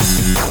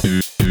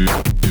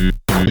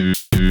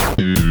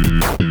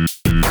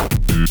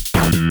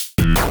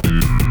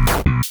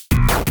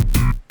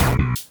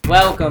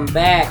welcome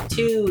back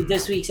to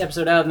this week's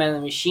episode of Men in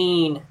the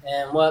Machine.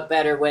 And what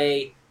better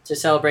way to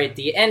celebrate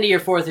the end of your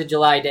 4th of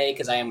July day,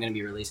 because I am going to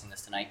be releasing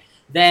this tonight,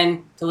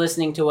 than to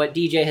listening to what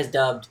DJ has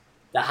dubbed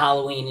the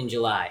Halloween in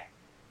July.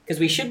 Because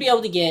we should be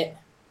able to get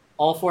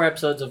all 4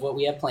 episodes of what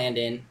we have planned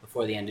in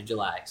before the end of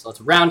July. So let's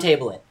round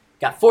table it.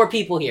 Got 4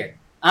 people here.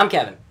 I'm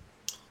Kevin.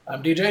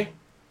 I'm DJ.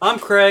 I'm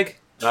Craig.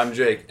 And I'm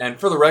Jake. And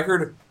for the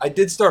record, I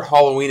did start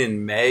Halloween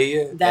in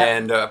May,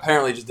 and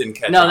apparently just didn't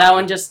catch on. No, that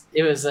one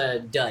it was a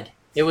dud.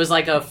 It was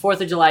like a 4th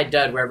of July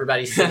dud where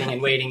everybody's sitting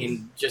and waiting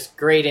in just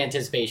great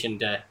anticipation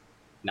to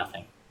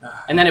nothing.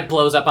 And then it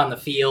blows up on the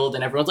field,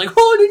 and everyone's like,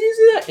 oh, did you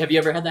see that? Have you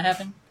ever had that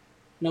happen?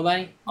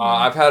 Nobody?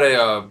 I've had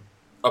a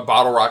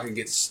bottle rocket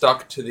get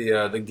stuck to the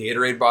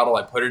Gatorade bottle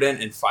I put it in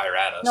and fire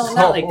at us. No,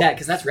 not like that,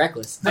 because that's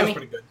reckless. That's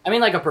pretty good. I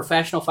mean like a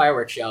professional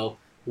fireworks show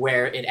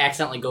where it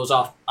accidentally goes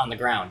off on the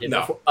ground.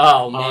 No.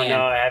 Oh, man. Oh,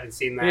 no, I haven't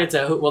seen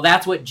that. Well,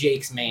 that's what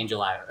Jake's May and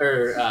July,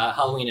 or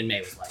Halloween in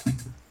May was like.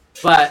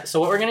 But, so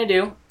what we're going to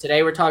do,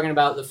 today we're talking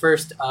about the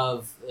first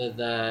of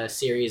the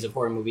series of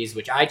horror movies,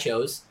 which I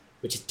chose,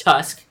 which is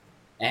Tusk.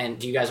 And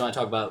do you guys want to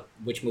talk about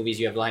which movies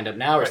you have lined up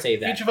now, or save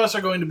that? Each of us are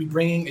going to be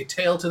bringing a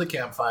tale to the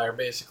campfire,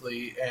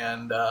 basically,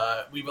 and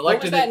we've What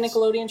was elected that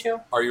Nickelodeon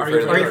show? Are you Are You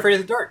afraid of the dark? Afraid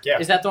of the Dark? Yeah.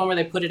 Is that the one where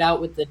they put it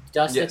out with the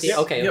dust at the... Yes.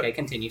 Okay, Yep. okay,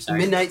 continue, sorry.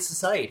 Midnight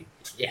Society.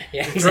 Yeah,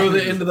 throw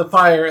exactly. into the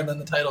fire, and then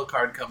the title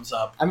card comes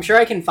up. I'm sure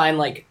I can find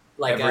like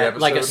Every a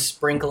episode?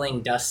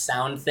 sprinkling dust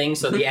sound thing.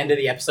 So at the end of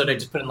the episode, I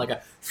just put in like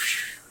a.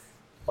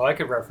 Well, I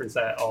could reference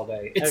that all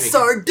day. That'd It's be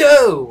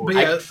Sardo! But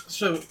yeah,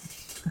 so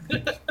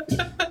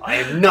I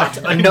am not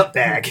a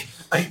nutbag.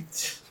 I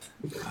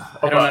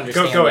I don't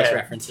understand go these ahead.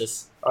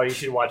 references. Oh, you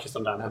should watch it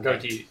sometime. I'll go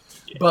Okay. to you.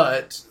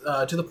 But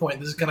to the point,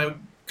 this is gonna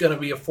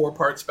be a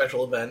 4-part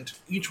special event.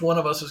 Each one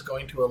of us is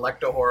going to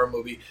elect a horror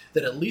movie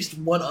that at least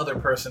one other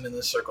person in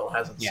this circle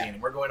hasn't Yeah. seen.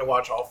 And we're going to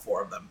watch all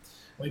 4 of them.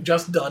 We've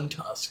just done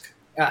Tusk,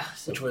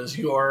 So which was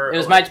your. it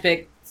was my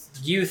pick.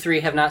 You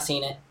 3 have not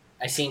seen it.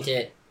 I seen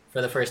it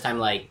for the first time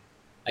like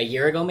a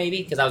year ago,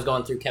 maybe, because I was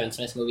going through Kevin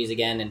Smith's movies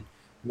again and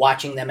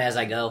watching them as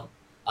I go.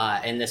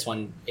 And this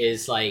one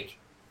is like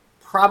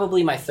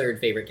probably my 3rd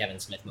favorite Kevin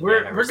Smith movie.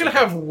 I've ever We're gonna seen.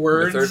 have Your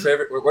words. third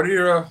favorite? What are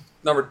your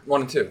number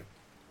 1 and 2?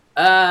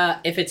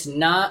 If it's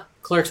not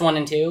Clerks 1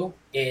 and 2,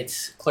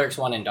 it's Clerks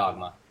 1 and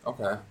Dogma.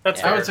 Okay. That's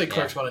Yeah. I fair. would say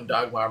Clerks 1 and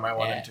Dogma are my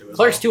 1 Yeah. and 2. As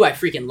Clerks well. 2 I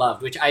freaking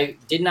loved, which I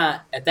did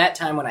not, at that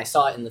time when I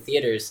saw it in the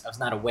theaters, I was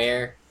not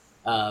aware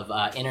of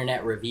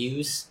internet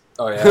reviews.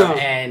 Oh, yeah.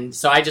 And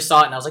so I just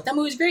saw it and I was like, that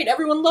movie's great.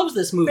 Everyone loves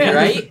this movie, Yeah.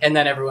 right? And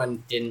then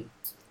everyone didn't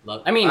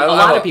love I mean, I a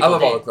lot of people I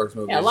love all the did. Clerks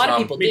movies. Yeah, a lot of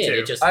people me did. too.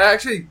 It just, I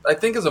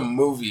think as a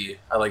movie,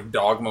 I like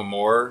Dogma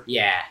more.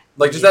 yeah.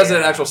 Like, just as an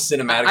Yeah. actual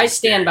cinematic I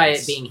stand by it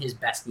experience. being his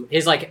best,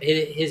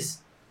 his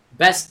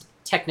best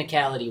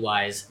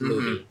technicality-wise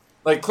movie.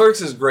 Like,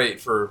 Clerks is great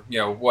for,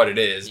 what it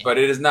is, Yeah. but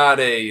it is not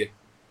a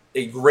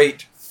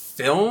great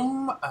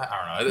film.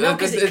 I don't know. No,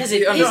 because it is,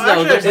 No, though.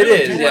 actually, There's- It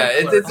is, I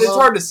yeah. like It's Clerks.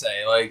 hard to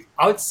say. Like,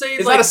 I would say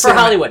it's like not a for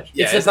cinema- Hollywood.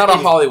 Yeah, it's not a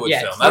Hollywood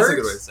film. That's a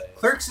good way to say it.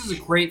 Clerks is a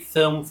great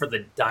film for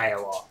the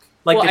dialogue.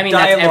 Like Well, the I mean,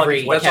 that's dialogue every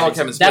is what That's all Kevin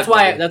Kevin Smith. That's Smith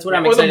why. movie. That's what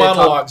I'm Or the excited to talk.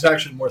 monologues,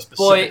 actually, more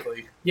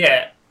specifically.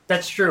 Yeah,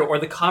 that's true. Or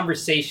the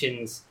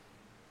conversations.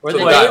 Or So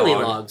the the daily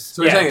dialogue. logs.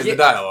 So you're Yeah. saying it's the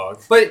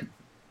dialogue. But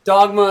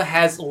Dogma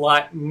has a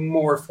lot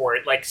more for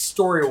it. Like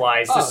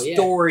story-wise, the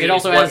story. It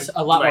also is what, has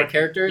a lot more like,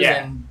 characters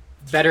yeah. and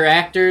better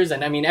actors,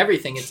 and I mean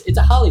everything. It's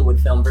a Hollywood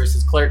film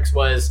versus Clerks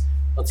was.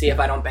 Let's see if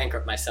I don't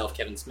bankrupt myself,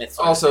 Kevin Smith.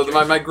 sort of Also, situation.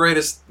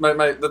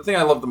 the thing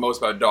I love the most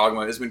about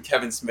Dogma is when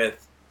Kevin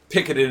Smith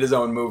picketed his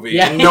own movie,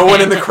 Yeah. and no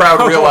one in the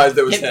crowd realized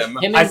it was him.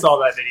 Him I and, saw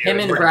that video. him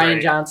It and was Brian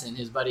great. Johnson,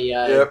 his buddy.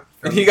 Yep,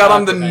 from and he got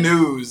on the Professor.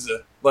 news.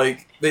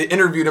 Like, they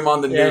interviewed him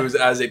on the Yeah. news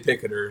as a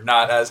picketer,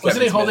 not as Wasn't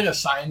Kevin he Smith. holding a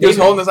sign? He was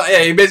holding this. Yeah,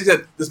 he basically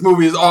said this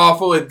movie is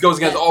awful. It goes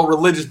against all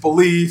religious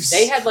beliefs.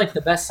 They had like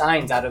the best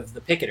signs out of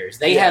the picketers.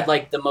 They Yeah. had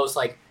like the most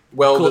like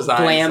well cool,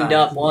 designed, glammed signs.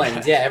 up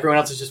ones. Yeah, everyone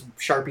else was just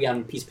Sharpie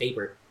on a piece of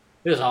paper.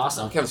 It was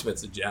awesome. Kevin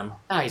Smith's a gem.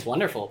 He's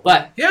wonderful.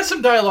 But He has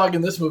some dialogue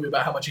in this movie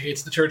about how much he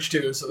hates the church,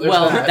 too. So there's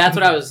well, that. that's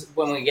what I was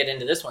when we get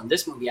into this one.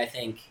 This movie, I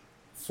think,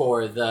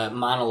 for the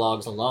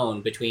monologues alone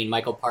between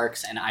Michael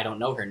Parks and I don't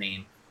know her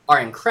name, are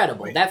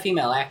incredible. Wait. That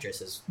female actress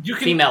is You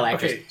can, female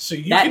actress. Okay, so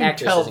you That can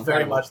actress tell is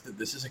very incredible. much that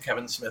this is a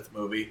Kevin Smith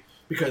movie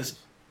because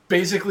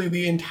basically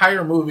the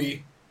entire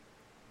movie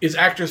is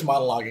actors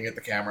monologuing at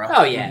the camera.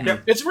 Oh yeah.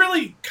 Yep. It's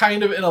really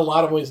kind of, in a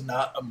lot of ways,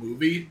 not a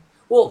movie.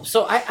 Well,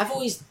 so I've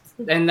always,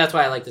 and that's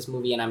why I like this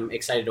movie, and I'm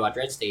excited to watch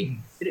Red State.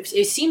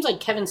 It seems like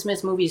Kevin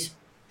Smith's movies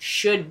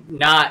should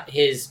not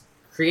his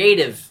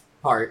creative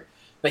part,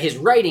 but his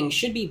writing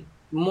should be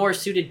more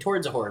suited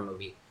towards a horror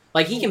movie.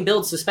 Like he can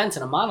build suspense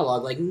in a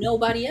monologue like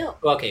nobody else.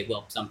 Okay,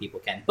 well, some people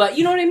can, but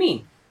you know what I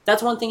mean.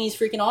 That's one thing he's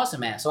freaking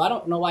awesome at. So I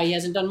don't know why he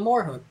hasn't done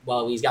more.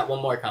 Well, he's got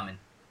one more coming.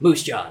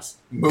 Moose Jaws.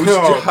 Moose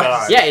Oh, Jaws.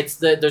 God. Yeah,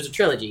 there's a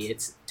trilogy.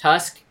 It's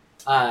Tusk,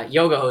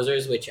 Yoga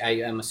Hosers, which I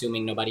am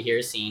assuming nobody here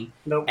has seen,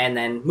 Nope. and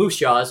then Moose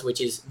Jaws, which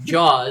is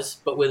Jaws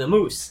but with a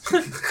moose,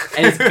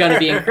 and it's gonna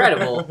be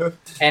incredible.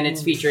 And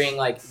it's featuring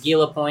like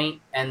Gila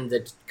Point and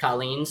the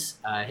Colleens,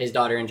 his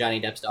daughter and Johnny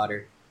Depp's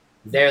daughter,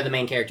 they're the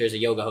main characters of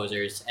Yoga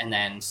Hosers, and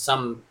then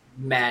some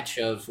match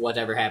of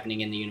whatever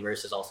happening in the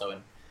universe is also in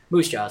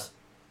Moose Jaws.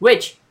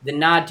 Which, the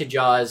nod to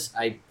Jaws,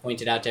 I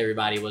pointed out to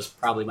everybody, was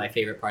probably my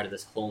favorite part of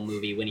this whole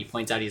movie, when he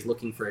points out he's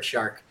looking for a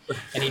shark,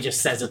 and he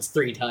just says it's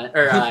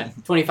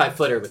 25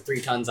 footer with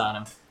 3 tons on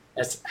him.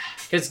 That's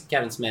because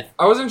Kevin Smith.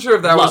 I wasn't sure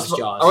if that Loves was.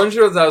 Jaws. I wasn't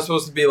sure if that was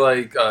supposed to be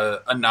like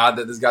a nod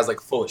that this guy's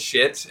like full of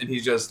shit, and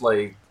he's just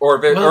like,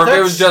 or if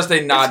it was just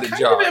a nod to It's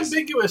Jaws. kind of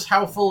ambiguous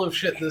how full of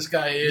shit this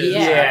guy is.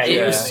 Yeah, it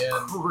yeah. was And-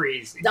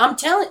 crazy. I'm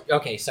telling.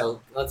 Okay,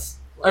 so let's.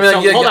 I mean, so,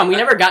 yeah, hold yeah, on, we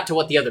never got to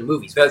what the other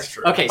movies were. That's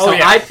true. Okay, Oh, so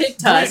yeah. I picked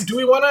Tusk. Do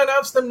we want to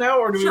announce them now,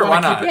 or do Sure, we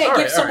want why to keep not? it? Yeah, All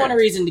give right, someone all a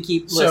right. reason to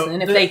keep So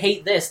listening. If the- they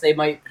hate this, they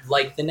might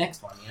like the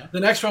next one. You know? The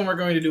next one we're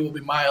going to do will be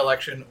my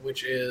election,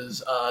 which is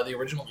the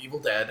original Evil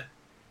Dead.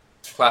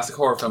 Classic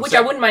horror film. Which I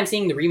wouldn't mind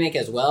seeing the remake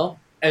as well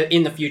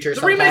in the future.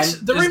 The sometime. remakes.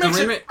 Is the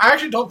remake- I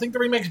actually don't think the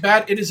remake's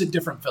bad. It is a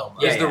different film.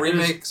 Yeah, Is the yeah.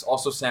 remake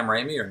also Sam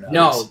Raimi or no?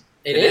 No,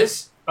 it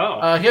is.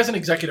 Oh. He has an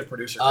executive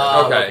producer.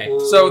 Oh, Okay.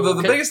 okay. So the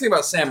Okay. biggest thing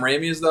about Sam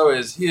Raimi is though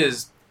is he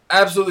is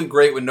absolutely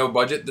great with no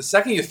budget. The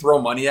second you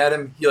throw money at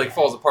him, he like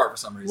falls apart for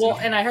some reason. Well,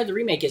 and I heard the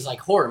remake is like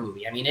horror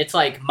movie. I mean, it's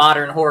like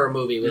modern horror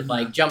movie with Mhm.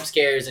 like jump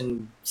scares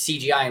and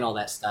CGI and all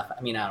that stuff.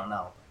 I mean, I don't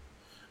know.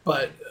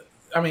 But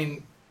I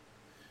mean,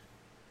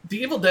 the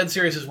Evil Dead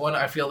series is one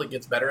I feel that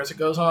gets better as it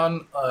goes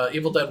on.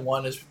 Evil Dead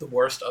 1 is the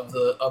worst of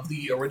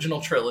the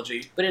original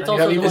trilogy. But it's And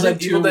you also have Evil Isn't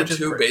Dead 2, Evil Dead which is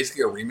 2 pretty-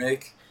 basically a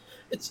remake?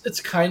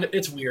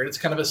 it's weird. It's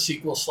kind of a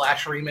sequel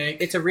 / remake.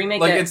 It's a remake.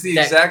 Like that, it's the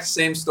that- exact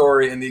same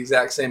story in the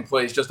exact same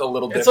place, just a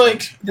little It's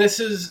different.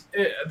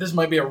 like this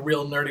might be a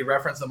real nerdy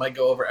reference that might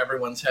go over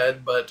everyone's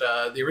head, but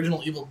the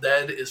original Evil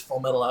Dead is Full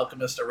Metal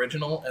Alchemist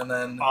original, and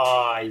then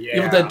Yeah.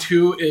 Evil Dead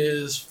 2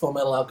 is Full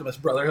Metal Alchemist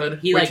Brotherhood,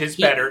 he which like is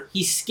he, better.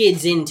 He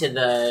skids into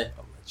the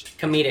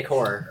comedic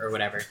horror or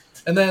whatever.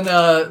 and then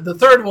the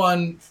third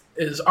one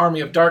is Army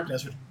of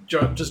Darkness, which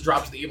just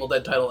drops the Evil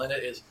Dead title, and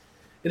it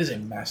is a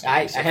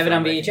masterpiece. I have it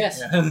on VHS.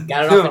 Yeah.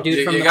 Got it off a dude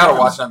you from you the gotta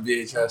forums. watch it on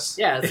VHS.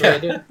 Yeah, that's what I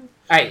do. All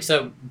right,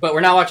 so but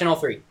we're not watching all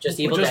three. Just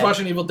Evil We're just Dead.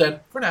 watching Evil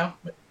Dead for now.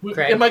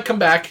 Craig? It might come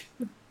back.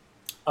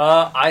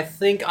 I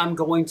think I'm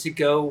going to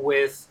go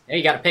with. Yeah,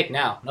 you got to pick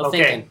now. No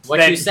Okay, thinking. What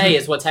then- you say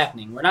is what's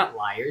happening. We're not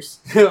liars.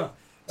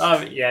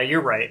 Yeah,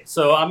 you're right.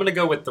 So I'm going to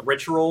go with the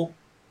ritual.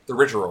 The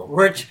Ritual.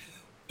 Rich.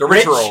 The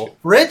Ritual.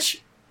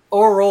 Rich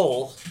or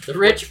roll. The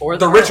rich or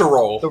The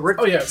Ritual. The rich.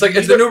 Oh yeah, It's like-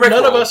 it's the new None of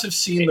Ritual. us have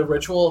seen The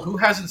Ritual. Who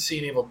hasn't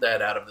seen Evil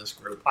Dead out of this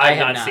group? I I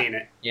have have not not. seen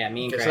it. Yeah,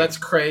 me and Okay, Craig. so that's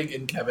Craig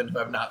and Kevin who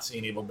have not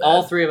seen Evil Dead.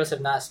 All three of us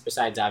have not,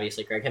 besides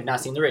obviously Craig, have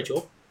not seen The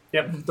Ritual.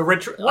 Yep. The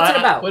ritual. What's it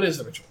about? What is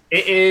The Ritual? It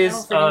I don't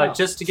is think I know.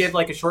 just to give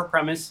like a short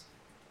premise.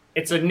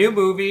 It's a new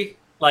movie,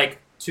 like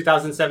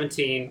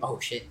 2017. Oh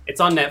shit! It's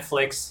on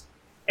Netflix,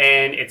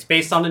 and it's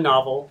based on a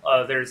novel.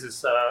 There's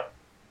this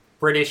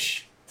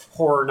British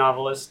horror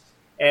novelist,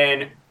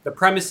 and the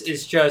premise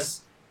is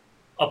just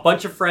a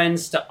bunch of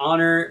friends to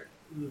honor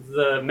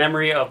the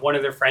memory of one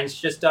of their friends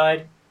just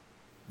died.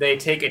 They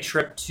take a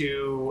trip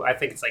to, I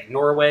think it's like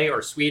Norway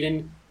or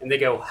Sweden, and they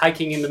go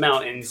hiking in the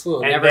mountains.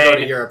 We'll and never then go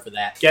to Europe for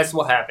that. Guess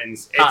what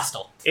happens?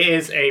 Hostile. It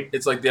is a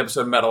It's like the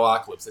episode of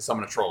Metalocalypse. They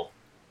summon a troll.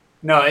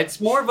 no. It's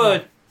more of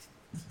a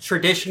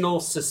traditional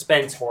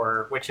suspense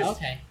horror, which is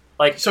Okay.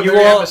 like So you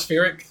very all,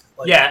 atmospheric.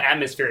 Like, yeah,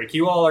 atmospheric.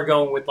 You all are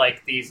going with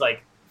like these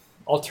like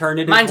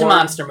alternative. Mine's a horror.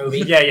 monster movie.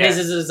 Yeah, yeah. His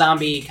is a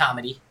zombie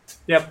comedy.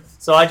 Yep.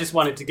 So I just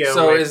wanted to go.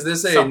 So with is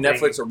this a something.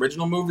 Netflix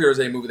original movie or is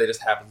it a movie that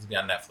just happens to be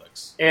on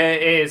Netflix?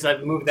 It is a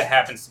movie that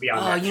happens to be on.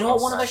 Oh, Netflix. you know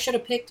what? One of us should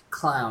have picked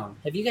Clown.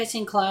 Have you guys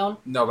seen Clown?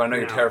 No, but I know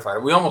you're No.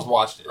 terrified. We almost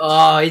watched it.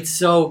 Oh, it's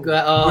so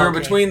good. Oh, we were okay.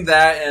 between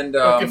that and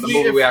Look, if the we-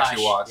 movie if we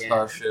actually Hush, watched. yeah.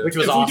 Hush, yeah. Which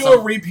was if awesome. we do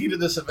a repeat of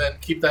this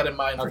event, keep that in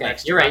mind for Okay,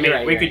 next you're right. I mean, You're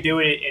right. we you're could right. do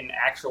it in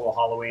actual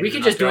Halloween. We in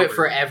could just do it October.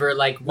 forever.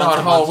 Like No, once on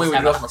a month, Halloween just we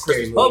have do a it for scary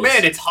Christmas. movie. Oh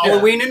man, it's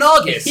Halloween in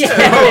August. Yeah.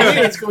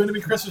 Halloween, it's going to be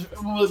Christmas.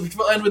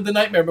 We'll end with the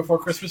Nightmare Before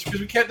Christmas because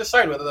we can't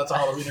decide whether that's a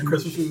Halloween or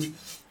Christmas movie.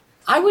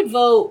 I would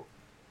vote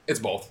It's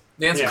both.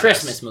 The answer Yeah. is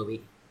Christmas yes.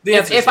 movie. The If,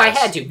 answer is if I yes.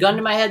 had to, gun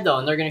to my head though,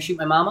 and they're gonna shoot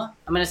my mama,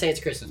 I'm gonna say it's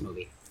a Christmas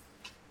movie.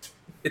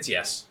 It's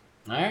yes.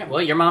 All right.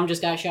 Well, your mom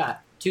just got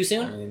shot. Too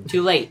soon? I mean-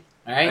 Too late.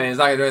 All I right. mean, it's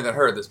not going to do anything to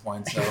her at this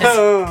point,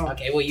 so.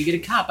 Okay. Well, you get a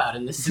cop out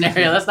in this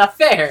scenario. That's not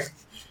fair.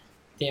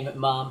 Damn it,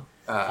 mom.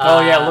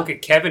 Oh yeah, look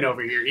at Kevin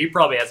over here. He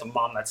probably has a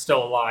mom that's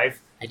still alive.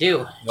 I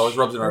do. He always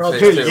rubs it in our Well, face,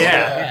 dude, too.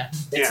 yeah. Yeah.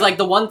 It's Yeah. like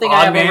the one thing Odd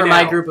I have man over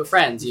my out. group of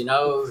friends. You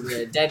know,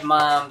 the dead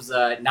moms,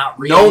 not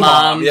real No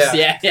mom, moms.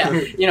 yeah. Yeah.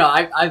 You know,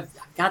 I've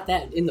got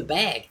that in the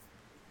bag.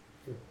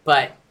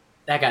 But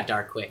that got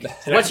dark quick.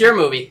 What's your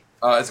movie?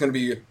 It's going to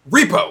be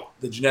Repo,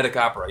 the genetic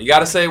opera. You got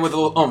to say it with a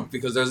little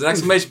because there's an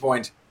exclamation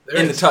point There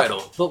in the is.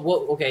 title. But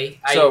what? Okay.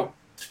 So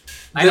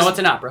I know this- it's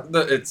an opera.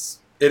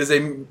 it is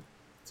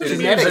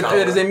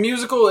a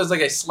musical. It's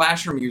like a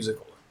slasher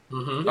musical.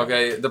 Mm-hmm.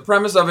 Okay, the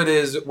premise of it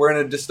is we're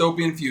in a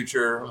dystopian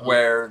future Uh-huh.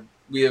 where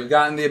we have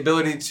gotten the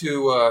ability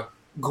to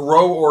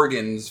grow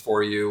organs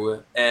for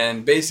you,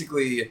 and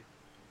basically,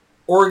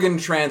 organ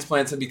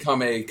transplants have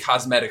become a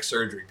cosmetic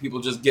surgery.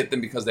 People just get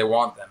them because they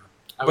want them.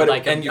 I would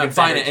like and a, you a can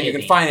finance better and you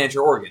can kidney. finance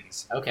your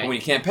organs. Okay. And when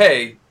you can't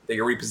pay, they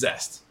get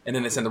repossessed, and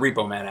then they send the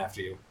Repo Man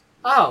after you.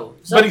 Oh,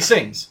 so, But he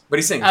sings. But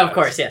he sings. of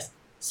course, yes.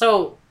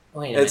 So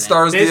wait a minute. It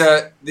stars This-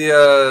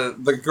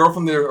 the girl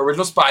from the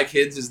original Spy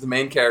Kids is the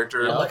main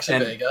character. Alexa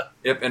and, Vega.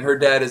 Yep, and her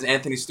dad is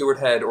Anthony Stewart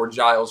Head or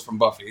Giles from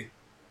Buffy.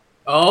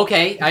 Oh,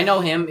 okay, I know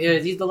him.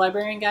 Is he the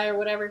librarian guy or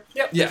whatever?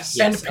 Yes.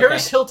 Yeah. And Yes,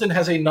 Paris okay. Hilton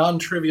has a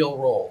non-trivial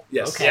role.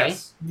 Yes. Okay.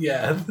 Yes.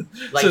 Yeah.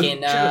 Like So-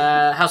 in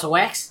House of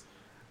Wax.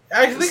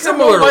 I think that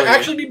Similarly. might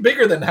actually be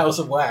bigger than House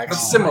of Wax.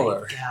 That's similar.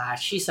 Oh my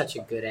gosh, she's such a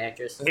good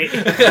actress. It-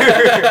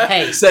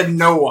 Hey, Said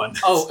no one.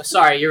 oh,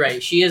 sorry, you're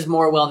right. She is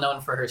more well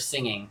known for her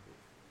singing,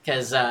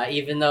 because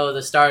even though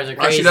the stars are Oh,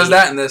 crazy, she does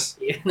that in this.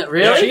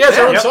 really? She has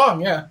her own Yep.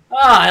 song, yeah. Oh,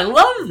 I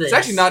love this. It's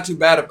actually not too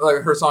bad.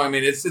 Like her song. I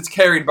mean, it's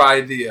carried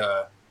by the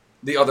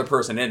other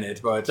person in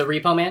it, but the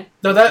Repo Man.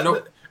 No, that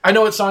Nope. I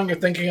know what song you're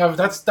thinking of.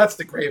 That's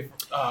the Grave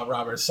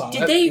Robbers song.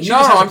 Did That- they- she no,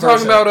 just has a I'm talking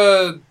verse about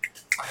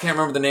I can't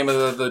remember the name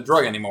of the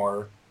drug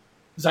anymore.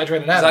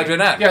 Zydrate Anatomy. Zydrate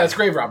Anatomy. Yeah, it's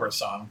Grave Robbers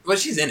song. But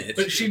she's in it.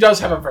 But she does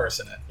have a verse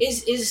in it.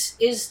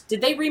 Is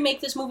did they remake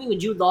this movie with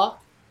Jude Law?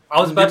 I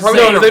was about You're to probably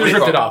say. thinking of they just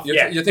ripped Repo. it off. You're,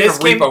 Yeah, you're thinking this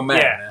of came- Repo Man.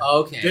 yeah.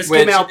 Okay. This Which-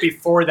 came out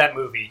before that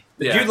movie.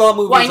 The Yeah. Jude Law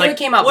movie Well, I was knew like, it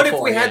came out what before,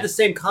 if we yeah. had the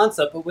same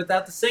concept but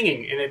without the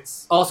singing? And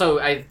it's Also,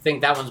 I think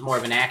that one's more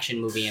of an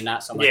action movie and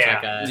not so much Yeah.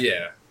 like a.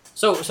 Yeah.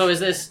 So is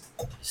this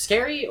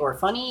scary or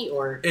funny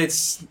or?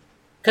 It's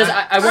Because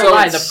I won't So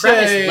lie, I'd the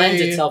premise say- lends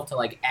itself to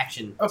like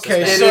action.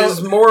 Okay, suspense.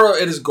 so-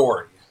 it is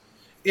gory.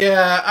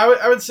 Yeah,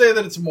 I would say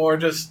that it's more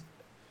just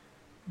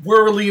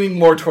we're leaning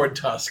more toward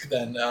Tusk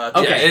than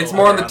Okay. Yeah, it's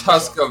more on the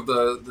tusk of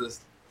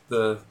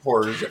the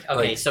horror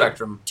Okay, so-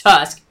 spectrum.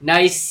 Tusk,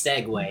 nice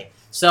segue.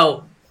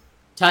 So,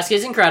 Tusk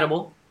is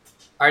incredible.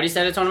 Already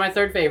said it's one of my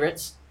third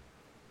favorites.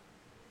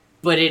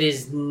 But it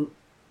is.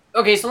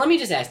 Okay, so let me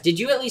just ask: did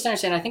you at least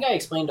understand? I think I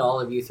explained to all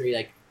of you three.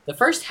 Like the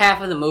first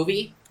half of the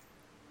movie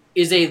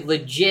is a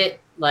legit,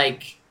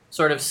 like,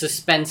 sort of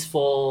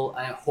suspenseful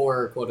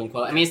horror, quote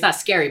unquote. I mean, it's not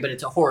scary, but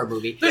it's a horror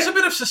movie. There's a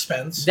bit of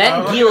suspense. Then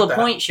I'll Gila admit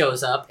that. Point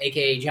shows up,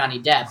 aka Johnny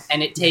Depp,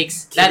 and it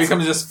takes It that's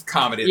becomes just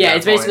comedy. At yeah, that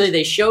it's basically point.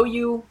 they show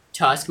you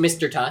Tusk,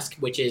 Mr. Tusk,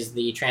 which is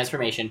the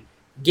transformation,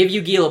 give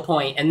you Gila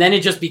Point, and then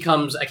it just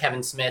becomes a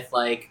Kevin Smith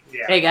like,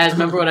 yeah. hey guys,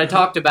 remember what I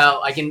talked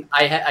about? I can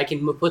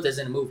put this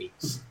in a movie.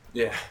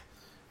 yeah.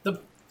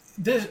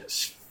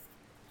 This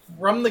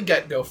from the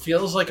get-go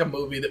feels like a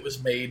movie that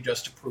was made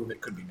just to prove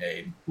it could be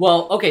made.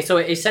 Well, okay, so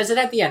it says it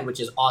at the end, which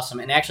is awesome.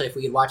 And actually, if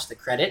we could watch the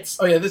credits,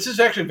 Oh yeah, this is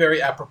actually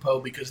very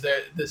apropos because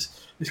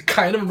this is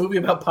kind of a movie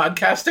about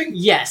podcasting.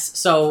 yes.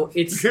 So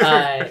it's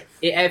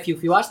if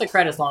you watch the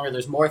credits longer,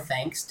 there's more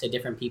thanks to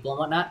different people and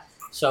whatnot.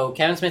 So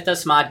Kevin Smith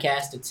does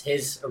Smodcast. It's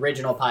his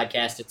original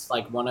podcast. It's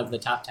like one of the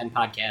top 10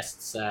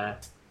 podcasts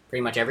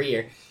pretty much every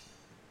year.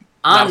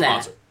 Not On a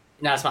that, sponsor.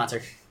 not a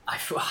sponsor.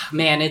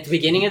 Man, at the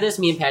beginning of this,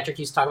 me and Patrick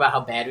used to talk about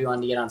how bad we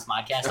wanted to get on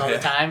Smodcast all the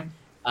Okay. time.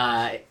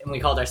 And we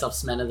called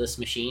ourselves Men of this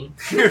Machine.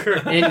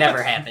 It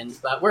never happened,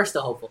 but we're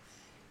still hopeful.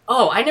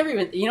 Oh, I never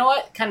even... You know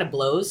what kind of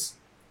blows?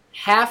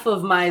 Half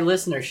of my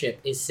listenership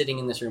is sitting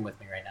in this room with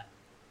me right now.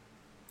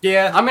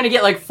 Yeah. I'm going to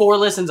get like 4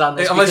 listens on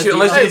this. Unless because you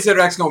people- consider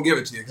X going to give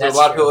it to you, because That's a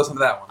lot of true. people listen to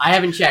that one. I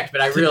haven't checked,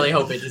 but I really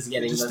hope it is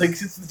getting Just those.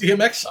 thinks it's the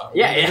DMX song.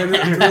 Yeah, yeah.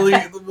 Really,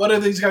 what are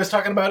these guys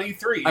talking about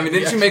E3? I mean,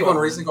 didn't you make one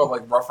recently called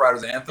like Rough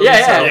Riders Anthem? Yeah,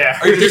 yeah. Yeah.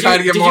 Are you just Did trying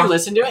to get did more? you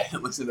listen to it?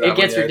 Listen to that It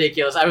gets one, yeah.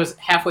 ridiculous. I was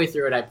halfway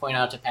through it. I point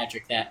out to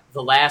Patrick that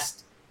the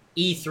last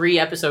E3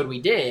 episode we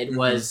did Mhm.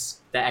 was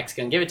the X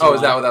Gonna Give It to Oh, You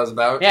is that one. what that was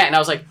about? Yeah, and I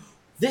was like,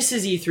 this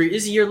is E3.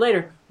 This is a year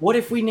later. What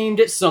if we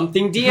named it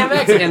something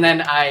DMX? And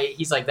then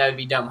he's like, that would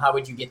be dumb. How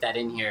would you get that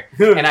in here?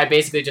 And I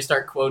basically just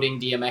start quoting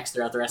DMX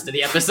throughout the rest of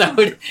the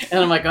episode. And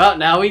I'm like, oh,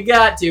 now we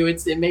got to.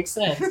 It makes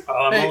sense. Oh,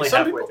 I'm Hey, only some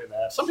halfway people- through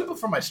that. Some people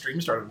from my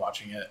stream started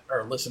watching it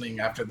or listening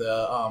after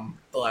the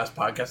last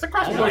podcast. The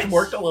cross Oh, promotion nice.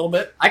 worked a little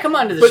bit, I come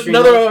onto the but stream.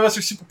 neither of us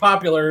are super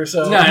popular.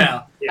 So No.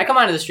 I Yeah. come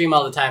onto the stream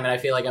all the time, and I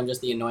feel like I'm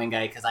just the annoying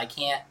guy because I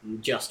can't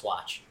just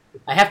watch.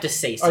 I have to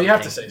say Oh, something. you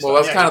have to say Well, something.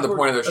 that's Yeah, kind of the That's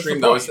point of their the stream,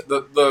 point.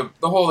 though. Is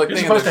the whole like, You're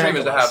thing of the supposed to stream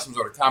is to heckle have us. some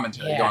sort of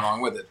commentary Yeah. going on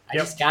with it. I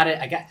just got it.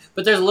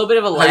 But there's a little bit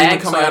of a Have you lag,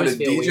 been so I coming on to always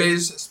feel weird.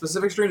 DJ's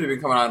specific streams, or have you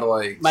been coming on to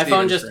like My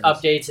phone Steven's just streams?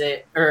 updates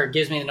it or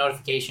gives me the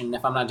notification.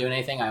 If I'm not doing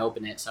anything, I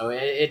open it. So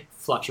it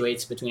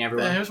fluctuates between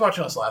everyone. Man, he was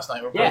watching us last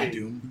night. We're Yeah. probably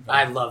doomed.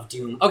 I love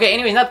Doom. Okay,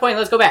 anyways, not the point.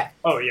 Let's go back.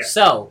 Oh, yeah.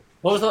 So,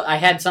 what was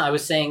I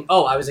was saying,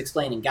 I was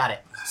explaining. Got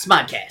it.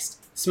 Smodcast.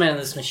 Smell of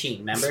this machine,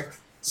 remember?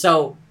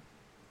 So,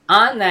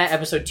 on that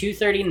episode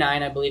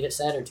 239, I believe it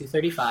said, or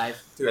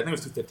 235, Dude, I think it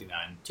was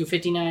 259.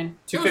 259,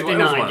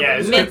 259, yeah,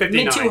 it's mid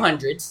 259.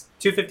 200s.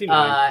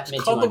 259. Mid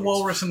It's called The 200s.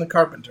 Walrus and the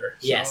Carpenter.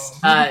 So- Yes.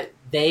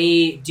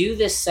 They do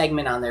this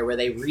segment on there where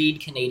they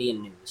read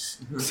Canadian news.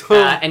 So,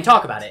 And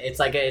talk about it. It's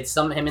like it's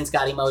some him and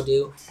Scotty Mo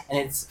do, and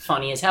it's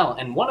funny as hell.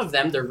 And one of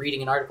them, they're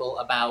reading an article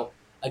about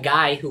a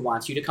guy who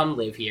wants you to come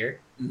live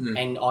here, Mhm.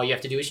 and all you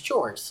have to do is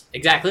chores,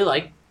 exactly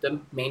like the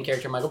main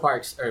character Michael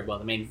Parks, the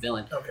main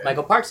villain Okay.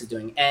 Michael Parks is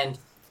doing. And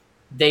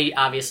they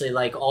obviously,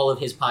 like all of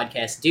his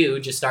podcasts do,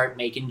 just start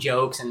making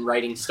jokes and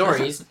writing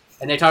stories.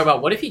 and they talk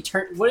about what if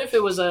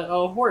it was a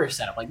horror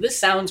setup? Like, this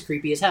sounds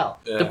creepy as hell.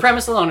 Yeah. The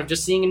premise alone of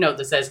just seeing a note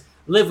that says,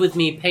 live with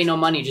me, pay no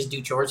money, just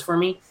do chores for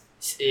me,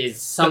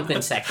 is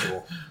something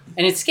sexual.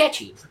 And it's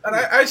sketchy. And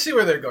I see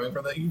where they're going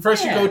from that.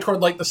 First, you Yeah. go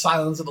toward like the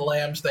Silence of the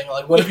Lambs thing.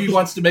 Like, what if he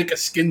wants to make a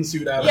skin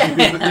suit out of Yeah.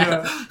 you?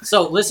 Yeah.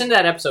 So listen to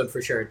that episode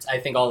for sure. I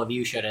think all of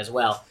you should as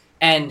well.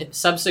 And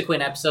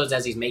subsequent episodes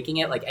as he's making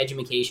it, like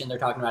Edumacation, they're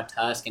talking about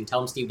Tusk, and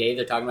Tell 'em Steve Dave,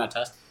 they're talking about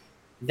Tusk.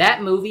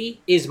 That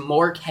movie is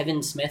more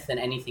Kevin Smith than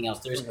anything else.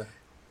 There's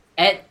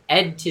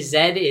Ed to Z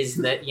is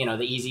the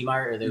the easy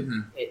mart or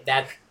the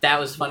that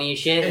was funny as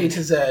shit. A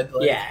to Z.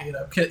 Like,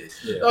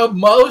 Yeah.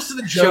 Most of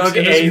the jokes Chug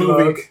in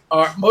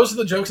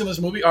this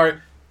A movie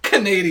are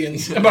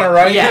Canadians. Am I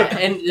right? Yeah,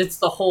 and it's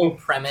the whole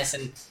premise.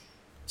 And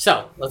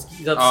so let's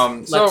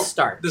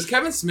start. Does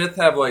Kevin Smith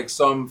have like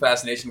some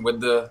fascination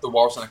with the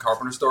Walrus and the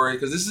Carpenter story?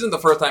 Because this isn't the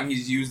first time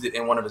he's used it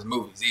in one of his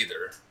movies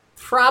either.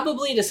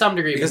 Probably to some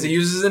degree Because he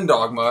uses it in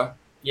Dogma.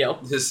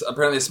 Yep.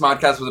 Apparently his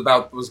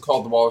Smodcast was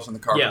called The Walrus and the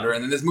Carpenter,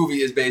 and then this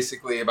movie is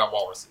basically about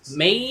walruses.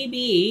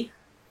 Maybe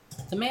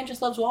the man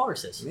just loves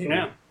walruses.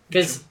 Yeah.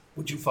 Because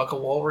Would you fuck a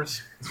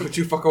walrus? Would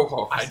you fuck a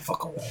walrus? I'd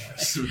fuck a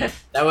walrus.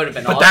 that would have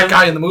been But awesome. that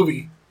guy in the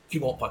movie, he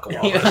won't fuck a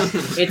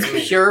walrus.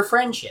 It's pure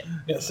friendship.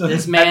 Yes.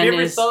 This man Have you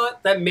ever is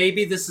thought that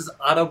maybe this is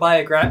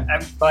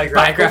biographical?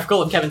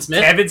 biographical of Kevin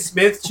Smith. Kevin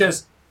Smith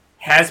just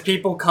has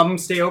people come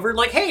stay over.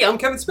 Like, hey, I'm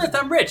Kevin Smith.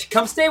 I'm rich.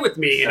 Come stay with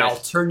me, and I'll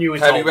turn you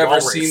into Have a you ever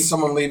walrus. seen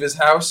someone leave his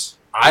house?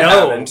 I No.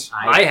 haven't.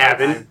 I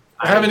haven't.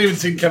 I haven't even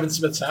seen Kevin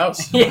Smith's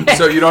house. Yeah.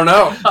 So you don't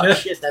know. Oh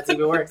shit, that's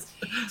even worse.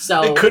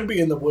 So It could be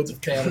in the woods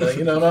of Canada.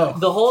 You don't know.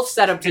 the whole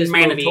setup to In this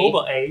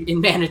Manitoba, movie in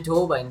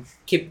Manitoba and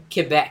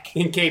Quebec.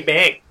 In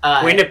Quebec.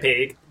 Uh,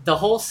 Winnipeg. The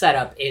whole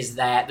setup is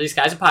that this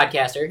guy's a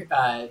podcaster,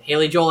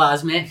 Haley Joel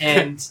Osment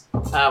and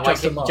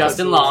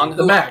Justin Long.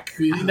 The Mac.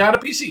 He's not a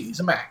PC. He's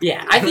a Mac.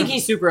 Yeah, I think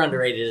he's super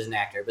underrated as an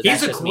actor. But He's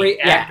that's a just great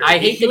me. actor. Yeah, I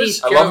hate He that was-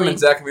 he's I love him purely- in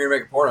Zack and Miri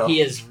Make a Porno.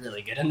 He is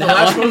really good in The that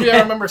last one. movie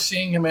I remember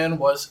seeing him in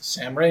was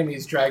Sam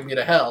Raimi's Drag Me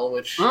to Hell,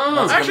 which Mm. I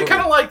That's a actually good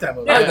kind of like that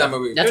movie. I like Yeah. that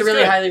movie. That's a It's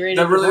really good. highly rated.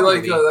 That really horror like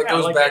movie. that Yeah, I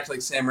goes like back it. to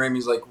like Sam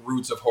Raimi's like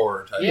roots of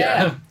horror type.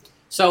 Yeah.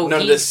 So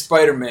None of this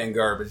Spider-Man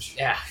garbage.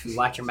 Yeah, you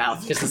watch your mouth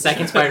because the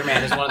second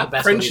Spider-Man is one of the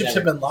best movies Friendships ever.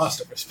 have been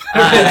lost over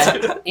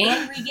Spider-Man.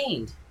 And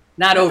regained.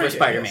 Not over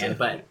Spider-Man,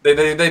 but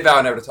They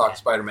vow never to talk to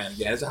Spider-Man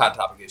again. It's a hot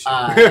topic issue.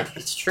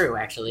 it's true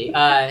actually.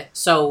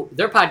 So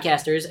they're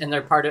podcasters, and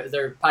their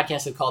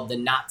podcast is called The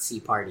Nazi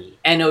Party,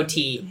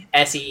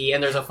 NOTSEE,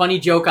 and there's a funny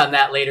joke on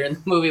that later in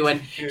the movie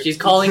when she's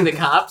calling the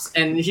cops,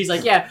 and she's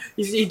like, "Yeah,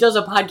 he does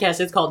a podcast.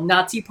 It's called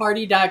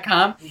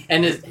NaziParty.com,"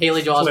 and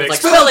Haley Joel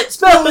Osment's like,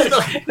 "Spell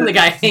it!" And the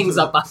guy hangs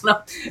up on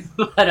him.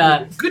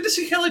 But Good to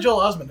see Haley Joel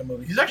Osment in the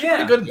movie. He's actually Yeah.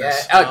 pretty good in yeah,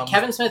 this.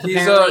 Kevin Smith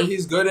apparently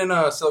he's good in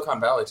Silicon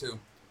Valley too.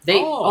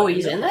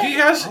 he's in that.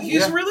 He's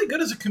Yeah. really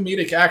good as a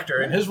comedic actor,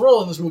 and his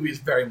role in this movie is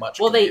very much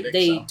Well, comedic.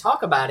 they so.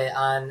 talk about it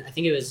on, I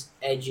think it was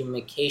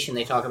Edumacation,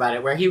 they talk about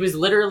it, where he was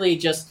literally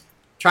just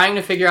trying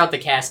to figure out the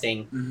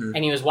casting, Mm-hmm.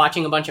 and he was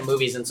watching a bunch of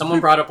movies, and someone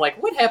brought up,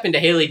 like, what happened to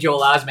Haley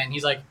Joel Osment? And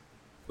he's like,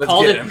 Let's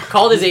called get it, him.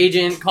 called his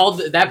agent,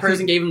 that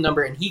person gave him a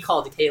number, and he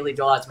called Haley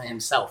Joel Osment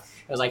himself.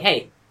 It was like,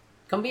 hey,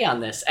 come be on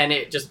this, and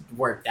it just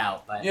worked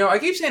out. But You know, I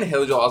keep saying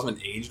Haley Joel Osment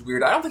aged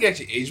weird. I don't think he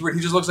actually aged weird.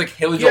 He just looks like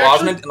Haley He Joel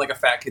actually- Osment in like a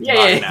fat kid's yeah,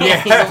 body yeah, now.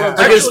 yeah, he's a little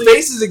Like his Actually-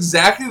 face is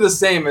exactly the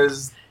same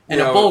as And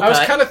you a know, bowl I was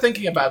cut. kind of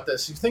thinking about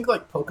this. You think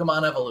like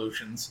Pokemon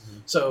evolutions.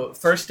 So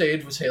first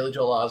stage was Haley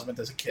Joel Osment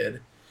as a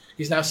kid.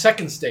 He's now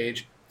second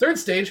stage. Third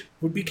stage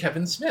would be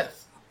Kevin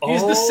Smith.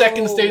 He's the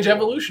second stage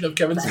evolution of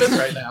Kevin Smith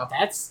right now.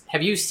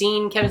 have you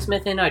seen Kevin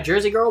Smith in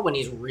Jersey Girl when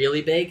he's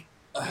really big?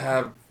 I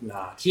have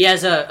not. He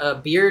has a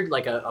beard,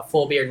 like a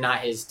full beard, not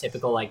his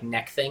typical like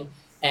neck thing,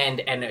 and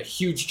a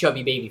huge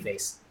chubby baby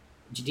face.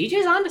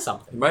 DJ's onto It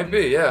something. might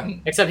be, yeah.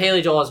 Except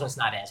Haley Joel Osment's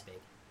not as big.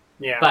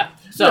 Yeah. But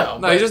so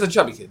No, he's just a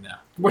chubby kid now.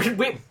 we're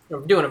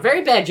doing a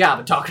very bad job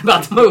of talking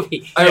about the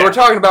movie. I mean, we're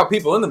talking about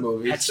people in the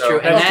movie. That's so. true.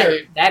 And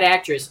Okay. that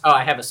actress. Oh,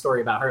 I have a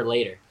story about her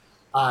later.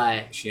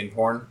 Is she in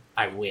porn?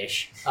 I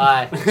wish.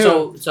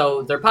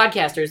 So they're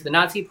podcasters. The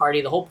Nazi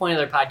Party. The whole point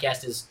of their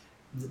podcast is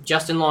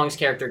Justin Long's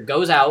character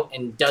goes out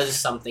and does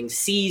something,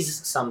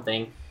 sees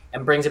something,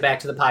 and brings it back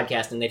to the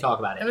podcast, and they talk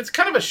about And it. it's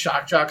kind of a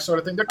shock jock sort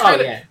of thing. They're Oh,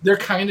 kind of yeah. they're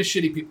kind of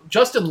shitty people.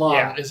 Justin Long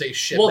Yeah. is a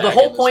shit. Well, the bag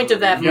whole in this point of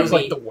that He was,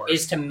 movie like the worst.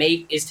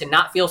 is to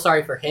not feel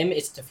sorry for him.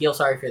 It's to feel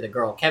sorry for the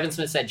girl. Kevin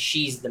Smith said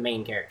she's the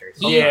main character.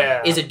 He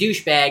Yeah. is a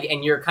douchebag,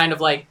 and you're kind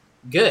of like,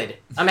 good.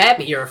 I'm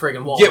happy you're a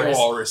friggin' walrus. Get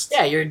walrus.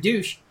 Yeah, you're a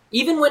douche.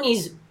 Even when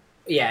he's...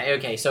 Yeah,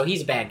 okay, so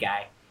he's a bad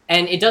guy.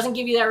 And it doesn't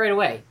give you that right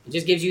away. It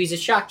just gives you he's a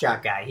shock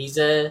jock guy. He's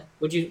a...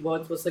 What's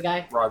the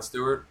guy? Rod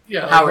Stewart.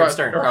 yeah, Howard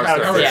Stern. Howard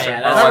Stern. Howard Yeah, Stern.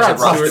 yeah, Not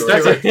that's Rod Rod Stewart.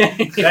 Stewart. That's That's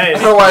it. That I is-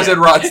 don't know why I said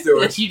Rod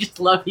Stewart. You just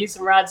love you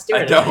some Rod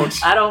Stewart. I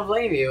don't. I don't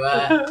blame you.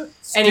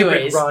 Stupid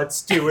Anyways. Rod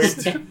Stewart.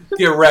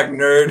 Get wrecked,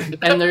 nerd.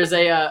 And there's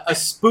a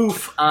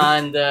spoof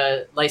on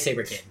the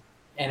Lightsaber Kid.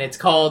 and it's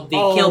called the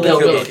Oh, Kill Bill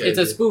Kill Bill Kid. Kid, It's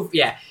a yeah. spoof,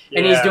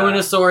 and he's doing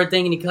a sword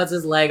thing, and he cuts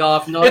his leg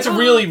off. And they're It's a like,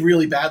 really,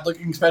 really bad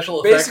looking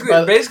special effect.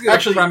 Basically,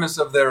 actually, the premise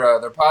of their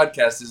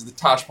podcast is the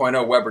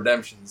Tosh.0 Web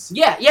Redemptions.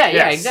 yeah,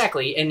 Yes.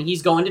 exactly. And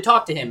he's going to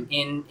talk to him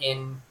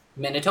in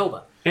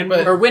Manitoba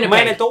But- or Winnipeg.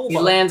 Manitoba. He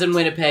lands in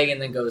Winnipeg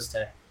and then goes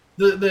to.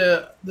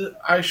 the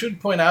I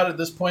should point out at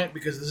this point,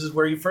 because this is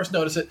where you first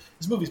notice it.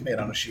 This movie's made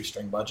on a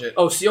shoestring budget.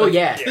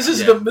 Yeah. This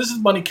is Yeah. this is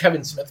money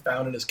Kevin Smith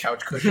found in his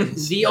couch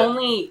cushions.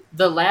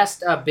 The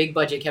last big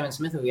budget Kevin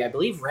Smith movie, I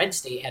believe Red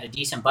State had a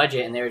decent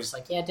budget, and they were just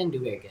like, yeah, it didn't do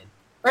very good.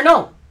 Or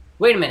no,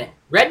 wait a minute.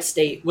 Red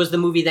State was the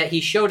movie that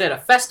he showed at a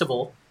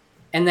festival,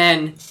 and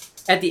then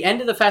at the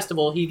end of the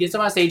festival, he gets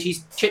up on stage,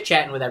 he's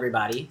chit-chatting with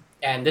everybody,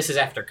 and this is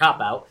after Cop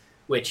Out,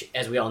 which,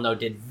 as we all know,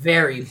 did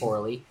very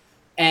poorly,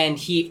 and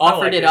he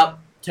offered it up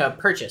to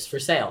purchase for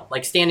sale.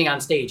 Like, standing on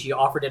stage, he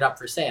offered it up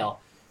for sale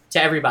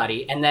to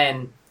everybody, and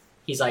then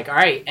he's like, all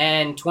right,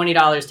 and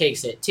 $20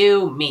 takes it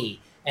to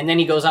me. And then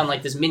he goes on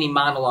like this mini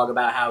monologue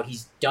about how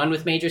he's done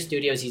with major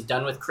studios, he's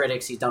done with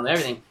critics, he's done with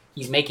everything.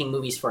 He's making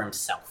movies for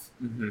himself.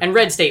 Mm-hmm. And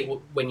Red State,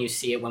 when you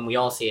see it, when we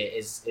all see it,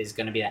 is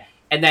going to be that.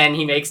 And then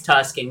he makes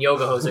Tusk and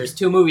Yoga Hosers,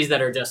 two movies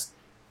that are just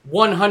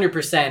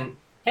 100%,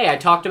 hey, I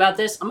talked about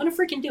this, I'm going to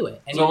freaking do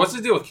it. And So what's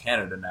the deal with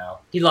Canada now?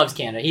 he loves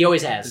Canada. He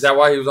always has. Is that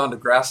why he was on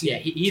Degrassi? Yeah,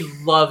 he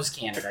loves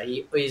Canada.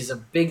 He's a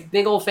big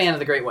old fan of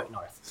the Great White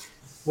North,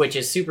 which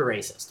is super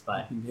racist,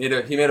 but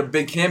He made a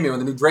big cameo in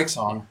the new Drake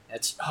song.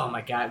 it's, oh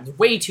my god,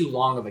 way too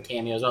long of a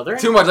cameo as well. They're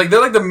Too much. Like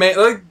they're like the main.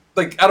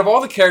 Like out of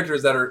all the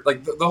characters that are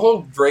like the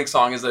whole Drake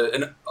song is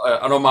an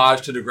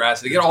homage to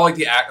Degrassi. They get all like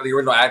the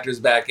original actors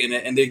back in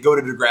it, and they go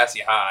to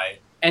Degrassi High.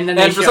 and then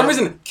And they for some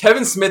reason,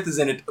 Kevin Smith is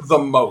in it the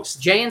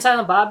most. Jay and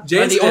Silent Bob Jay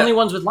are and- the yeah. only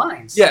ones with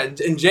lines. Yeah,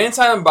 and Jay and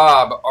Silent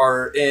Bob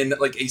are in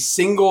like a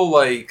single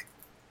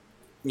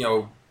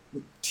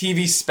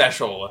TV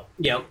special.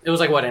 Yeah, it was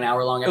like what, an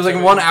hour long. It was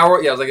like 1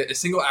 hour. Yeah, it was like a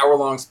single hour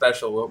long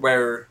special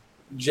where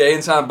Jay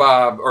and Silent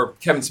Bob, or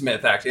Kevin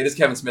Smith actually, it is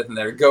Kevin Smith in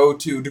there, go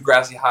to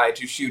Degrassi High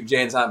to shoot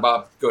Jay and Silent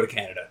Bob go to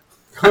Canada.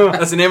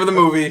 That's the name of the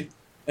movie,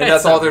 and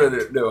that's all they're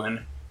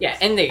doing. Yeah,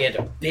 and they get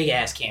a big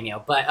ass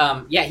cameo.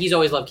 But yeah, he's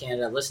always loved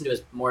Canada. Listen to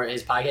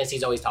his podcast.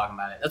 He's always talking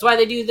about it. That's why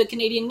they do the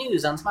Canadian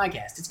news on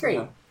Smodcast. It's great.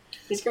 Yeah.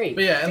 It's great.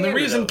 But yeah, and the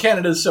reason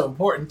Canada is so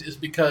important is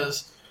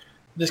because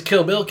this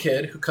Kill Bill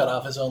kid who cut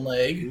off his own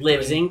leg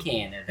Lives in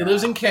Canada. He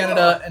lives in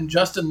Canada, and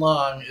Justin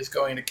Long is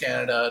going to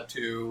Canada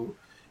to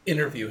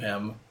interview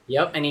him.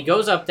 Yep, and he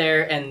goes up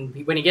there,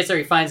 and when he gets there,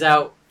 he finds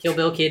out Kill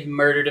Bill Kid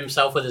murdered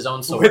himself with his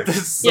own sword. With the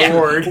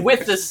sword. Yeah,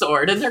 with the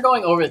sword. And they're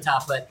going over the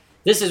top, but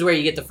this is where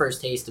you get the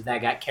first taste of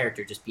that guy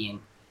character just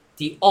being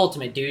the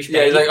ultimate douchebag.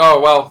 Yeah, he's like, oh,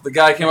 well, the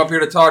guy came up here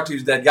to talk to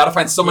is dead. Got to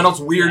find someone else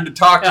weird to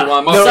talk to while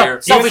I'm up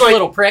here. Selfish He was like-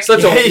 little prick.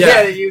 such a-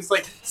 Yeah, he was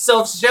like,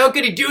 how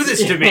could he do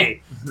this to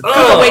me? Could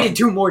have waited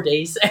 2 more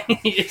days.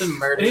 He just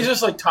murdered And he's him.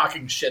 just like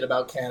talking shit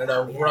about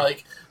Canada, we're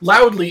like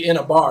loudly in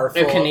a bar,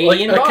 A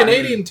Canadian like, bar. a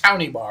Canadian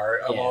towny bar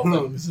of Yeah. all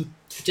things.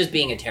 Just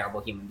being a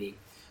terrible human being.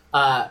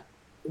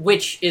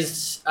 Which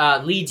is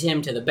leads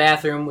him to the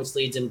bathroom, which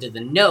leads him to the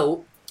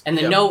note. And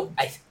the Yep. note,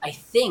 I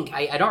think,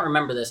 I don't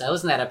remember this. I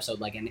listened to that episode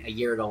like a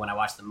year ago when I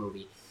watched the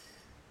movie.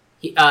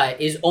 He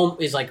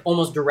is like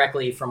almost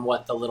directly from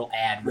what the little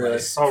ad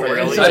was. Oh, for the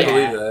really? movie. I Yeah.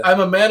 believe that. I'm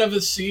a man of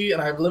the sea,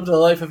 and I've lived a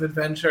life of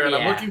adventure, and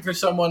I'm Yeah. looking for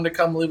someone to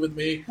come live with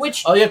me.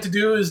 Which All you have to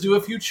do is do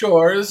a few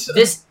chores.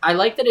 I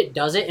like that it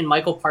does it in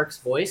Michael Parks'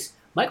 voice.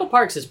 Michael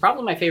Parks is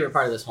probably my favorite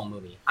part of this whole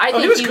movie. I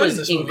think he was he good was in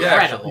this movie,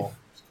 incredible.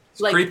 It's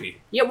Like, creepy.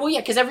 yeah, well,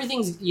 yeah, because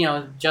everything's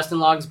Justin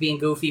Long's being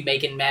goofy,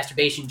 making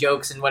masturbation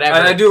jokes and whatever.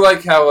 And I do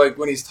like how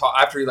when he's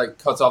after he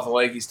cuts off the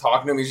leg, he's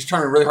talking to him. He's just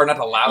trying really hard not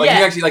to laugh. Like he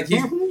Yeah.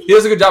 actually he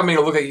does a good job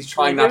making it look like he's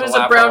trying not It to was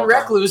laugh. a brown all the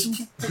time. recluse,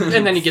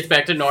 and then he gets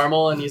back to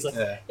normal, and he's like,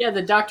 Yeah. "Yeah,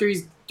 the doctor,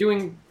 he's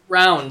doing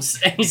rounds,"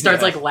 and he starts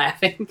Yeah. like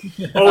laughing.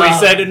 Oh, he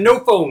said, no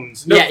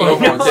phones. No Yeah,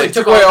 phones. No phones. he They took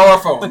took away all- all our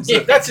phones. Yeah.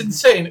 That's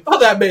insane. Oh,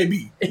 that may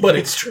be, but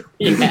it's true.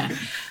 Yeah.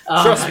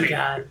 Oh Trust my me.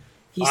 god,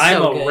 he's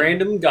I'm so a good.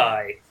 random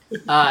guy.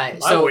 I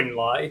So wouldn't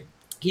lie.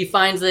 he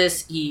finds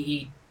this.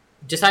 He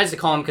decides to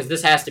call him because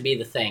this has to be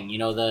the thing.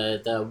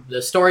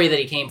 The story that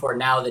he came for.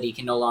 Now that he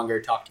can no longer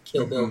talk to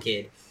Kill Bill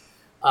Kid,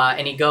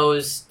 and he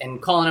goes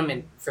and calling him,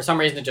 and for some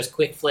reason it just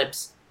quick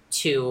flips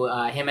to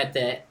him at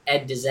the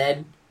Ed to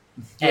Zed.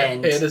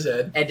 And A to Z.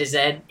 Ed to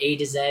Zed, A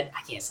to Zed.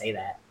 I can't say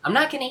that. I'm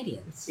not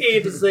Canadian.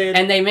 And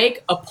And they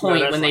make a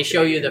point that's when they not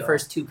show you Canadian the at all.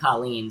 first 2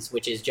 Colleens,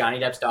 which is Johnny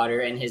Depp's daughter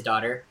and his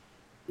daughter,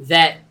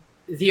 that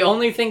the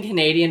only thing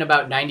Canadian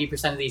about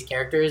 90% of these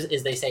characters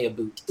is they say a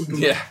boot.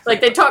 Yeah.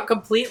 Like, they talk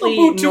completely A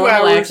boot, 2 normal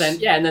hours. accent.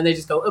 Yeah, and then they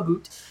just go, a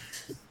boot.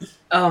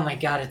 Oh my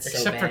god, it's so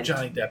Except bad. for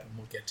Johnny Depp, and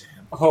we'll get to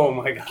him. oh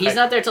my god. He's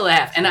not there till the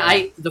half. And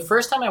the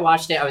first time I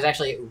watched it, I was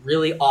actually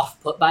really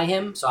off-put by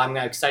him, so I'm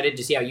excited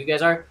to see how you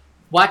guys are.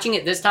 Watching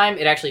it this time,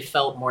 it actually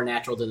felt more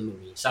natural to the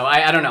movie. So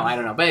I don't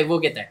know, but we'll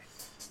get there.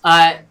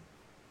 I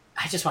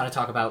just want to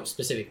talk about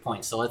specific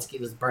points, so let's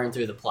burn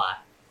through the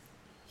plot.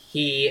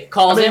 He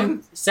calls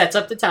him, sets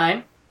up the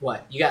time.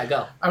 What? You gotta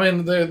go. I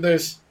mean,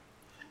 there's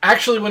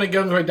actually, when it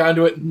comes right down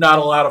to it, not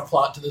a lot of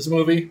plot to this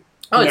movie.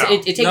 Oh, No.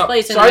 it takes No.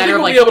 place in So a I matter think of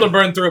we'll like be able to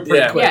burn through it pretty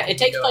Yeah. quick. yeah, it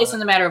takes place in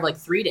the matter of like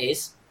 3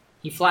 days.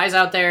 He flies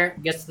out there,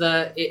 gets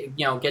the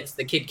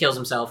kid kills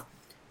himself.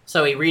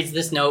 So he reads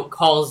this note,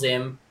 calls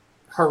him,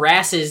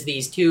 harasses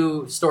these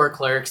 2 store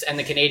clerks and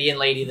the Canadian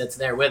lady that's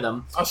there with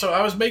him. Also,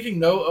 I was making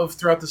note of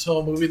throughout this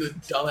whole movie the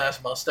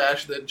dumbass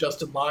mustache that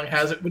Justin Long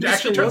has, which Mr.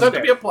 actually turns out to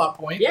Mustache. be a plot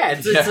point. Yeah,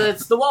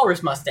 it's the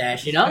walrus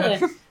mustache, you know?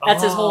 Yeah.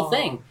 That's his whole Oh.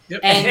 thing.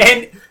 Yep. And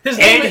And his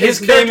his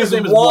character's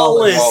name is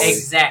Wallace. Wallace.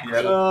 exactly.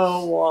 Yep.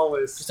 oh,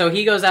 Wallace. So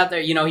he goes out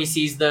there, he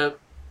sees the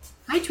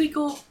hi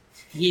Tweakle.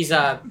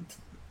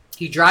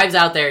 He drives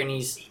out there and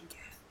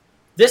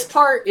this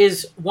part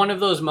is one of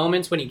those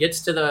moments when he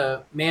gets to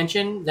the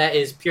mansion that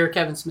is pure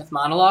Kevin Smith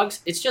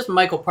monologues. It's just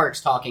Michael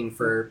Parks talking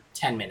for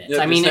 10 minutes.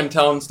 Yeah, I mean, him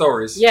telling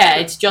stories. yeah,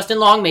 it's Justin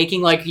Long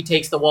making like he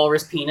takes the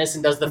walrus penis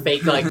and does the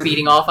fake like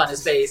beating off on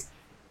his face.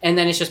 And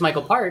then it's just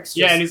Michael Parks.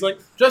 Yeah, just- and he's like,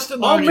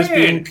 Justin Long is man.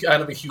 being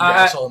kind of a huge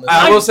I asshole in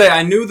this. will say,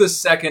 I knew the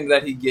second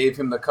that he gave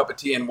him the cup of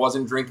tea and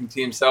wasn't drinking tea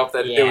himself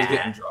that it was Yeah.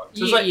 getting drugged.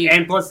 so it's like, You-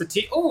 and plus the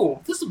tea.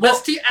 Oh, this is the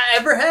best tea I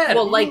ever had.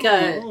 Well, like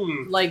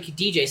Mm. like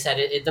DJ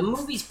said, the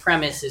movie's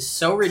premise is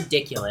so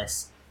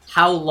ridiculous.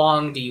 How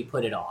long do you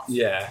put it off?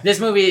 Yeah. This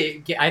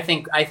movie, I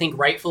think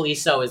rightfully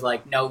so, is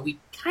like, no, we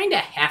kind of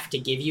have to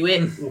give you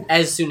it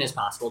as soon as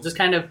possible. Just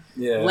kind of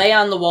Yeah. lay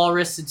on the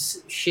walrus. It's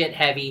shit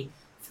heavy.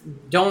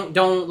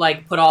 Don't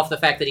like put off the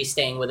fact that he's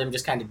staying with him.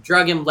 Just kind of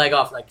drug him, leg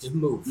off, like just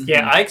move.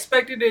 Yeah, I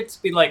expected it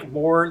to be like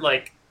more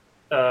like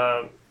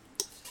not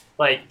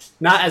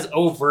as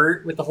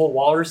overt with the whole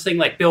walrus thing,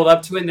 like build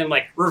up to it and then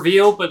like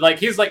reveal, but like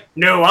he's like,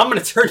 no, I'm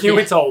gonna turn you Yeah.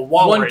 into a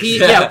walrus. One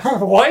Piece, Yeah. yeah.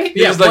 what?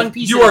 He Yeah, was One like,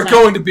 Piece you at a are time.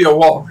 going to be a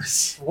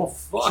walrus. Well,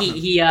 fuck.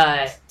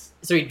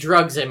 So he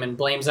drugs him and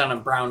blames it on a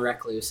brown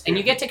recluse, and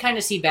you get to kind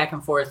of see back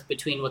and forth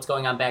between what's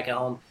going on back at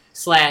home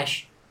 /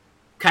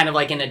 kind of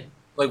like in a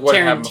Like what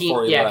happened before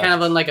Tarantino, he yeah, left. kind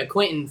of in like a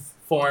Quentin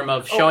form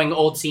of showing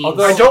old scenes.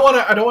 although- I don't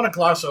want to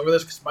gloss over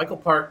this because Michael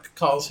Park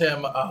calls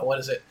him what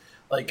is it,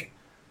 like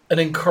an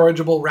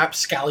incorrigible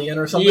rapscallion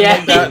or something Yeah,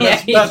 like that.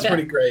 That's, yeah, that's yeah.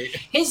 pretty great.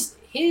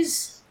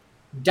 His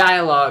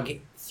dialogue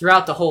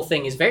throughout the whole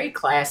thing is very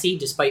classy,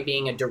 despite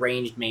being a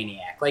deranged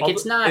maniac. Like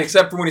it's not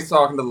Except for when he's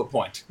talking to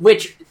LaPointe.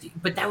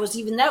 but that was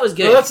good.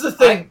 Well, that's the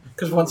thing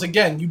because once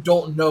again, you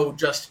don't know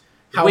just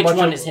how Which much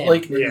one of, is him.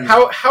 like Yeah.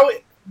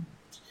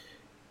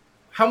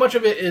 how much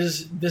of it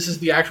is this is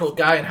the actual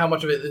guy and how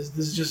much of it is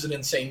this is just an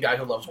insane guy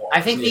who loves walrus.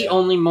 I think the Yeah.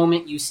 only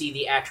moment you see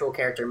the actual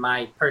character,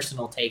 my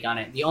personal take on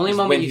it, the only Is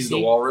moment when you he's see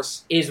the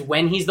walrus. is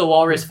when he's the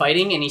walrus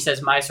fighting and he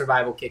says my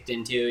survival kicked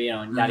into,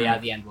 and yada yada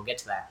at the end. We'll get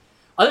to that.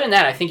 Other than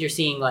that, I think you're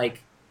seeing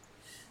like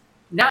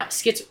not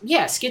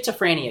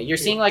schizophrenia. You're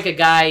seeing like a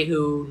guy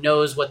who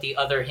knows what the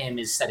other him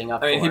is setting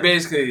up I mean, for. he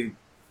basically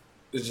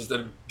is just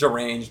a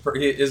deranged.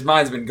 His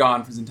mind's been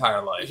gone for his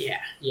entire life.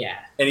 Yeah.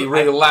 And he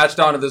really latched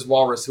onto this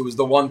walrus, who was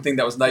the one thing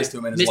that was nice to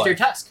him in his Mr. life.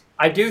 Tusk.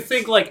 I do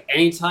think like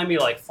anytime you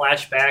like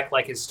flash back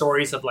like his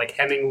stories of like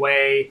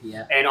Hemingway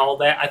Yeah. and all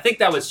that, I think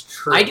that was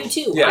true. I do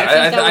too. Yeah,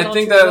 I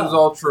think was that all is true.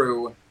 all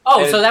true.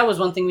 Oh, and- so that was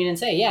one thing we didn't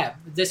say. Yeah,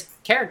 this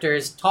character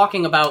is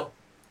talking about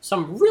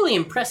some really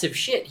impressive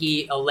shit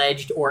he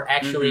alleged or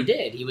actually Mhm.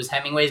 did. He was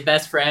Hemingway's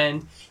best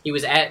friend. He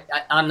was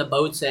on the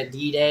boats at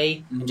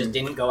D-Day and just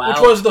didn't go out.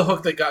 which was the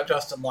hook that got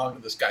Justin Long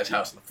to this guy's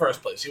house in the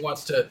first place. He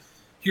wants to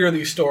hear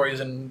these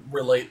stories and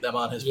relate them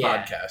on his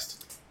Yeah. podcast.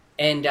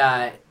 And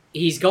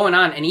he's going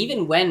on, and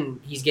even when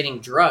he's getting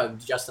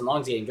drugged, Justin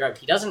Long's getting drugged,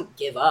 he doesn't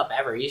give up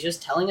ever. He's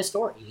just telling a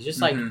story. He's just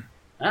like, Mhm.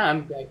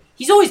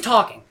 he's always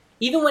talking.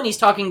 Even when he's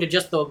talking to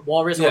just the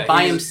walrus or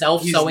by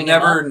himself he's sewing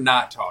never him up.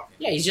 not talking.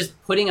 Yeah, he's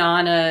just putting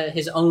on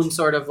his own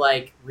sort of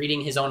like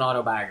reading his own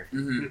autobiography.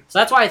 Mm-hmm. So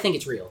that's why I think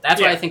it's real.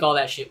 That's why Yeah. I think all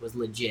that shit was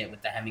legit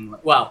with the Hemingway.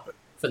 Well,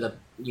 for the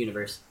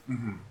universe.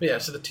 Mm-hmm. But yeah,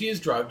 so the tea is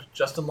drugged.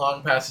 Justin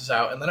Long passes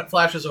out, and then it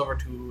flashes over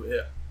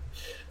to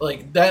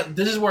like that.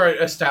 This is where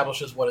it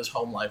establishes what his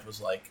home life was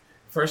like.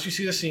 First, you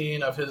see the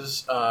scene of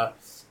his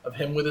of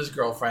him with his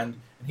girlfriend,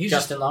 and he's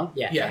Justin Long?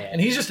 Yeah. just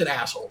and he's just an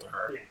asshole to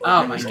her. Yeah.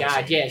 Oh my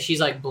god, yeah. She's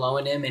like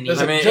blowing him and he's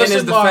Does I it- mean, in Justin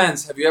his Long-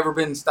 defense, have you ever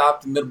been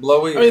stopped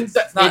mid-blowy? I mean, it's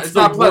that- not, it's it's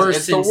the not pleasant. worst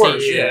It's the worst.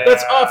 sensation. Yeah.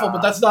 That's awful,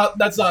 but that's not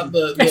the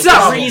It's not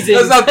problem.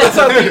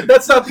 reason.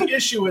 That's not the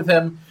issue with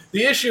him.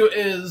 The issue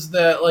is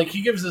that like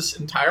he gives this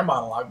entire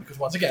monologue because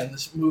once again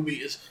this movie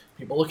is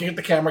people looking at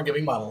the camera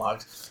giving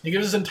monologues. He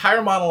gives this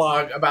entire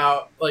monologue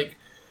about like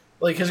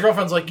his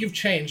girlfriend's like you've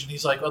changed and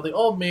he's like well the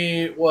old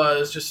me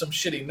was just some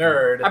shitty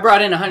nerd. I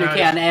brought in 100K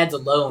Nice. on ads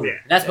alone. Yeah.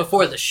 That's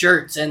before the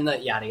shirts and the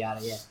yada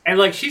yada, yeah. And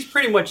like she's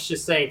pretty much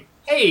just saying,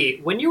 "Hey,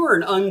 when you were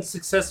an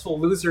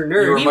unsuccessful loser You were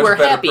nerd, a We much were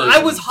better happy. person.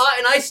 I was hot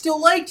and I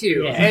still liked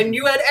you, Yeah. and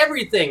you had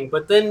everything.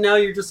 But then now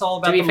you're just all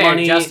about To be the fair,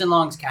 money." Justin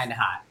Long's kind of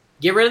hot.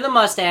 Get rid of the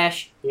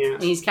mustache, Yeah,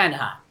 and he's kind of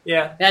hot.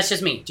 yeah. That's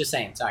just me. Just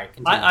saying. Sorry.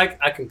 Continue.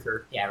 I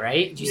concur. yeah,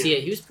 right? Did you Yeah. see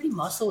it? He was pretty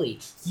muscly.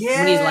 Yeah,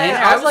 When he's laying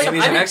there, I I was was like, And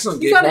he's I an didn't-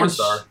 excellent you gay gotta porn sh-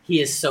 star.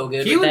 He is so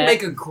good He with would that.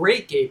 make a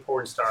great gay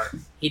porn star.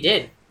 He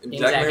did. Jack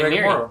Zack and Mary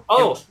Miri. Morrow.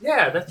 Oh,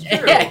 yeah, that's true.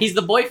 Yeah, he's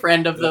the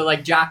boyfriend of the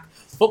like jock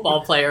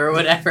football player or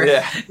whatever.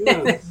 Yeah.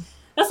 Yeah.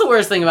 That's the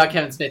worst thing about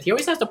Kevin Smith. He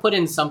always has to put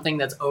in something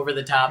that's over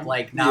the top,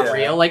 like not Yeah.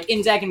 real. Like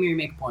in Zack and Miri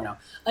Make a Porno.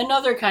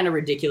 Another kind of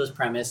ridiculous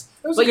premise,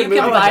 was a but you good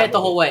movie. can I like buy that it the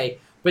movie. whole way.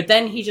 But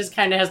then he just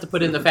kind of has to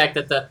put in the fact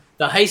that the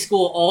high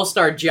school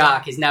all-star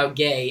jock is now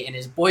gay, and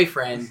his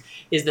boyfriend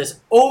is this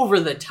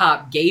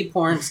over-the-top gay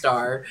porn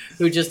star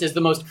who just is the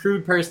most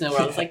crude person in the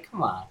world. It's like,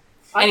 come on.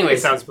 I think it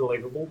Anyways, sounds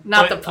believable.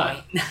 not but, the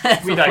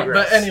point. we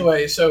digress. But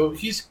anyway, so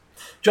he's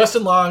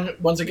Justin Long,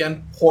 once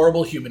again,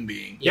 horrible human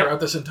being Yep. throughout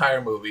this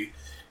entire movie.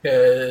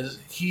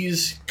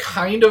 He's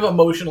kind of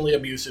emotionally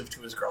abusive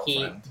to his He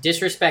girlfriend.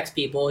 disrespects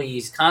people.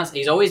 He's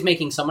always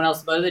making someone else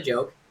the butt of the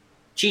joke.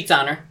 Cheats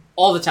on her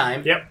all the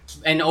time. Yep.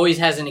 And always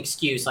has an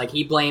excuse. Like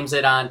he blames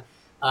it on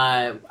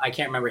I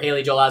can't remember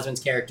Haley Joel Osment's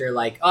character.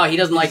 Like, oh, he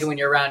doesn't like it when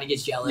you're around. He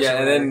gets jealous.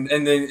 Yeah, or and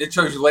then it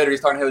shows you later he's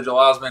talking to Haley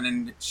Joel Osment,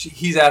 and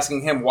he's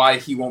asking him why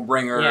he won't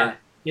bring her. yeah.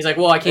 He's like,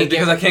 well, I can't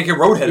because get. I can't get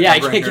roadhead. Yeah, I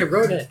if can't bring get her.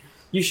 roadhead.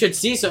 You should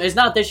see. So it's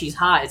not that she's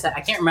hot. It's that,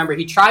 I can't remember.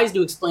 He tries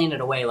to explain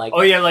it away. Like,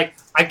 Oh yeah, like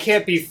I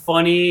can't be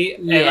funny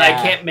and I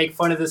Yeah. can't make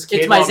fun of this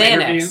kid. it's my while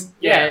I'm interviewing. Xanax.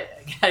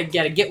 Yeah.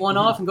 Gotta get one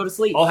off and go to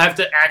sleep. I'll have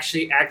to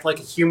actually act like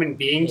a human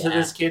being to Yeah.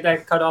 this kid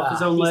that cut off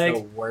his own he's leg. the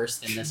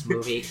worst in this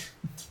movie,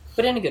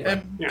 but in a good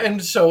way.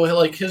 And so,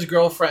 like, his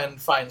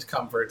girlfriend finds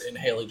comfort in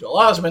Haley Joel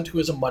Osment, who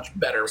is a much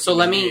better So human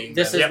let me. being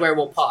This than- is where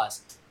we'll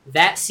pause.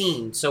 That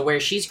scene. So where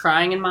she's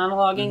crying and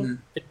monologuing, Mhm.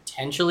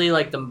 potentially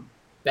like the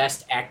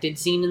best acted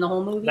scene in the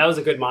whole movie. That was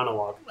a good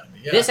monologue.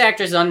 Yeah. This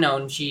actress is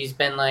unknown. She's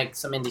been like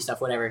some indie stuff,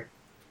 whatever.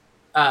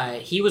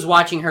 He was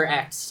watching her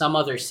act some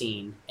other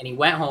scene, and he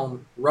went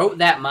home, wrote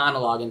that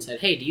monologue, and said,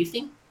 "Hey, do you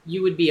think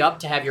you would be up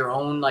to have your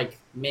own like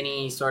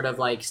mini sort of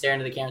like stare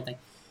into the camera thing?"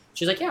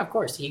 She's like, "Yeah, of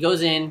course." He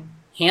goes in,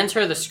 hands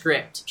her the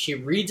script. She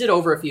reads it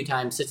over a few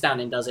times, sits down,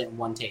 and does it in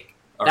one take.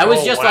 That was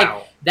Oh, just wow.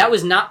 like that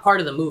was not part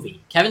of the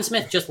movie. Kevin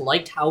Smith just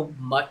liked how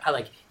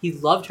like he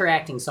loved her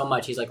acting so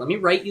much. He's like, "Let me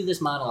write you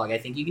this monologue. I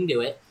think you can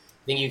do it.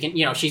 I think you can."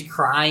 You know, she's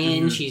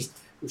crying, Mhm. she's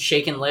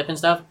shaking lip and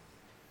stuff.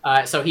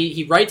 So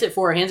he writes it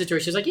for her, hands it to her.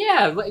 She's like,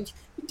 "Yeah, like,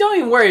 don't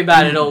even worry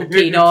about it, old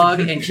K dog."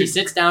 And she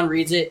sits down,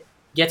 reads it,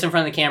 gets in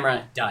front of the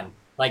camera, done.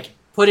 Like,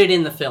 put it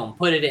in the film,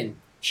 put it in.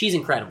 She's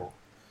incredible.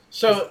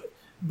 So,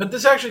 but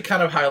this actually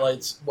kind of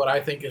highlights what I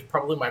think is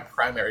probably my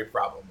primary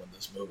problem with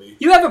this movie.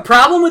 You have a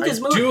problem with this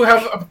I movie? do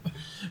have,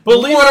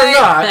 believe it or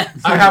not,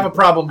 I have a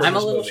problem with I'm a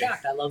this little movie.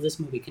 shocked. I love this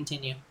movie.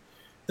 Continue.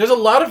 There's a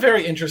lot of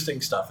very interesting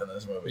stuff in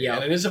this movie, Yeah.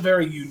 and it is a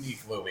very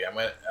unique movie.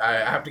 I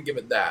have to give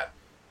it that.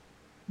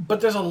 But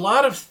there's a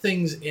lot of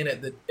things in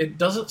it that it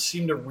doesn't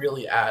seem to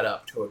really add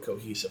up to a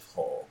cohesive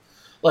whole.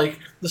 Like,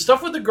 the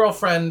stuff with the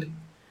girlfriend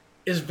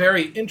is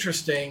very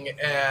interesting,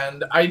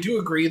 and I do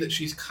agree that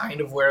she's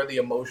kind of where the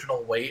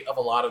emotional weight of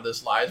a lot of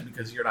this lies,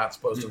 because you're not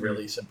supposed Mhm. to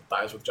really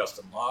sympathize with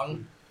Justin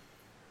Long.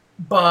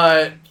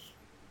 But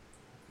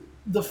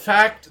the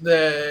fact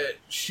that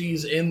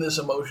she's in this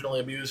emotionally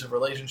abusive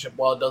relationship,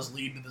 while it does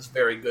lead to this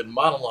very good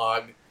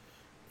monologue,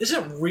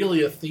 isn't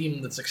really a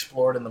theme that's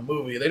explored in the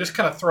movie. They just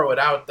kind of throw it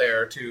out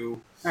there to,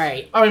 All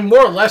right. I mean,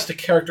 more or less to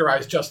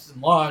characterize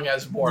Justin Long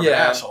as more of an Yeah.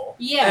 asshole.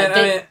 Yeah. And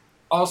I mean,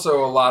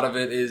 also a lot of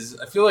it is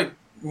I feel like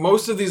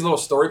most of these little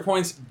story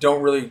points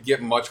don't really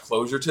get much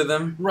closure to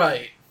them.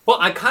 Right. Well,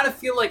 I kind of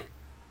feel like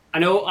I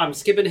know I'm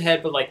skipping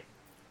ahead, but like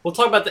we'll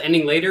talk about the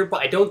ending later.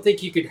 But I don't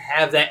think you could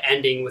have that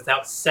ending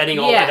without setting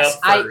all that yes,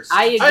 up first.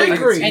 I agree. I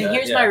agree. And Yeah,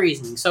 here's yeah. my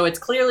reasoning. So it's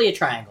clearly a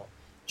triangle.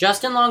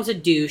 Justin Long's a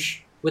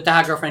douche with the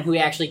hot girlfriend who he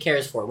actually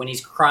cares for. When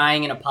he's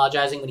crying and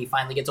apologizing when he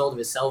finally gets hold of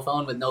his cell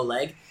phone with no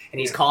leg and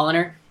he's calling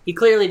her, he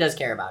clearly does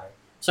care about her.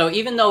 So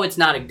even though it's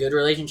not a good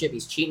relationship,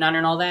 he's cheating on her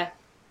and all that,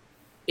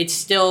 it's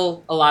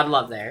still a lot of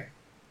love there.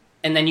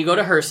 And then you go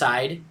to her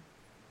side,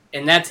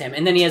 and that's him.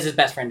 And then he has his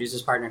best friend who's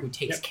his partner who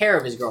takes care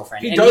of his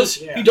girlfriend. He And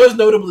does. yeah. He does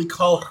notably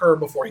call her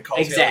before he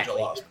calls Exactly.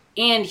 Haley Joel Osment.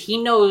 And he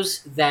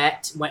knows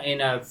that when, in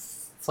a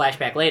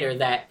flashback later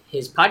that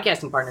his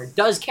podcasting partner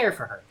does care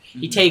for her.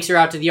 He Mhm. takes her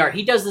out to the art.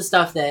 He does the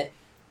stuff that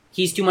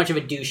he's too much of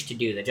a douche to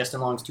do, that Justin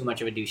Long's too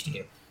much of a douche to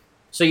do.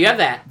 So you have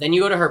that. Then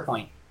you go to her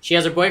point. She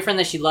has her boyfriend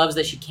that she loves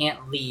that she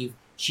can't leave.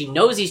 She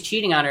knows he's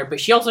cheating on her, but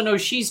she also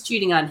knows she's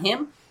cheating on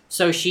him.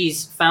 So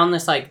she's found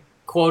this like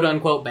quote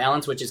unquote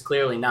balance, which is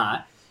clearly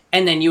not.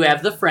 And then you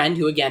have the friend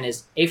who again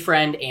is a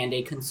friend and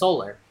a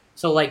consoler.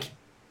 So like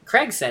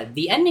Craig said,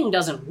 the ending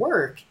doesn't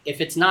work if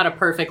it's not a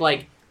perfect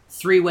like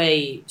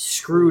three-way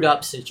screwed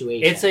up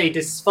situation. It's a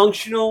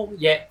dysfunctional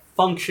yet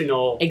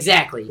functional.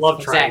 exactly love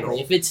exactly. triangle.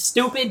 If it's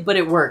stupid but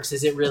it works,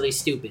 is it really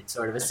stupid?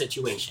 Sort of a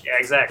situation. Yeah,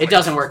 exactly. It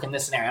doesn't work in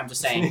this scenario. I'm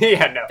just saying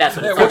yeah, no. that's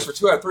what Yeah, it's it works for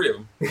 2 out of 3 of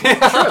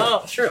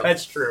them. True.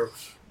 That's true.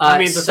 I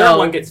mean, the third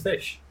one gets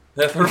fish.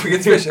 That's where we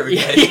get fish every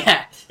day.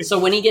 yeah. So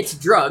when he gets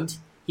drugged,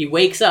 he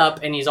wakes up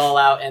and he's all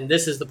out. And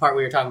this is the part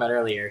we were talking about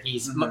earlier.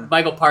 He's Mhm.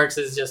 Michael Parks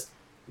is just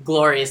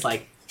glorious,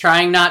 like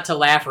trying not to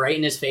laugh right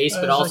in his face,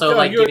 but It's also like,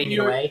 like you're- giving it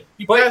you're- away.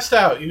 You passed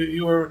out.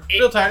 You were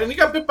real tired, and you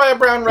got bit by a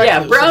brown recluse.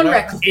 Yeah, brown and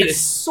that- recluse.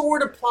 It's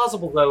sort of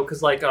plausible though,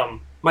 because like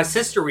my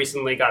sister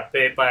recently got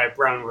bit by a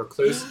brown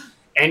recluse,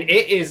 and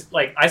it is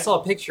like I saw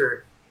a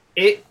picture.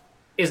 It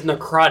is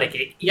necrotic.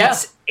 It Yeah.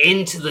 eats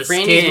into the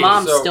Franny's skin.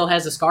 mom So- still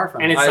has a scar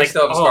from And it. it's I like,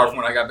 still have a scar from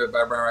oh. when I got bit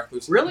by a brown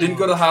recluse. Really? Didn't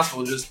go to the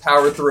hospital, just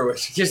powered through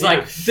it. Just Yeah.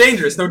 like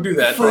Dangerous, don't do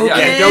that. But Yeah,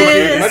 yeah, don't do You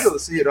this. might be able to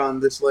see it on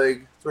this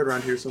leg. It's right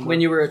around here somewhere.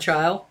 when you were a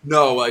child.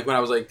 No, like when I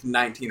was like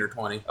 19 or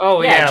 20.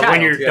 Oh, Yeah, yeah, child.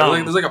 when you're Yeah,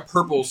 dumb. there's like a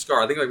purple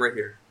scar. I think like right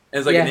here. And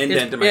it's like an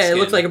indent in my yeah, skin. it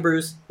looks like a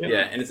bruise.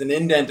 Yeah, and it's an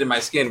indent in my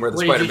skin where the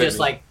What spider did you bit just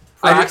me. like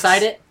I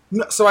peroxide just- it?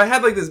 No, so I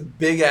had like this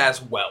big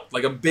ass welt,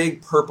 like a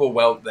big purple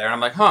welt there. And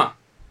I'm like, huh,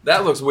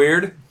 that looks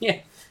weird. Yeah.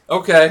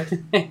 Okay.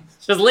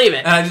 Just leave it.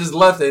 And I just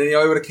left it, and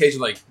it would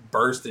occasionally like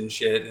burst and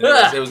shit. And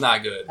it was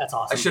not good. That's I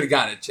awesome. should have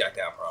gotten it checked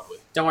out probably.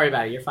 Don't worry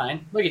about it. You're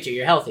fine. Look at you.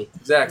 You're healthy.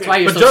 Exactly. That's why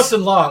you're But so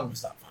Justin Long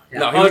was not fine.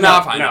 No, he Oh, was no,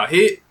 not fine. no. No,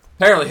 he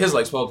apparently his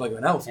leg swelled like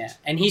an elephant. Yeah,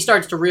 and he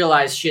starts to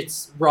realize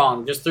shit's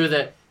wrong just through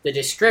the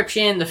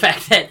description, the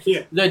fact that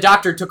Yeah. the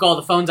doctor took all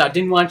the phones out,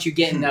 didn't want you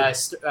getting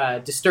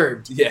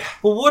disturbed. Yeah.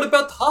 But what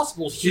about the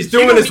hospital? He's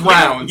doing his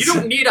rounds. You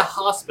don't need a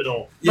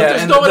hospital. But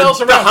there's and no one else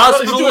The around.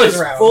 hospital He's doing is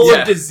his rounds. full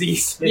Yeah. of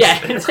diseases.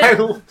 Yeah.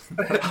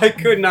 I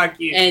could not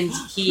keep. And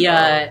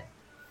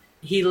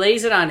he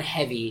lays it on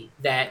heavy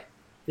that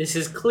this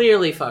is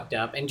clearly fucked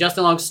up, and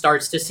Justin Long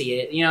starts to see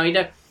it. You know, he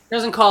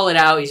doesn't call it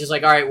out. He's just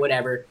like, all right,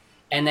 whatever.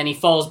 And then he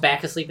falls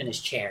back asleep in his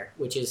chair,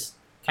 which is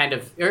kind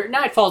of, or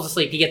not falls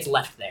asleep. He gets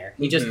left there.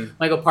 He just Mhm.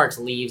 Michael Parks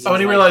leaves. Oh, and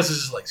he he's like-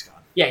 realizes his leg's gone.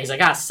 Yeah, he's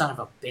like, son of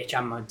a bitch,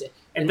 I'm a.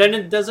 And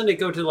then doesn't it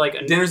go to like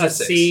Dinner's a at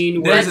 6.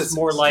 scene where Dinner's it's at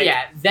more 6. like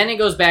Yeah, then it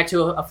goes back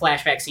to a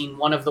flashback scene,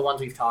 one of the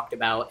ones we've talked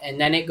about, and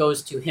then it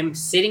goes to him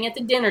sitting at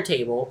the dinner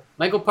table.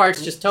 Michael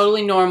Parks just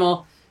totally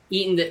normal,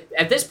 eating the.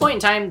 At this point in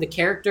time, the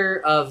character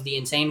of the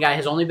insane guy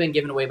has only been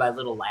given away by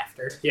little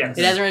laughter. yes.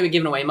 It hasn't really been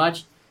given away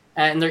much,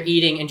 and they're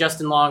eating, and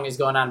Justin Long is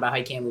going on about how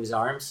he can't move his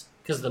arms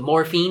because of the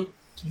morphine.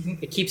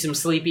 It keeps him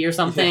sleepy or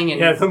something, and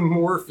Yeah, the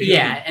morphine.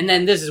 yeah, and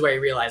then this is where he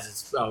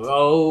realizes,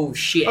 oh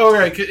shit, Oh,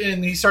 right.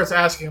 And he starts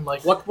asking him,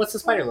 like, what's the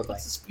spider look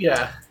like?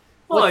 yeah.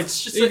 Well,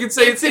 it's just You could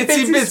say it's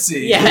itsy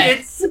bitsy. Yeah.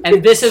 It's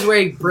And this is where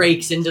he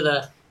breaks into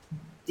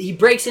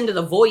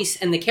the voice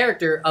and the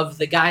character of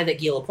the guy that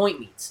Gila Point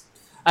meets.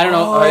 I don't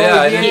know. Oh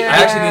yeah, I yeah.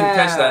 actually didn't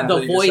catch that. The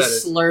until you just voice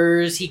said it.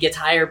 slurs. He gets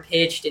higher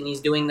pitched, and he's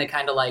doing the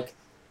kind of like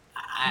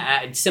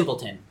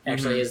simpleton.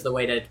 Actually, is the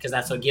way to, because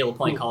that's what Gila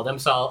Point called him.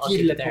 So I'll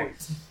keep it there.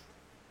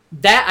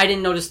 That I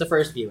didn't notice the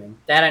first viewing.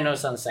 That I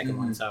noticed on the 2nd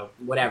one. So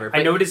whatever. I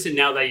But noticed it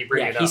now that you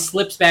bring yeah, it he up.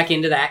 slips back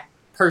into that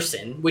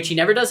person, which he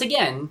never does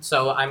again.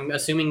 So I'm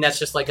assuming that's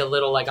just like a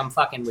little like I'm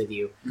fucking with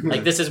you.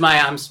 Like this is my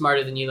I'm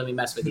smarter than you, let me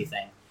mess with you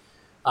thing.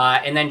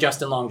 And then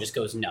Justin Long just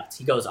goes nuts.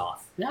 He goes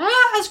off,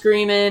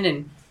 screaming,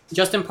 and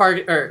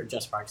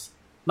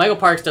Michael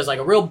Parks does like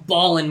a real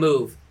ballin'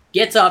 move.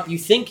 Gets up. You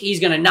think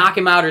he's gonna knock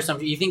him out or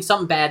something. You think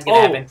something bad's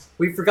gonna happen.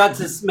 We forgot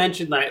to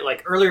mention that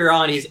like earlier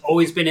on, he's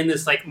always been in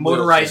this like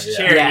motorized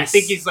Wheelchair, chair. yeah. And you Yes.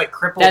 think he's like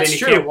crippled That's and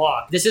he true. can't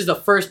walk. This is the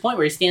first point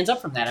where he stands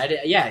up from that.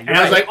 You're And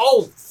I was right. like,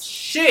 oh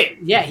shit,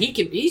 yeah, he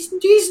can. He's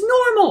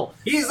normal.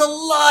 he's a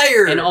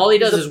liar. And all he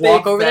does He's a is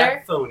walk big, over fat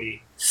there.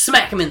 phony.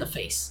 Smack him in the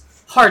face.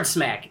 Hard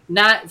smack.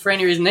 Not for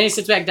any reason. Then he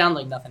sits back down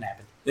like nothing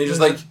happened. They're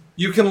just like,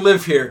 you can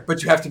live here,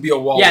 but you have to be a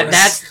walrus.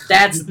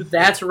 Yeah,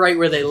 that's right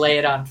where they lay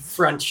it on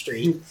Front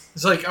Street.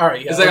 It's like, all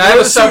right, yeah. It's like,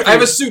 let's I go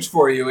have a to suit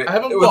for you. I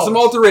have a With some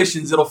walrus.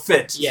 alterations, it'll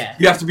fit. Yeah.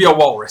 You have to be a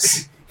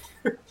walrus.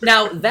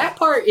 Now that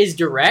part is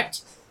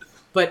direct,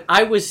 but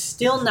I was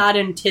still not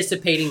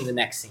anticipating the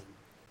next scene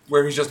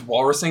Where he's just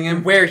walrusing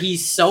him. where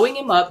he's sewing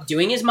him up,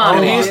 doing his And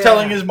monologue, he's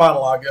telling his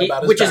monologue He-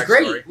 about his which is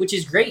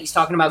backstory. great. He's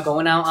talking about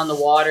going out on the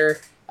water,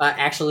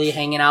 actually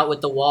hanging out with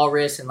the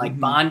walrus and like Mhm.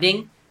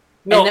 bonding.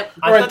 No, And that-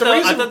 I, right, thought the that, I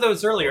reason- thought that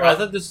was earlier. Right. I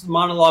thought this was a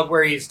monologue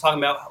where he's talking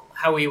about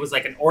how he was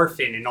like an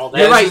orphan and all that.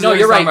 You're this right, is no, when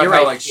you're he's talking right, about you're how,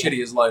 right. like, shitty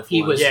his life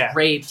He was Yeah.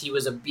 raped, he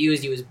was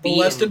abused, he was beaten.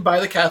 Molested by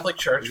the Catholic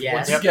Church.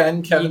 Yes. Once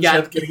again, Kevin You got-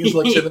 Smith getting his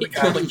licks into the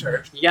Catholic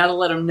Church. You gotta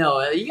let him know.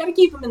 You gotta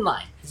keep him in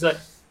line. He's like,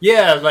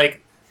 yeah,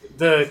 like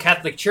the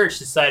Catholic Church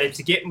decided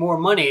to get more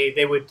money,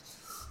 they would.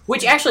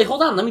 Which actually,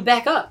 hold on, let me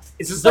back up.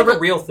 Is this The like re- a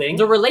real thing?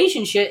 The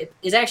relationship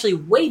is actually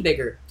way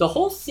bigger. The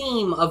whole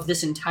theme of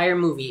this entire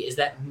movie is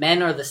that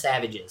men are the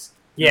savages.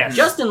 Yes.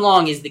 Justin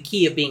Long is the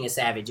key of being a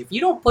savage. If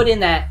you don't put in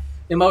that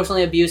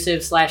emotionally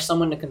abusive /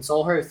 someone to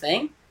console her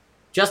thing,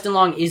 Justin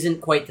Long isn't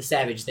quite the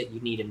savage that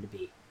you need him to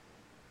be.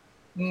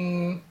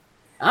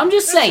 I'm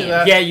just I see saying.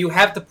 that. Yeah, you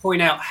have to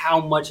point out how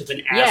much of an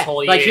Yeah,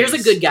 asshole he like is. here's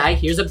a good guy,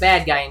 here's a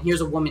bad guy, and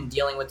here's a woman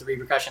dealing with the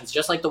repercussions.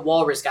 Just like the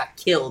walrus got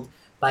killed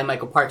by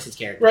Michael Parks'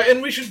 character. Right,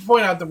 and we should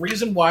point out the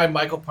reason why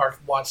Michael Park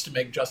wants to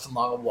make Justin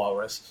Long a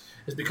walrus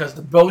is because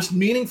the most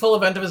meaningful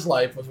event of his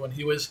life was when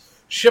he was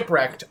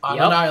shipwrecked on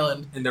Yep. an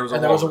island, And there was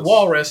and there was a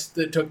walrus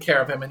that took care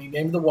of him, and he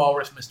named the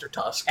walrus Mr.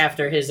 Tusk.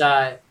 After his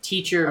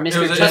teacher, It Mr.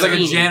 was like a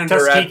Tuskegee. janitor.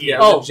 Tuskegee. It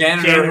was Oh, a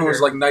janitor janitor. who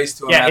was like nice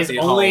to him Yeah, at his the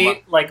only home.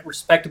 like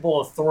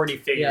respectable authority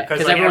figure Yeah, because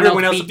because like,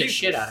 everyone else else beat the abused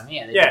shit him. out of him.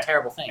 Yeah, they Yeah. did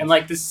terrible things. And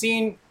like the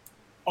scene,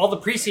 all the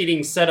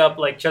preceding set up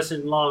like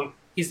Justin Long,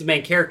 he's the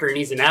main character and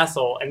he's an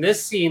asshole. And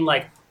this scene,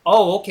 like,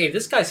 oh, okay,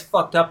 this guy's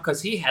fucked up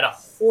because he had a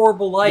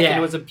horrible life Yeah.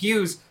 and was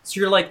abused.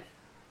 So you're like,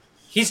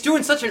 he's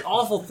doing such an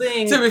awful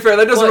thing. To be fair,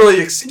 that doesn't But-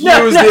 really excuse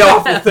the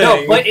awful thing.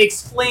 No, but it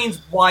explains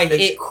why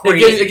he's It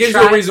crazy. It gives you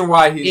a reason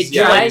why he's. It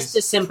tries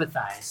to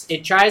sympathize.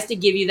 It tries to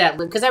give you that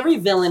because every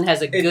villain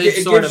has a good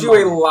It sort gives of you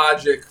a moment.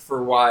 logic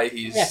for why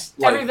he's. Yeah,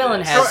 like every villain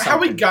this. has- How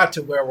we something. got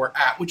to where we're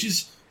at, which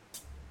is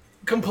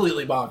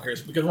completely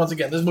bonkers, because once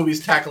again, this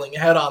movie's tackling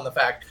head on the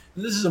fact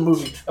that this is a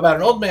movie about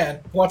an old man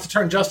who wants to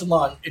turn Justin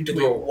Long into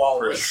a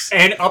walrus.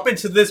 And up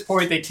until this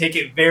point, they take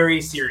it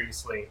very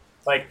seriously.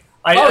 Like,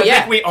 I yeah.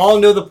 think we all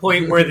know the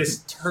point where this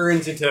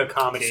turns into a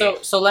comedy.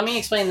 So let me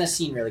explain this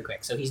scene really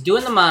quick. So he's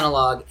doing the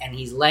monologue and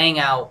he's laying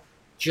out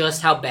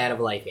just how bad of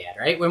a life he had,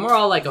 right? When we're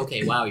all like,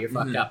 okay, wow, you're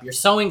fucked up. You're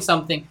sewing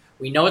something.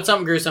 We know it's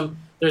something gruesome.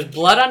 There's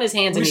blood on his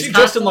hands We and see he's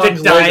Justin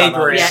constantly... the Long's leg on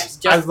our diagrams. Yes,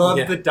 I just- love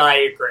the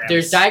diagrams.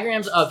 There's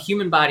diagrams of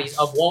human bodies,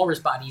 of walrus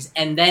bodies,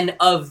 and then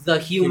of the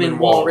human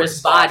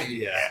walrus body.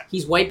 Yeah.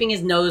 He's wiping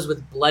his nose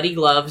with bloody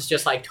gloves,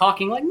 just like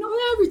talking like, no,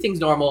 everything's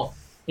normal.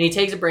 And he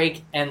takes a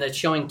break, and they're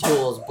showing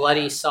tools,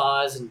 bloody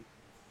saws, and...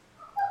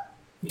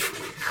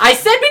 I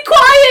said be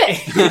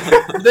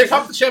quiet! Did they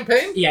pop the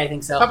champagne? Yeah, I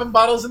think so. Popping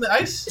bottles in the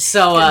ice?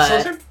 So,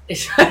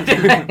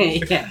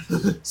 Getting yeah.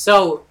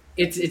 So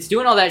it's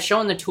doing all that,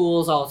 showing the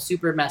tools all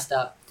super messed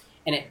up,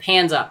 and it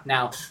pans up.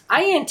 Now,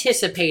 I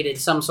anticipated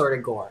some sort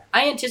of gore.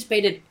 I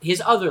anticipated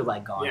his other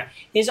leg gone. Yeah.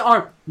 His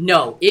arm.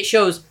 No, it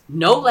shows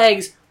no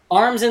legs,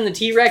 arms in the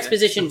T-Rex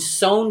position,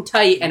 sewn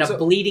tight, and a So-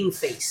 bleeding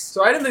face.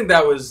 So I didn't think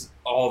that was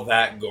all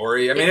that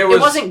gory. I mean, it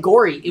wasn't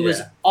gory. It was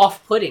Yeah.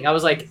 off-putting. I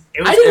was like,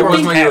 It was- I It didn't wasn't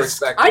think what you were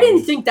grotesque. expecting. I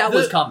didn't think that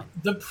was The- coming.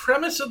 The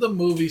premise of the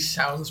movie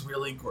sounds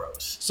really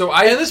gross. So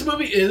And I. this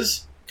movie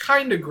is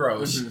kind of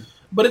gross, Mhm.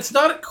 but it's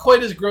not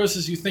quite as gross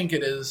as you think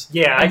it is.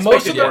 Yeah, I And most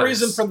of expected the yes.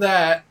 reason for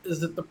that is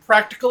that the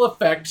practical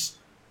effects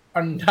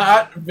are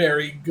not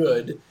very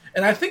good.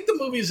 And I think the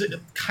movie's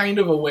kind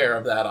of aware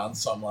of that on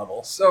some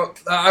level. So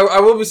I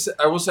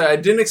will say I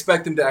didn't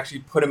expect them to actually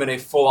put him in a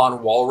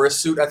full-on walrus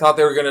suit. I thought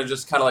they were gonna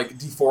just kind of like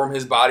deform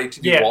his body to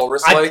be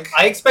walrus-like.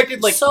 I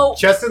expected like So-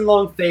 Justin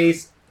Long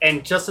face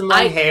and Justin Long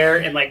I- hair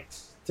and like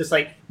just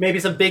like maybe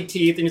some big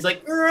teeth and he's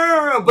like,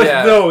 "Arr!" but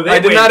Yeah. no, they I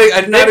did went- not they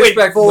went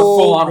expect the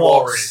full-on walrus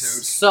walrus.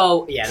 suit.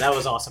 So yeah, that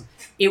was awesome.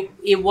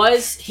 It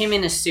was him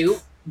in a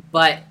suit,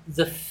 but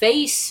the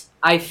face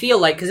I feel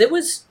like because it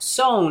was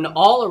sewn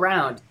all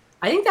around.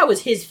 I think that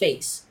was his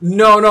face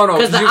No,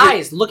 because the you could-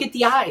 eyes. Look at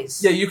the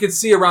eyes. Yeah, you could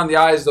see around the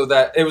eyes though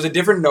that it was a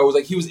different nose.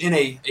 Like he was in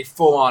a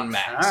full-on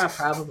mask.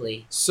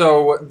 Probably.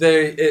 So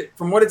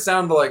from what it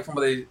sounded like, from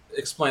what they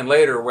explained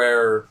later,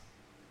 where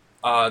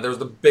there was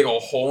the big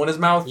old hole in his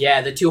mouth.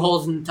 Yeah, the two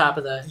holes in the top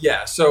of the.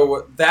 Yeah,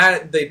 so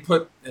that they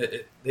put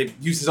they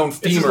used his own his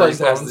femurs leg as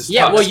bones. this.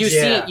 Yeah, well, tusk. you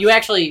Yeah. see, you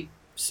actually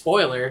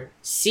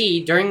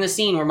see during the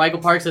scene where Michael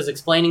Parks is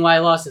explaining why he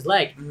lost his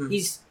leg.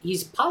 Mhm.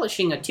 He's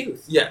polishing a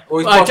tooth. Yeah, well,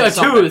 he's A talking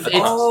something. tooth.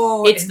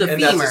 It's the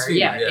and that's femur. his femur,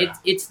 Yeah,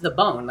 it's the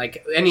bone.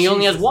 Like, and he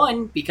only has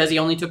one because he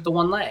only took the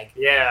one leg,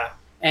 Yeah,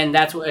 and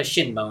that's what a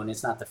shin bone.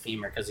 It's not the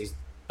femur because he's.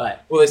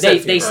 But Well, they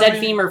femur. said I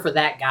mean- femur for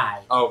that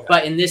guy. Oh, okay.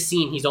 But in this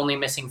scene, he's only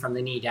missing from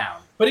the knee down.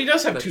 But he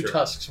does have That's two true.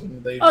 tusks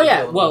when they. Oh yeah,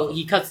 reveal well him.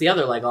 he cuts the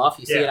other leg off.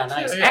 You see Yeah. it on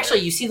ice. Yeah, yeah, Actually,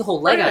 you see the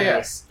whole leg Yeah, on yeah.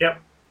 ice.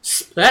 Yep.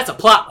 That's a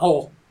plot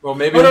hole. Well,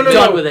 maybe Oh, no,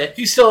 done with it.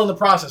 He's still in the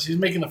process. He's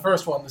making the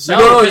first one. The No,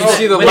 second no, one- you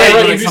see the when leg they-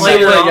 when when it they comes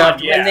later later on,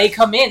 on. Yeah. When they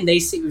come in, they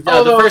see the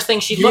Although, first thing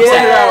she you looks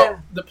pointed at. out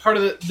the part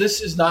of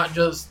this is not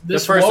just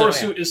this first walrus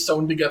one, yeah. suit is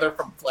sewn together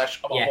from flesh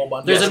of a Yeah, whole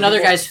bunch. there's of another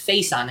people. guy's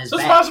face on his So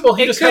it's back. possible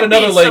he It just could got be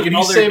another leg some and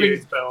he's other saving.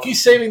 dude's bone.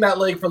 He's saving that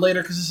leg for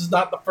later because this is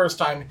not the first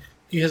time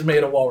he has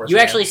made a walrus. You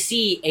man. actually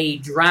see a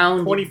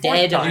drowned, 24th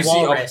dead time. You see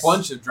walrus. a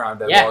bunch of drowned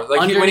dead Yeah, walrus. Like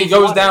when he underneath goes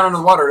the water. down under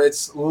the water,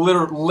 it's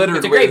littered It's a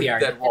with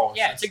graveyard. dead walruses.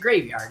 Yeah, it's a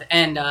graveyard.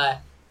 And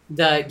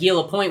the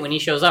Gila Point, when he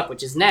shows up,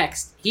 which is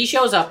next, he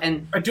shows up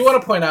and I do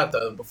want to point out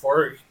though,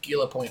 before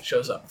Gila Point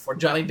shows up, before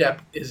Johnny Depp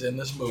is in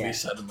this movie Yeah.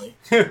 suddenly,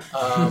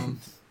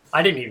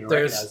 I didn't even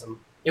There's- recognize him.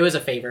 it was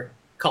a favor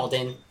called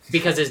in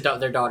because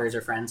their daughters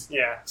are friends.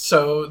 Yeah,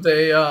 so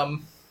they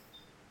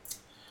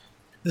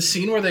the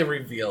scene where they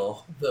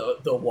reveal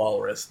the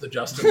walrus, the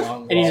Justin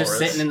Long And he's walrus. just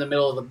sitting in the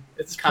middle of the.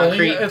 It's concrete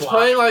playing. It's block.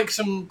 playing like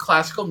some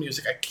classical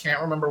music. I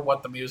can't remember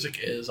what the music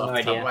is off No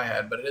the top idea. of my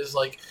head, but it is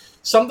like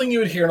something you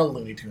would hear in a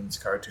Looney Tunes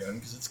cartoon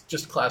because it's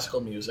just classical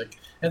music.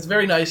 And it's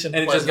very nice and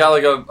And it pleasant. just got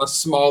like a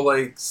small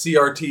like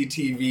CRT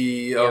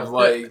TV of Yeah.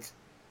 like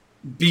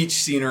beach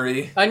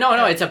scenery.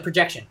 No, it's a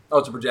projection. Oh,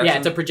 it's a projection. Yeah,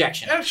 it's a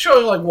projection. and it's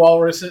showing like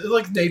walruses,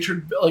 like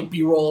nature, like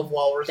B-roll of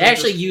walruses. They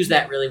actually Just- use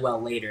that really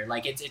well later.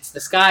 Like it's the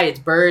sky, it's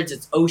birds,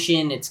 it's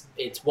ocean, it's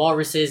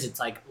walruses, it's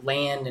like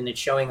land, and it's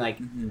showing like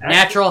Mhm.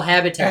 natural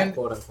habitat, And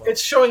quote unquote.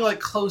 It's showing like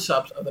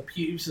close-ups of the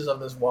pieces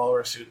of this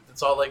walrus suit.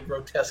 It's all like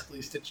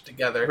grotesquely stitched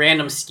together.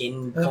 Random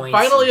skin And points.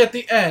 finally, at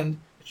the end,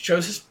 it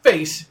shows his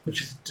face,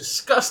 which is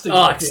disgusting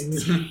oh, looking.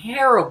 it's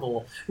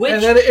terrible. Which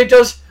And then it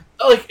does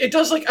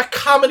like a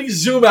comedy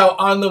zoom out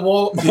on the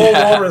whole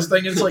Yeah. walrus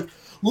thing. It's like,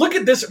 look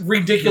at this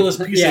ridiculous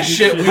piece Yeah. of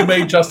shit we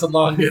made Justin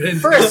Long get into.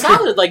 For a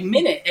solid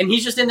minute, and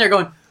he's just in there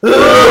going,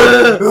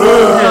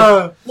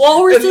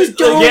 "Walruses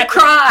don't Yeah,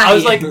 cry." I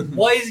was like,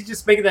 why is he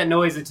just making that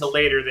noise until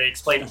later they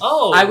explain,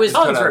 I was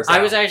tongues are I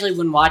out. was actually,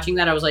 when watching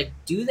that, I was like,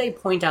 do they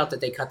point out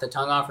that they cut the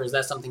tongue off, or is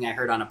that something I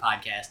heard on a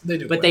podcast? They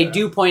do, But they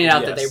do point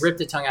out that they Yes. ripped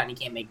the tongue out and he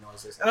can't make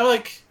noises. And I'm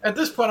like, at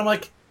this point, I'm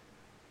like,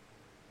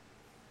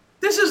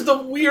 this is the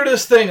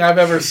weirdest thing I've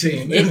ever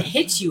seen. It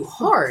hits you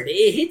hard.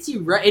 It hits you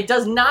right. It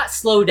does not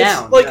slow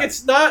down. It's like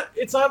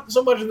it's not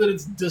so much that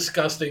it's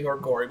disgusting or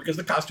gory because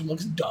the costume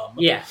looks dumb.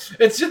 yeah.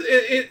 It's just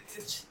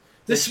this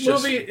It's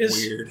just movie is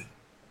weird.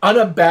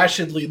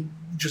 unabashedly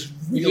just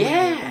really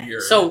Yeah.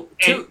 weird. So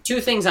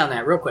two things on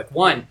that real quick.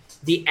 One,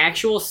 the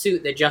actual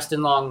suit that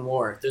Justin Long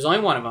wore. There's only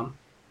one of them,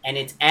 and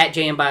it's at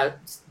Jay and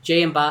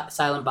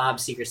Silent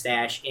Bob's Secret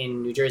Stash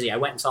in New Jersey. I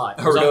went and saw it.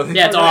 Oh, really?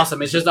 Yeah, it's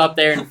awesome. It's just up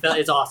there, and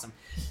it's awesome.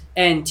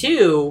 And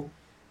two,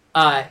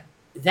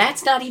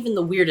 that's not even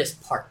the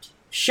weirdest part.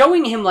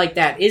 Showing him like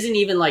that isn't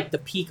even like the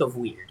peak of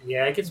weird.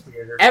 Yeah, it gets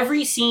weirder.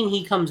 Every scene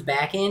he comes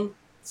back in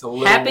It's a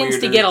little happens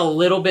to weirder. get a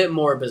little bit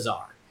more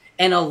bizarre.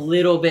 And a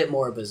little bit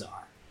more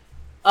bizarre.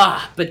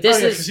 But this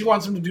because is... he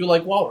wants him to do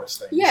like walrus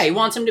things. Yeah, he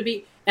wants him to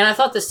be... And I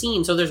thought the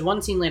scene... So there's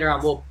one scene later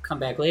on, we'll come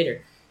back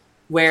later,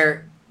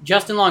 where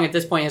Justin Long at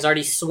this point has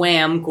already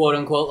swam,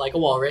 quote-unquote, like a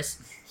walrus.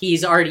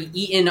 He's already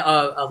eaten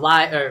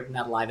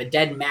a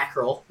dead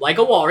mackerel, like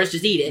a walrus,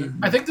 just eat it.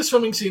 I think the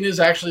swimming scene is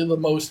actually the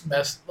most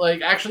Where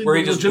the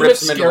he just legitimate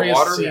rips him into the scariest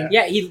water? scene.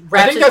 Yeah, he I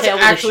wraps think his that's tail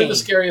actually the with a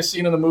chain. scariest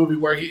scene in the movie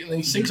where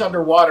he sinks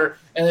underwater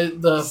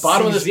and the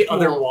bottom of this the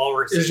other pool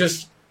walruses. is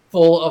just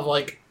full of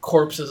like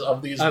corpses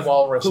of these Of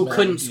walrus Who men.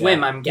 couldn't swim,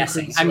 Yeah. I'm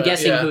guessing. couldn't I'm swim,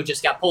 guessing yeah. who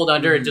just got pulled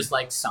under and just,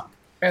 like, sunk.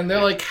 And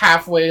they're like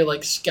halfway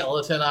like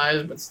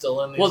skeletonized, but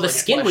still in these. Well, the like,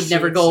 skin flesh would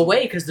never suits. go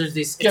away because there's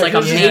these... It's Yeah, like a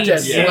 'cause it's made...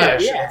 dead Yeah.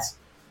 flesh. Yeah. It's-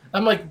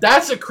 I'm like,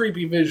 that's a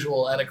creepy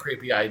visual and a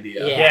creepy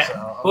idea. Yeah.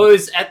 So, Well, it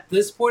was at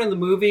this point in the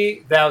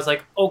movie that I was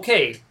like,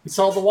 okay, we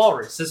saw the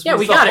walrus. Yeah, was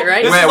we the got whole- it,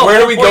 right? this is Wait, the where do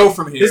whole we point- go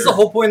from here? This is the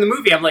whole point in the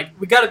movie. I'm like,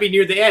 we got to be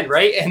near the end,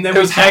 right? And then It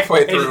was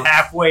halfway it's through.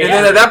 halfway, And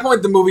then at that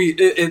point, the movie,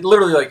 it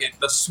literally, like,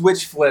 the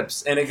switch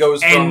flips, and it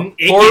goes from And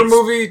it horror gets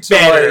movie to,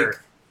 better. like,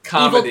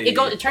 comedy.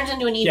 It turns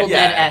into an Evil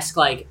Yeah. Dead-esque,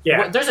 like...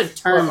 Yeah. There's a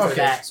term Well, for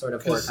okay. that sort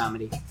of horror 'Cause-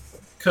 comedy.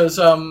 because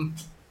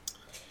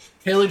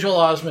Haley Joel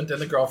Osment and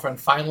the girlfriend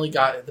finally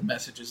got the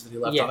messages that he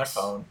left on their Yes.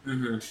 phone,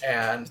 Mhm.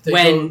 and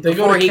When- they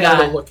go before to he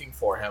Canada got- looking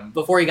for him.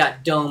 Before he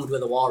got domed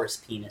with a walrus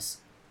penis.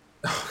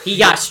 He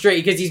got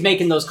straight, because he's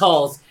making those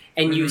calls,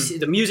 and you Mhm. see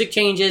the music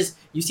changes,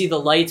 you see the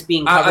lights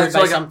being I- covered so,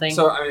 by like, something.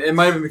 So I mean, it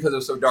might have been because it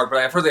was so dark, but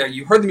at first, like,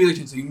 you heard the music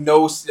change, so you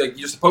know, like,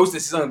 you're supposed to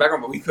see something in the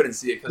background, but we couldn't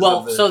see it. Well,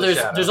 of the, so the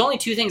shadow. there's only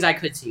two things I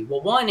could see.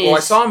 Well, one is Well, I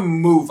saw him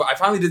move. I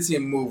finally did see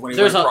him move when he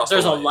there's went a across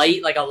there's the a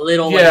light, like a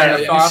little Yeah, like, yeah, far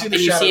you off, see the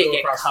and you shadow see it go get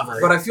across the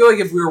covered. But I feel like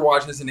if we were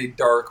watching this in a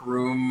dark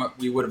room,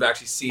 we would have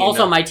actually seen.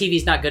 Also, it. my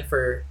TV's not good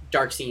for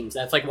dark scenes.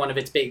 That's like one of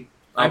its big.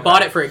 I Okay.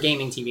 bought it for a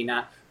gaming TV,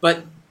 not.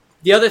 But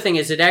the other thing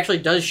is, it actually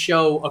does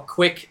show a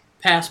quick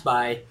pass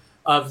by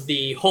of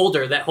the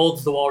holder that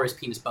holds the walrus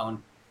penis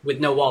bone with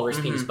no walrus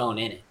Mhm. penis bone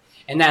in it,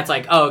 and that's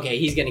like, oh, okay,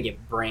 he's gonna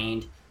get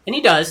brained, and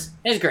he does.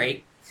 It's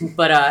great.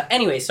 But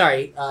anyway,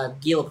 sorry,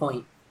 Gila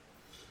Point.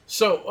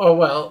 So, oh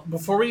well,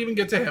 before we even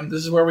get to him,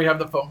 this is where we have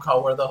the phone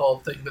call where the whole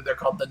thing that they're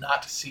called the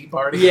not to see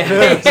party. Yeah.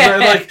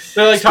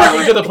 So they're like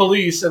talking to the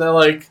police, and they're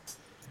like,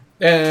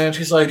 and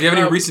she's like, Do you have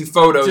any "Oh, recent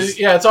photos?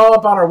 yeah, it's all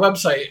up on our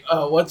website.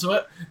 What's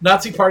what?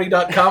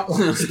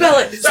 NaziParty.com. Spell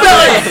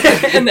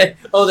it, and then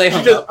they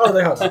hung up.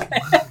 They hung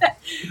up.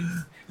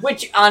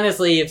 Which,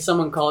 honestly, if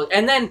someone called...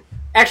 And then,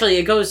 actually,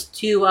 it goes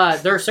to...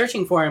 they're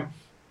searching for him.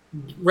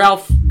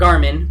 Ralph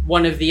Garman,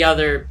 one of the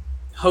other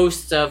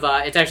hosts of...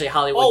 it's actually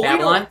Hollywood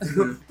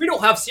Babylon. we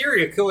don't have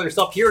serial killers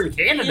up here in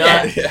Canada.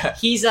 Yeah. Yeah.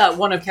 He's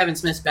one of Kevin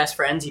Smith's best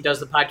friends. He does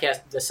the podcast,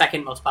 the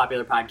second most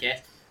popular podcast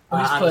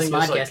He's on playing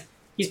this as, podcast. like-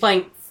 He's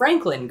playing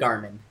Franklin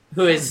Garman,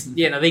 who is,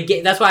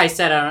 that's why I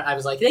said, I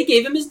was like, they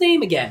gave him his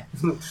name again.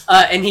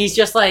 And he's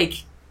just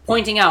like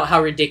pointing out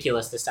how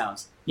ridiculous this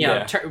sounds.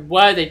 Yeah.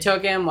 Why they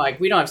took him, like,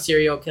 we don't have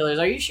serial killers.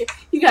 Are you sure?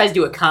 You guys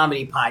do a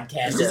comedy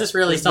podcast. Is this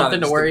really It's not something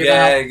to just a worry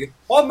about? gag.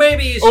 Well,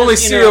 maybe it's Only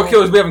just, serial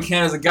killers we have in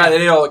Canada is the guy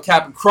that ate all the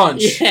Captain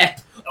Crunch. Yeah.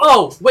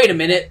 Oh, wait a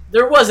minute.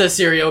 There was a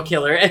serial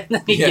killer. And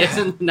then he Yeah. gives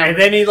him the number.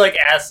 And then he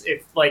asks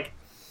if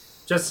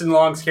Justin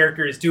Long's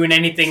character is doing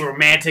anything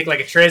romantic like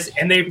a tryst,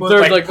 and they both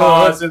They're like,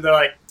 pause and they're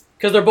like,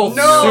 Because they're both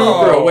No.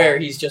 super aware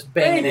he's just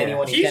banging "Hey,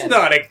 anyone he he's can.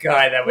 not a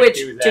guy that would Which,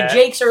 do to that."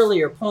 Jake's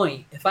earlier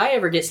point, if I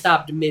ever get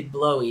stopped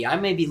mid-blowy, I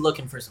may be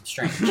looking for some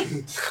strange.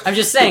 I'm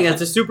just saying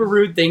that's a super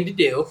rude thing to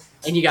do,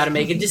 and you got to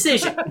make a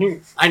decision.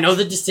 I know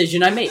the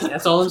decision I made.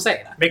 That's all I'm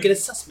saying. Make an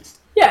assessment.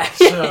 Yeah.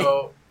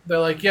 So they're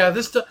like, yeah,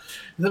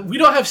 we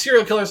don't have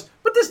serial killers,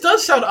 but this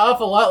does sound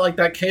awful lot like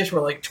that case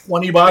where like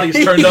 20 bodies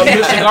turned up Yeah.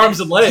 missing arms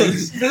and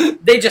legs.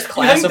 They just You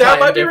classify think that them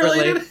might be differently.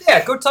 related?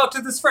 Yeah, go talk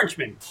to this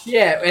Frenchman.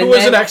 Yeah, and Who was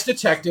then, an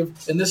ex-detective,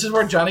 and this is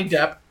where Johnny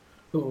Depp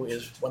who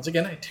is once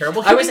again a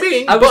terrible I human was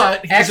being. I was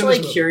but he's in actually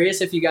this movie.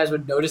 curious if you guys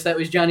would notice that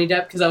was Johnny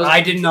Depp because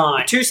I did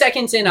not. 2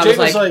 seconds in, I Jay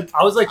was like,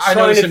 I was like I trying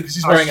noticed to, him 'cause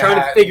he's I was wearing a trying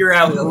to hat. figure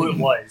out who it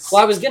was.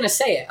 well, I was gonna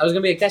say it. I was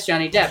gonna be like, that's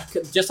Johnny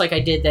Depp, just like I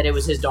did that it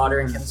was his daughter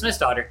and Kevin Smith's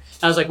daughter.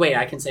 And I was like, wait,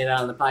 I can say that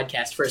on the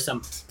podcast for some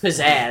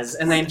pizzazz.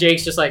 And then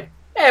Jake's just like,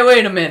 hey,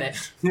 wait a minute.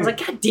 I was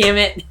like, God damn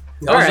it.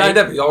 That was All Johnny right.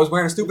 Depp. He's always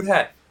wearing a stupid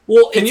hat.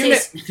 Well, Can it's you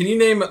his-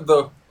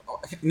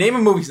 name a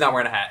movie he's not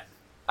wearing a hat?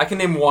 I can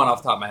name one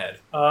off the top of my head.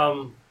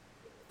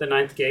 The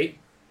Ninth Gate.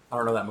 I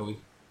don't know that movie.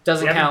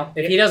 doesn't Yeah. count.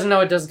 If he doesn't know,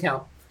 it doesn't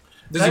count.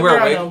 Does he Nightmare wear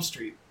a on wig? Elm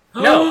Street.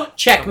 No,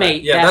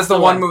 checkmate. Okay. Yeah, that's the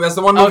one movie. That's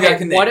the one movie Okay, I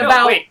can name. what No,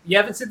 about- wait, you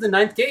haven't seen The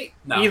Ninth Gate?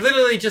 No. He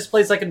literally just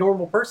plays like a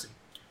normal person.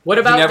 What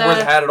He about never wears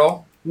a hat at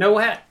all. No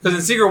hat. Because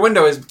in Secret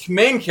Window, his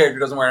main character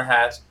doesn't wear a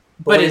hat,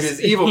 but his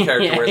evil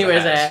character yeah, wears he a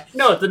wears hat. a hat.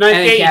 No, The Ninth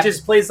And Gate, Cap- he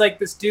just plays like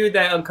this dude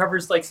that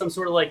uncovers like some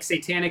sort of like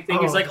satanic thing.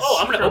 He's Oh, like, oh,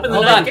 I'm going to Secret open the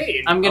Hold Ninth on,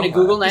 Gate. I'm gonna Oh,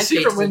 Google The Ninth Gate.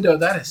 Secret Window.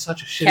 That is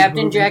such a shitty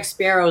Captain movie. Jack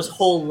Sparrow's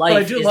whole I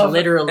life do is love-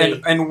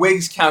 literally. And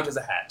wigs count as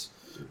a hat.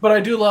 But I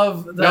do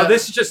love that. No,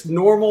 this is just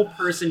normal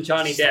person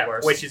Johnny It's the Depp,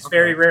 worst. which is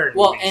very rare in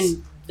Well, movies.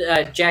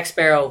 and Jack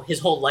Sparrow, his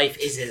whole life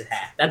is his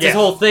hat. That's his Yeah.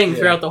 whole thing Yeah.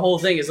 throughout the whole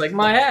thing. Is like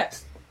my hat.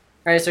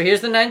 All right, so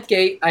here's the Ninth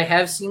Gate. I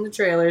have seen the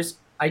trailers.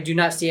 I do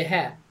not see a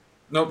hat.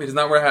 Nope, he does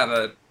not wear a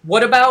hat.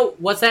 What about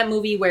what's that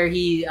movie where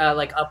he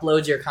like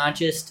uploads your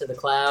conscious to the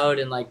cloud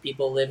and like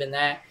people live in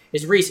that?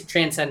 It's recent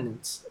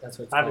Transcendence. That's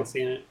what it's I haven't called.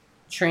 seen it.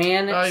 Oh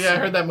yeah, I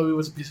heard that movie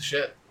was a piece of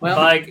shit. Well,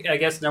 But I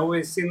guess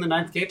nobody's seen The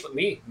Ninth Gate but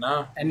me.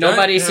 No. and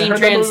nobody's Yeah, I seen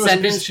heard that movie was a piece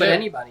of Transcendence but shit.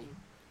 anybody.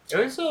 It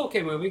was an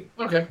okay movie.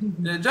 Okay.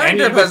 Yeah, Johnny And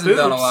Depp with hasn't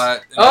done a boobs.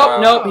 lot. Oh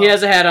nope, he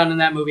has a hat on in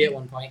that movie at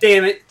one point.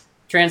 Damn it.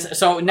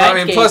 So Ninth I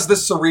mean, Gate. plus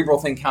this cerebral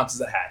thing counts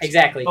as a hat.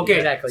 Exactly. Okay,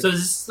 Exactly. so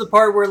this is the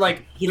part where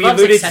like He we loves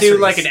alluded to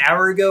accessories. like an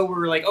hour ago where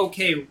we're like,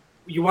 okay,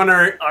 you want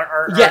our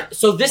yeah.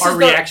 So this our is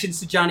the reactions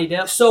to Johnny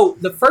Depp? So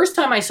the first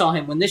time I saw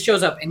him, when this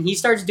shows up and he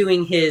starts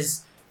doing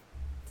his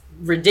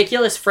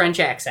ridiculous French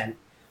accent,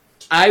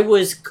 I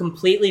was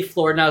completely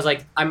floored, and I was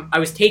like, I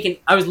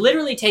was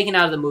literally taken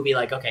out of the movie.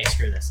 Like, okay,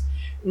 screw this.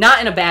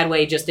 Not in a bad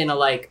way, just in a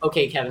like,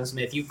 okay, Kevin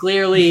Smith, you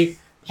clearly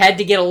had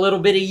to get a little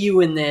bit of you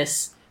in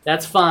this.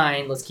 That's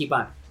fine. Let's keep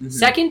on. Mhm.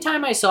 Second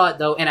time I saw it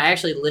though, and I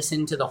actually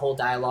listened to the whole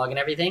dialogue and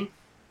everything,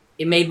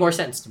 it made more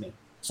sense to me.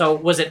 So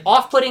was it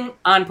off-putting,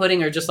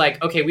 on-putting, or just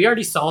like, okay, we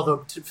already saw the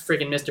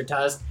freaking Mr.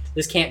 Tuz.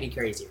 This can't be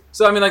crazier.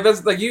 So I mean, like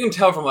that's like you can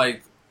tell from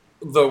like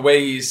the way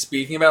he's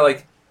speaking about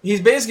like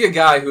he's basically a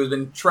guy who's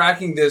been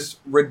tracking this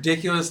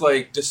ridiculous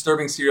like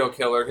disturbing serial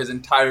killer his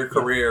entire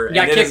career. He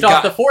got it has kicked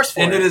off the force for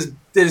and it.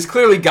 it has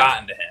clearly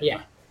gotten to him.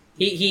 Yeah.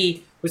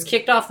 He was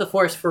kicked off the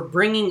force for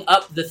bringing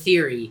up the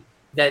theory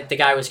that the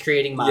guy was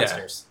creating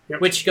monsters,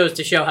 Yep. which goes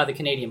to show how the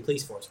Canadian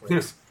police force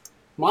works.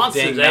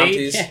 Monsters, Dang eh?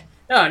 Mounties.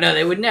 Yeah. No,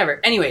 they would never.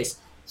 Anyways,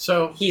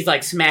 So he's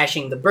like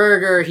smashing the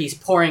burger. He's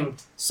pouring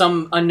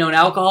some unknown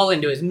alcohol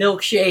into his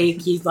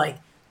milkshake. He's like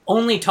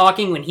only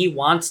talking when he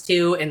wants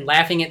to and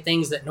laughing at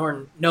things that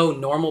no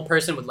normal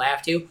person would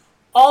laugh to,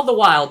 all the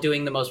while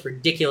doing the most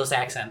ridiculous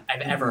accent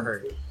I've ever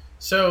heard.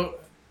 So,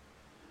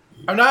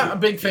 I'm not a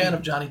big fan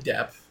of Johnny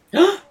Depp.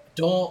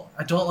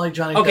 I don't like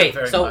Johnny Okay, Depp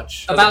very so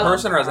much. As about a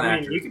person or as an I mean,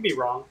 actor? you could be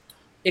wrong.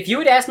 if you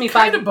had asked me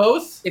Kind of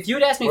both. if you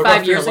had asked me What about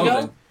 5 years Fear and ago,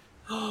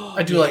 Loathing?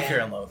 I do like Fear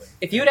and Loathing.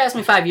 if you had asked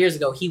me 5 years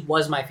ago, he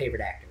was my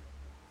favorite actor.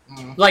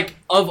 Mhm. Like,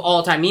 of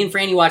all time. Me and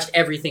Franny watched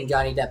everything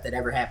Johnny Depp that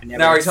ever happened ever,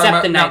 Now are you talking except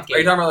about? the Now, Ninth are you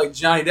Gate. talking about like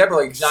Johnny Depp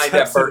or like Johnny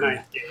That's Depp the Burton?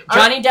 Ninth Gate.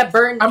 Johnny Depp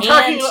Burton I'm and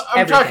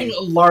talking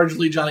everything.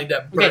 largely Johnny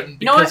Depp Burton. Okay,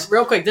 you know what?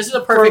 Real quick, this is a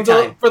perfect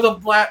time. For the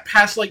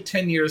past like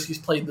 10 years, he's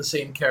played the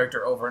same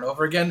character over and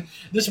over again.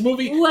 This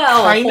movie,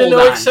 Well, kind of hold no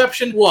on.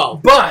 exception. Whoa.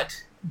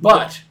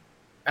 But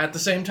at the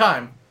same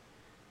time,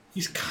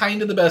 he's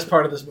kind of the best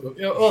part of this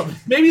movie. Well,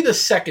 maybe the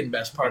second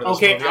best part of this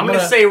Okay, movie. I'm going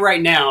to say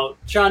right now,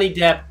 Johnny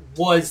Depp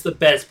was the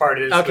best part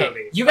of this Okay,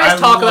 movie. you guys I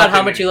talk about love how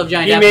him much in you it. love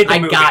Johnny He Depp. made the I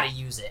movie. gotta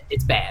use it.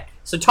 It's bad.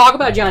 So talk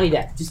about Johnny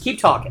Depp. Just keep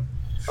talking.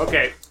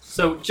 Okay,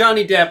 so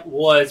Johnny Depp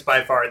was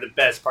by far the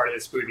best part of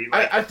this movie.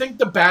 Like, I think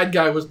the bad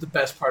guy was the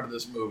best part of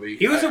this movie.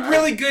 he was a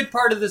really good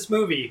part of this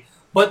movie,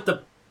 but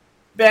the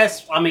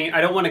best, I mean,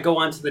 I don't want to go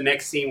on to the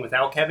next scene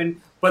without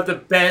Kevin, but the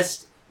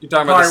best, You're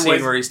talking about the Part scene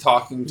was- where he's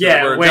talking to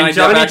yeah, where when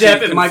Johnny actually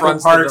Depp and Michael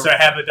confronts the Parks villain.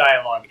 have a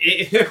dialogue.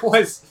 It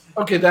was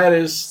Okay,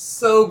 that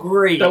so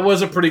great.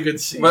 was a pretty good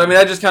scene. But I mean,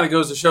 that just kind of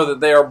goes to show that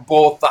they are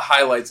both the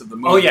highlights of the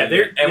movie. Oh, yeah,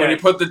 they're- and when yeah.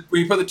 you put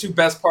the two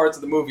best parts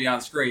of the movie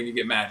on screen, you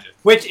get magic.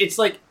 Which it's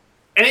like,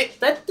 and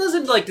that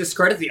doesn't like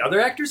discredit the other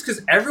actors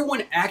because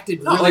everyone acted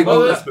really like,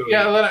 well in Well, this movie.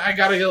 yeah, then I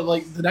gotta go.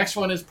 Like the next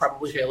one is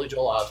probably Haley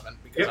Joel Osment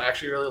because Yep. I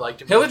actually really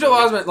liked him. Haley Joel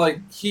Osment, like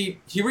he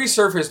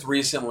resurfaced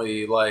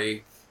recently,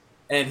 like,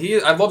 and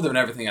I loved him in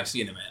everything I've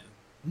seen him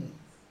in.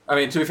 I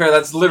mean, to be fair,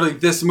 that's literally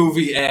this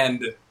movie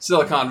and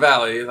Silicon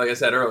Valley, like I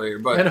said earlier.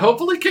 But and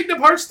hopefully Kingdom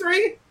Hearts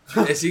 3.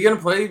 is he gonna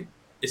play?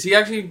 Is he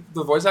actually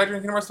the voice actor in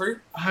Kingdom Hearts 3?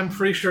 I'm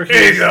pretty sure.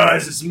 Hey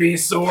guys, it's me,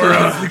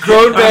 Sora. The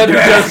grown man who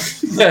I'm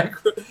does.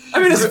 I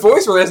mean, his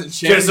voice really hasn't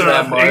changed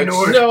that much.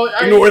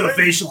 No, the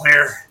facial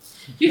hair.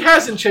 he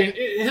hasn't changed.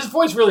 His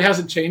voice really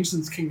hasn't changed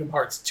since Kingdom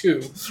Hearts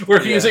 2, where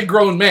he is Yeah. a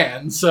grown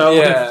man. So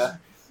Yeah,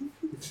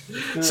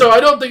 So I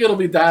don't think it'll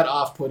be that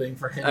off-putting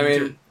for him. I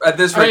mean, at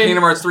this rate,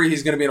 Kingdom Hearts 3,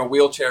 he's going to be in a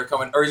wheelchair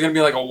or he's going to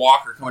be like a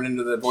walker coming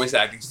into the voice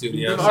acting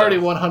studio. We've already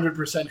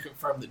 100%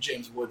 confirmed that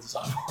James Woods is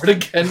on board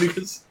again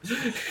because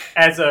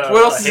As a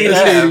What else a does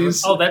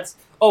Hades- he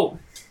have?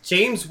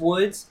 James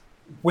Woods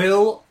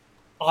will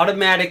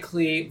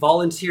automatically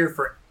volunteer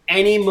for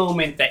any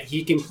moment that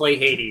he can play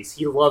Hades.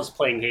 He loves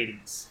playing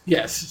Hades.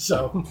 yes.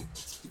 So,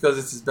 because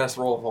it's his best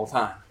role of all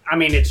time. I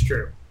mean, it's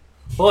true.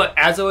 But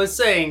as I was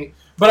saying,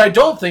 but I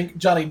don't think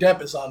Johnny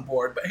Depp is on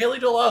board. But Haley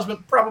Joel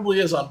Osment probably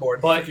is on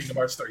board But- for Kingdom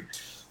Hearts 3.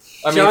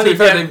 I mean, Johnny to be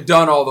fair, Depp- they've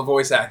done all the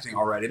voice acting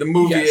already. The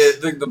movie, Yes.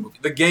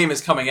 the game is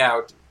coming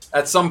out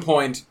at some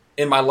point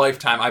in my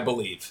lifetime, I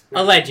believe.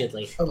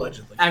 Allegedly.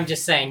 Allegedly. I'm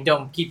just saying,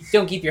 don't keep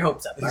your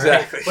hopes up. all right?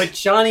 Exactly. but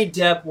Johnny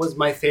Depp was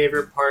my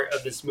favorite part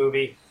of this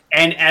movie.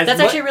 And as That's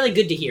mu- actually really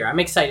good to hear. I'm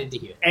excited to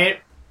hear.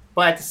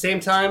 but at the same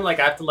time, like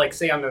I have to like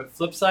say on the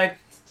flip side,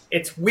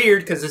 it's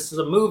weird because this is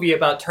a movie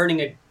about turning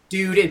a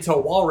dude into a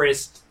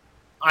walrus.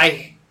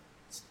 I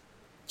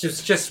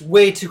just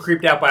way too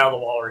creeped out by all the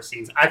walrus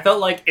scenes. I felt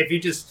like if you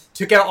just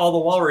took out all the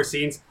walrus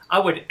scenes, I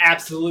would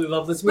absolutely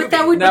love this movie. But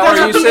that would Now, that's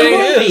are not you the saying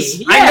movie. it is?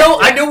 Yeah.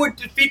 I know would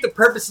defeat the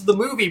purpose of the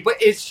movie, but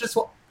it's just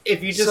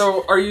if you just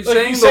So, are you Like,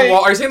 saying you say-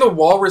 are you saying the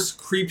walrus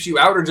creeps you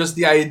out, or just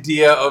the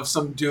idea of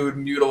some dude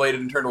mutilated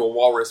and turned to a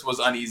walrus was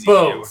uneasy to you?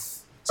 both.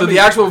 So the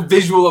actual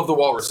visual of the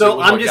walrus. So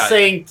was I'm what just got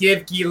saying,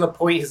 give Guy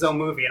Lapointe his own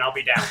movie, and I'll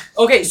be down.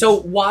 Okay, so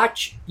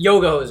watch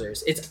Yoga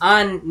Hosers. It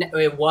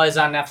was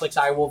on Netflix.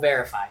 I will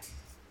verify.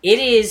 It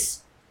is.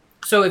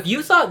 So if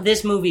you thought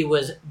this movie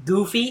was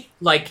goofy,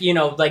 like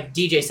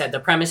DJ said, the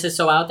premise is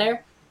so out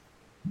there.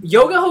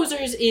 Yoga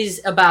Hosers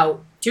is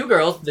about two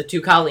girls, the two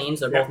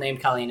Colleens. They're both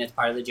named Colleen. It's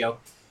part of the joke.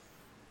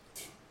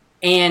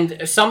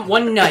 And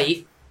one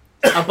night,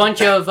 a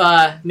bunch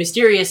of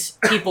mysterious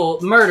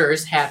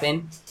murders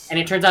happen, and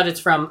it turns out it's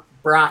from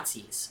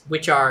Bratzies,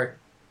 which are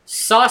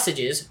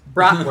sausages,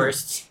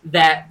 bratwursts,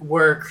 that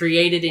were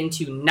created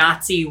into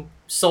Nazi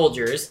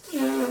soldiers,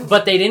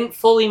 but they didn't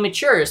fully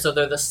mature, so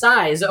they're the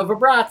size of a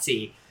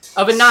Bratzie.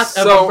 Of a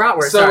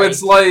bratwurst, So sorry.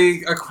 it's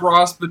like a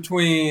cross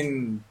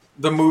between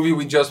the movie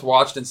we just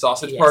watched and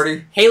Sausage Yes.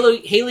 Party.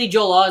 Haley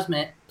Joel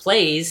Osment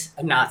plays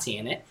a Nazi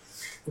in it.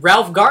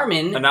 Ralph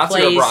Garman A Nazi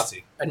plays or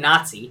Bratzie? a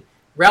Nazi.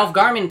 Ralph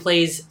Garman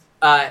plays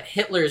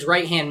Hitler's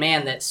right-hand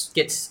man that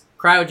gets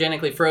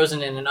cryogenically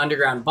frozen in an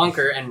underground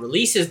bunker and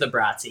releases the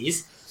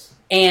Bratzies.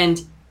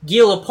 And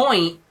Guy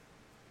Lapointe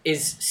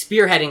is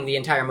spearheading the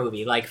entire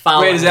movie, like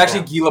following. Wait, is it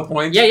actually Guy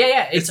Lapointe?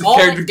 Yeah. It's the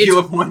character Guy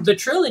Lapointe? The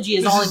trilogy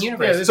is This all is- in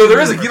universe. yeah, So there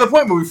is a Guy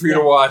Lapointe movie for you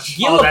to watch.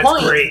 Guy Oh, that's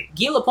Lapointe. great.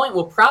 Guy Lapointe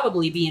will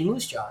probably be in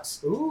Moose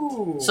Jaws.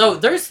 Ooh. So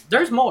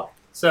there's more.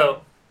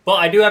 So, but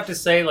I do have to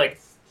say, like,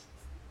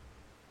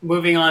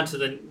 moving on to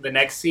the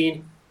next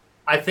scene,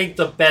 I think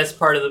the best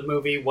part of the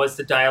movie was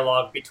the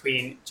dialogue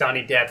between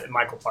Johnny Depp and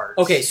Michael Parks.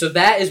 Okay, so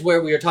that is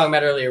where we were talking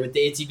about earlier with the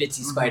itsy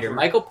bitsy spider.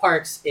 Michael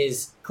Parks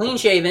is clean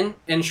shaven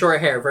and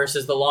short hair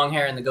versus the long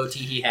hair and the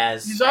goatee he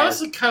has. He's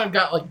honestly kind of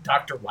got like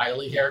Dr.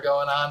 Wiley hair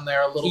going on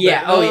there a little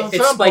Yeah, bit. oh, yeah, it's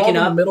not spiking bald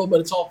in up. the middle, but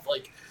it's all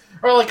like,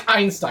 or like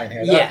Einstein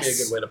hair. That would be a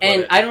good way to put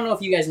and it. I don't know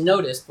if you guys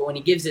noticed, but when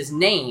he gives his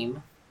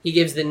name, he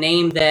gives the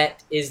name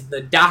that is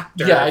the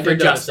doctor Yeah, I for did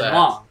notice Justin that.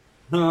 Long.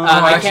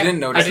 I actually didn't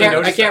notice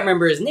that. I can't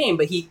remember his name,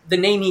 but the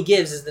name he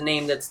gives is the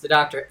name that's the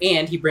doctor,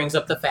 and he brings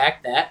up the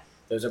fact that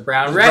there's a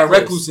brown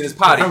recluse. in his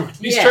potty.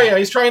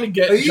 He's trying to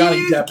get Johnny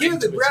Depp give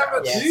into the his brown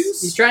house. Yes.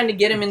 Recluse? He's trying to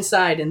get him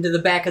inside into the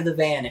back of the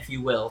van, if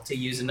you will, to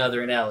use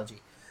another analogy.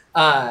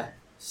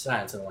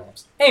 Silence of the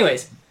Lambs.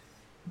 Anyways,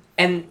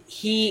 and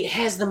he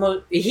has the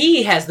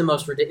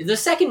the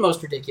second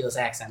most ridiculous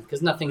accent,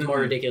 because nothing's more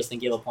Mhm. ridiculous than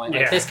Guy Lapointe.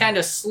 Like Yeah. this kind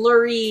of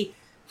slurry,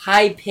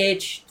 high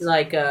pitched,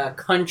 like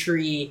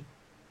country.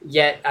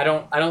 Yet I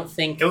don't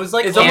think It was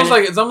like It's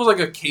Canada- almost like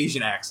a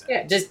Cajun accent.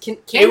 yeah. Does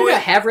Canada was-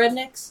 have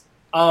rednecks?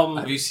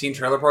 Have you seen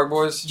Trailer Park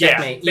Boys? Yeah,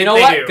 Checkmate. they- You know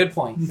they what? do. Good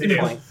point. They Good do.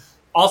 point.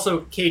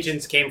 Also,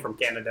 Cajuns came from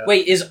Canada.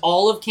 Wait, is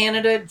all of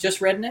Canada just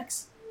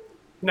rednecks?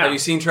 no. Have you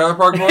seen Trailer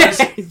Park Boys?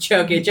 Okay,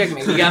 checkmate.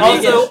 You got me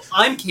again. Also,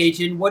 I'm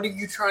Cajun. What are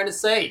you trying to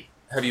say?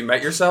 Have you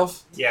met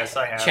yourself? Yes,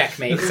 I have.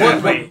 Checkmate.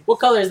 Exactly. What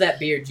color is that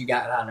beard you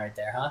got on right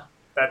there, huh?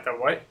 That the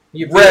what?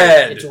 Your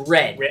Red. beard. It's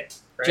red. Red.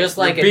 Just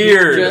Your like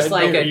beard. a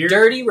a Beard.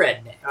 dirty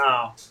redneck.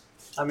 Oh,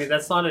 I mean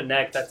that's not a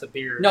neck. That's a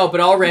beard. No, but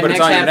all rednecks But it's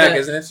on your have neck, the-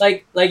 isn't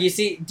it? like you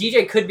see,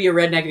 DJ could be a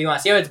redneck if you want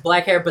to see how it's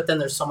black hair, but then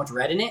there's so much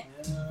red in it.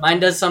 Mine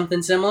does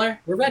something similar.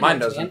 We're rednecks, Mine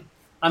doesn't. man.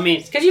 I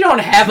mean, It's because you don't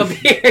have a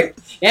beard.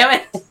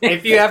 Damn it.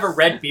 if you have a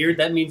red beard,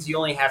 that means you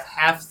only have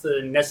half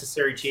the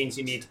necessary genes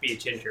you need to be a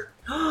ginger.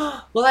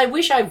 Well, I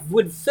wish I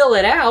would fill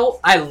it out.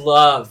 I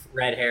love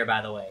red hair,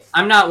 by the way.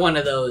 I'm not one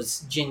of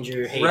those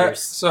ginger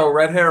haters. So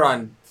red hair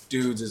on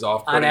dudes is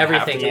off-putting. On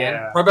everything, half the- man.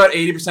 Yeah. For about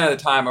 80% of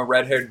the time, a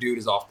red-haired dude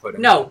is off-putting.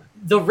 No,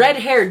 the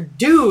red-haired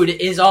dude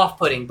is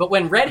off-putting, but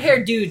when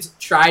red-haired dudes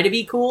try to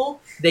be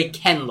cool, they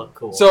can look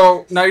cool.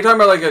 So now you're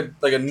talking about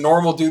like a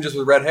normal dude just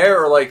with red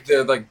hair, or like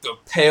the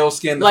pale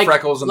skin, the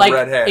freckles, and the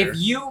red hair. If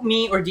you,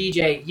 me, or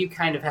DJ, you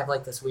kind of have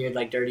like this weird,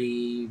 like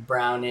dirty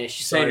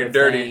brownish Saying sort you're of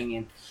dirty. thing.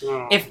 And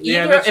Oh. if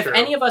Yeah, either, that's if true.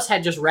 any of us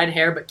had just red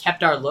hair but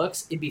kept our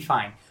looks, it'd be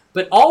fine.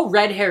 But all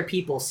red hair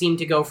people seem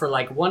to go for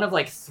like one of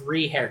like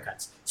 3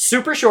 haircuts: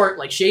 super short,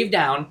 like shaved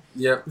down.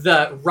 Yep.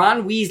 The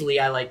Ron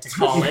Weasley, I like to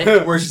call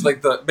it. Where it's just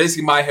like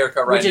basically my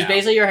haircut right Which is now.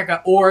 basically your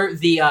haircut, or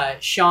the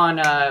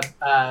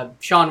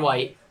Sean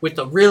White with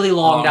the really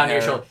long down to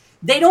your hair. shoulder.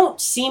 They don't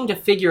seem to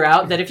figure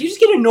out that if you just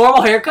get a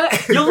normal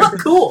haircut, you'll look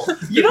cool.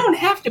 You don't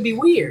have to be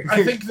weird.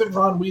 I think that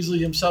Ron Weasley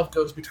himself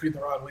goes between the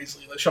Ron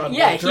Weasley and the Sean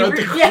Yeah, White he throughout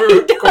re- the yeah,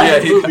 he course does. Yeah,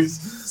 of he the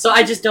movies. So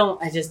I just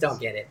don't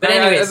get it. But But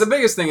anyways, the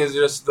biggest thing is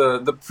just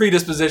the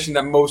predisposition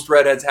that most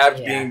redheads have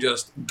to Yeah. being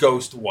just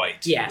ghost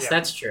white. yes, Yeah.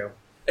 that's true.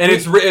 And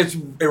it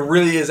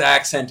really is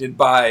accented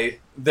by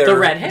The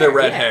red hair. Their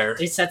red yeah, hair.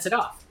 It sets it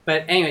off.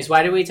 But anyways,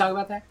 why did we talk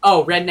about that?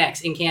 Oh,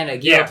 rednecks in Canada.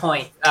 Gila Yeah.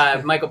 Point.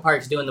 Michael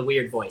Parks doing the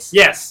weird voice.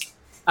 Yes.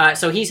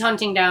 So he's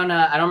hunting down.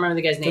 I don't remember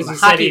the guy's name. A 'Cause he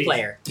said hockey he-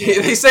 player.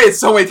 They say it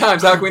so many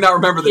times. How can we not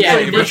remember the Yeah,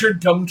 Like name? Richard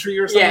Gumtree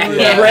or something. Yeah, like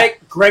yeah.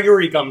 that.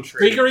 Gregory Gumtree.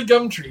 Gregory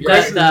Gumtree. The,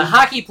 Yes. the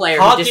hockey player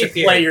who Hockey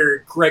disappeared.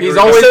 player Gregory. He's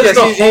always Says yes,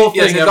 the he's, whole yes,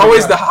 thing he's every always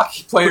time. the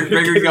hockey player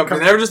Gregory Gumpy. They're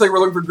never just like we're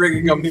looking for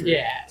Gregory Gumpy.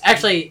 Yeah,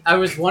 actually, I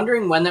was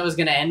wondering when that was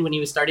going to end when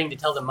he was starting to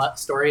tell the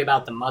story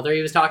about the mother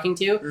he was talking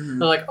to. Mhm.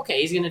 They're like,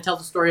 okay, he's going to tell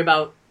the story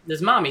about this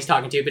mom he's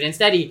talking to, but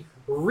instead he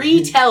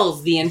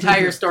retells the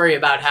entire story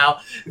about how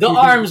the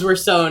arms were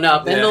sewn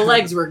up and the Yeah.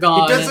 legs were He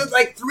gone. does and- it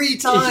like 3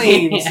 times.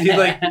 Yeah. He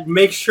like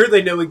make sure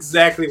they know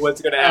exactly what's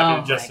going to happen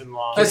Oh to Justin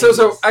Long. my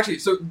So actually,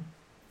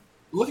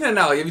 looking at it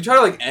now, like, if you try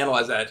to like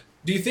analyze that,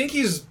 do you think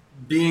he's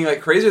being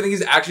like crazy, or do you think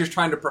he's actually just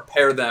trying to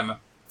prepare them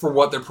for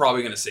what they're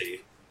probably going to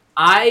see?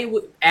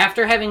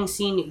 After having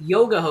seen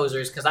Yoga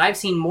Hosers, because I've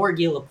seen more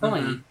Gila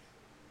Point, Mhm.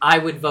 I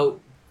would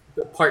vote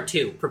part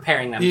 2,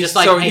 preparing them. He's, Just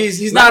like, so hey,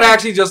 he's let not me-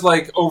 actually just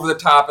like over the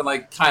top and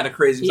like kind of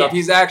crazy stuff. Yeah.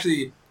 He's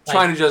actually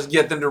trying to just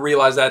get them to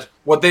realize that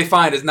what they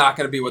find is not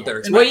going to be what they're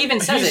expecting. Well, he even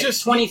says He's it.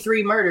 just-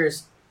 23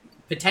 murders,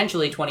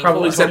 potentially 24.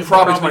 Probably He said 24.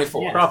 probably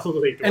 24. Yeah.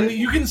 Probably. And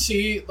you can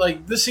see,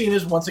 like, this scene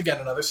is once again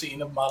another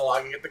scene of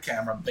monologuing at the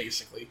camera,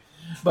 basically.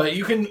 But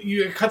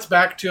it cuts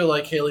back to,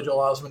 like, Haley Joel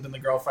Osment and the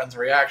girlfriend's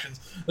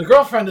reactions. The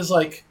girlfriend is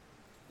like,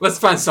 Let's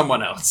find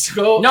someone else.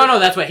 go. No,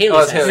 that's what Haley Oh,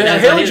 that's says. Haley. Yeah,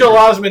 That's what Haley Joel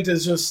Osment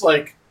is just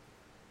like,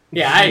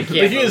 Yeah, I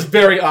can't. he is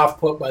very off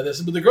put by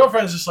this. But the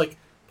girlfriend is just like,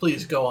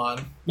 please go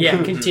on.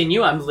 Yeah,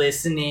 continue. I'm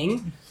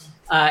listening.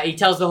 He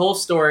tells the whole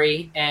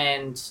story,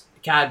 and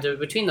God,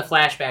 between the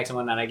flashbacks and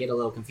whatnot, I get a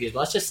little confused. But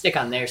let's just stick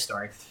on their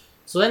story.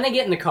 So then they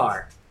get in the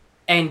car,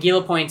 and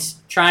Gila Point's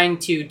trying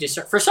to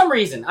discern. For some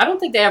reason, I don't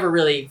think they ever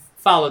really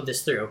followed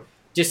this through.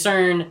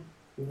 Discern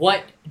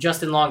what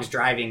Justin Long's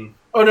driving.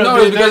 No,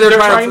 it's because they're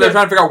trying to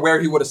figure out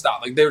where he would have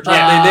stopped. Like they were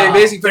trying, they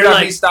basically figured They're out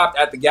like- he stopped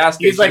at the gas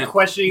station He's like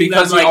questioning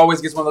because them, he like,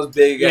 always gets one of those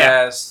big Yeah.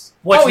 ass.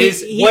 what's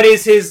Oh, what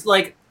is his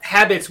like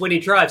habits when he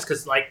drives?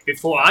 Because like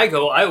before I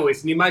go, I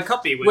always need my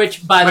cuppy. With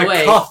Which, by the my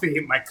way, coffee,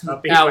 my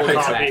cuppy, Yeah, my we'll get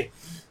to coffee.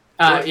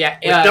 yeah,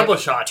 With double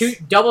shots. 2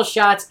 double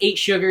shots, 8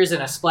 sugars,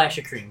 and a splash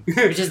of cream,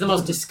 which is the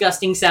most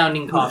disgusting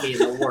sounding coffee in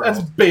the world. That's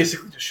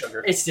basically just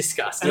sugar. It's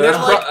disgusting. And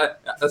that's, they're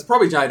that's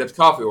probably Johnny Depp's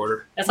coffee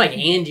order. That's like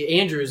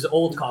Andrew's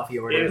old coffee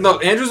order. Yeah. No,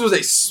 Andrew's was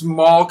a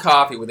small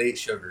coffee with 8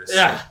 sugars.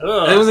 Yeah.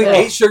 And it was like Ugh.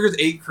 8 sugars,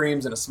 8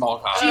 creams, and a small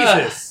coffee.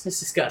 Jesus. It's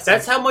disgusting.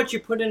 That's how much you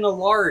put in a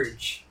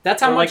large. That's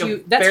how or much like a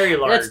you. That's very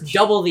That's large.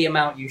 double the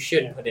amount you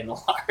should put in a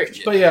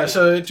large. But yeah,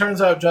 so it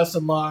turns out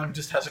Justin Long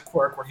just has a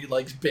quirk where he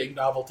likes big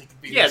novelty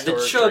convenience Yeah, the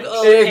store chug. drinks.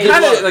 Oh, It hey,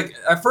 kind of look. like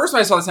at first when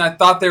I saw this, and I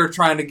thought they were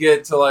trying to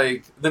get to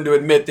like them to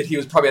admit that he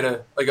was probably at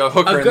a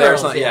hooker A in there or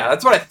girl's, something. yeah. Yeah,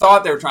 that's what I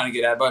thought they were trying to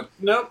get at. But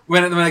Nope.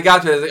 when I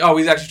got to it, I was like, oh,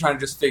 he's actually trying to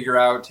just figure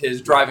out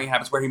his driving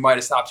habits, where he might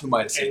have stopped, who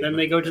might have seen And then him.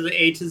 they go to the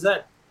A to Z.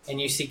 And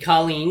you see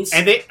Colleen's.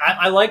 And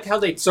I liked how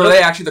they So are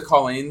they actually the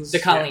Colleens? the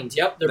Colleens.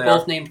 Yep, they're They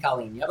both are. named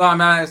Colleen. Yep. No, I'm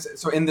not,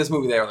 so in this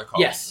movie they are the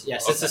Colleens.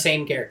 Yes, it's Okay. the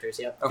same characters.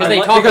 Yep. Okay.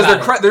 They talk because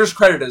about it. they're just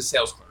credited as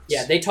sales clerks.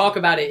 Yeah, they talk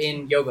about it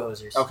in Yoga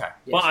Hosers. Okay.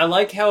 Yes. Well, I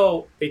like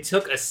how they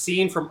took a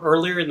scene from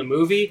earlier in the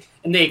movie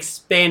and they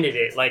expanded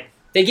it. Like,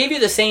 They gave you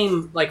the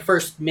same like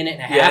first minute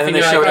and a half, Yeah, and and,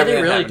 then you're they like, showed "Are they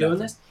everything really happening. doing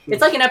this?"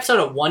 It's like an episode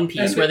of One Piece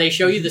And- where they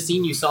show you the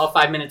scene you saw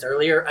 5 minutes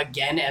earlier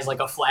again as like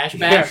a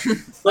flashback. yeah.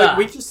 like Ah.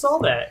 we just saw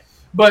that.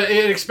 But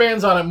it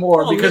expands on it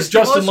more Oh, because Mr.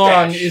 Justin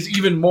Long Mustache. is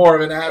even more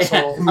of an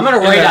asshole. I'm gonna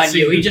in write that on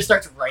you. scene. He just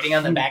starts writing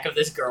on the back of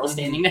this girl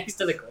standing next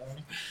to the girl.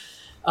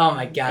 Oh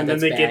my god, And then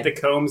that's they bad. get the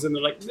combs and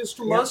they're like,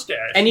 Mr.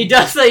 Mustache. And he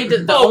does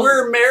the oh,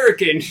 we're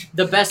American.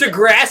 the best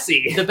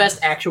Degrassi. the best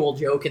actual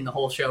joke in the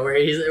whole show where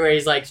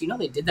he's like, you know,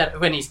 they did that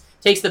when he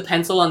takes the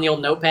pencil on the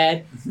old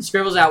notepad,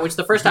 scribbles out. Which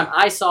the first time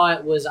I saw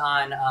it was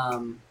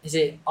on is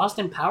it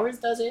Austin Powers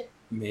does it?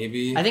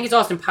 Maybe. I think it's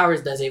Austin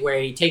Powers does it where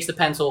he takes the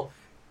pencil,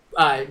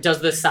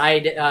 does the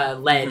side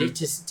lead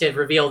Mhm. to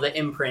reveal the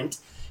imprint,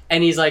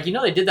 and he's like, you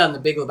know, they did that on The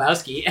Big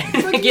Lebowski.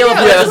 And like, Gila yeah,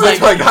 Points yeah, is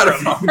that's like, where I got it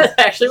from. that's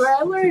actually where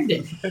I learned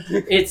it.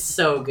 It's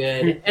so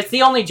good. It's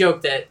the only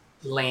joke that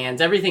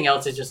lands. Everything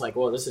else is just like,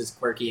 whoa, this is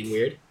quirky and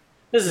weird.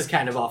 this is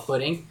kind of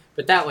off-putting.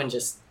 But that one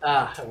just,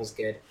 that was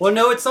good. Well,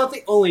 no, it's not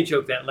the only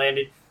joke that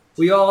landed.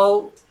 We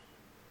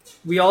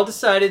all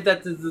decided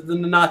that the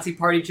Nazi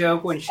party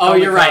joke when she. Oh,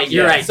 you're right.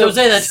 You're right. So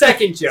say that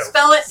second joke.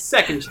 Spell it.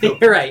 Second joke.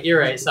 You're right. You're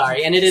right.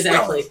 Sorry, and it is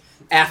actually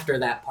after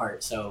that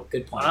part. So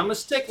good point. I'm a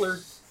stickler.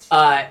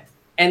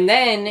 And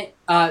then,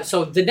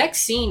 so the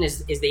next scene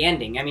is the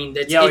ending. I mean,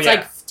 it's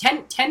like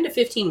 10 to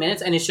 15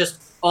 minutes, and it's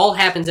just all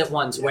happens at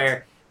once.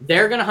 Where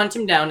they're gonna hunt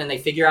him down, and they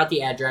figure out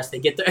the address. They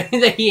get the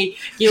he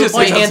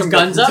hands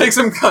guns up. Take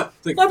some guns.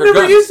 Like, I've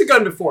never used a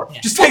gun before.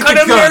 Yeah. Just What take kind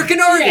the of gun. American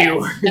are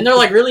you? And they're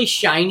like really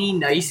shiny,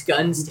 nice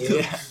guns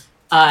too.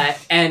 Yeah.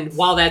 And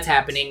while that's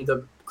happening,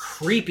 the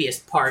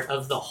creepiest part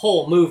of the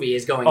whole movie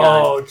is going on.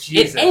 Oh,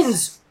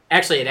 Jesus.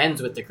 It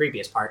ends with the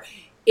creepiest part.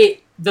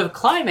 The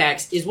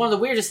climax is one of the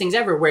weirdest things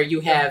ever, where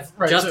you have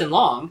Justin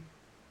Long,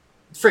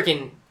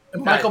 freaking.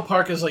 And Michael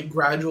Park is like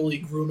gradually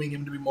grooming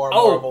him to be more and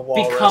more of a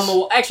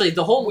walrus. Actually,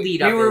 the whole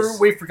lead up is.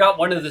 We forgot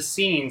one of the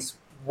scenes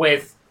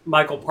with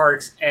Michael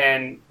Parks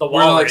and the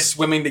We're all, like walrus.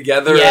 swimming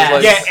together. Yeah.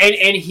 As, like,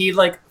 And he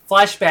like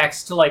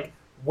flashbacks to like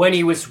when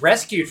he was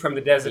rescued from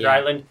the desert Yeah.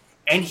 island,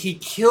 and he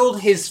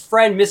killed his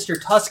friend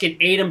Mr. Tusk and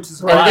ate him to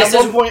survive. Right, this at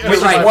is- one point, which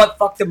is right. what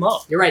fucked him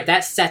up. You're right.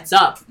 That sets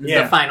up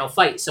Yeah. the final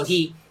fight. So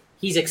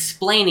he's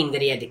explaining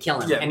that he had to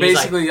kill him. Yeah, and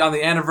basically he's like, on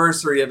the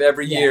anniversary of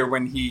every year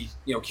when he,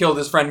 killed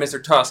his friend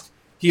Mr. Tusk,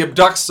 he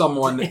abducts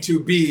someone to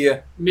be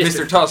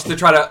Mr. Tusk to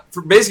try to,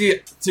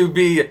 to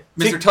be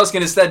Mr. Tusk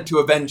in his stead to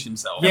avenge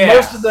himself. And Yeah.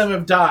 most of them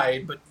have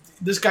died, but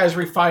this guy's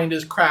refined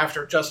his craft,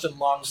 or Justin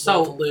Long's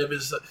will to live.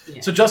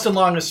 So Justin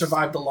Long has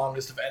survived the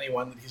longest of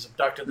anyone that he's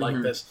abducted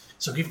like this.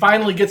 So he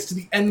finally gets to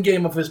the end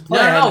game of his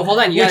plan. No, hold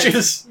on. You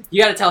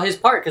got to tell his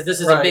part, because this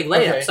is a Right, big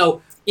layup. okay.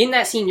 So in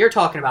that scene you're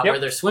talking about, Yep. where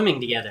they're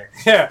swimming together,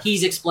 Yeah.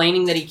 he's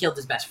explaining that he killed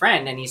his best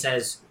friend, and he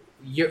says,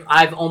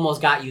 "I've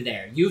almost got you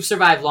there. You've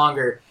survived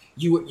longer.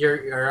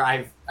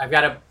 I've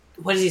got to.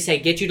 What does he say?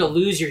 Get you to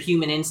lose your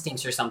human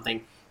instincts or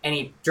something." And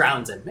he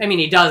drowns him. I mean,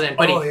 he doesn't,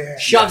 but he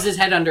shoves his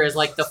head under as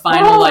like the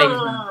final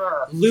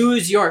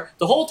lose your.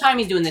 The whole time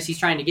he's doing this, he's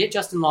trying to get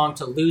Justin Long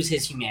to lose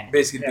his humanity,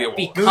 Basically, be a wolf.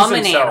 become Lose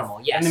an himself. animal.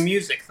 Yes, And the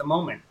music, the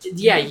moment.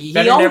 yeah, he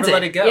Better owns never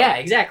let it go. Yeah,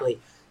 exactly.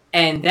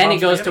 And then it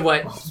goes to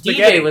what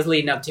Spaghetti. DJ was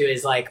leading up to,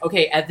 is like,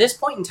 okay, at this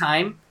point in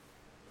time,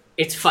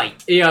 it's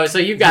fight. So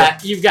you've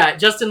got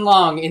Justin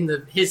Long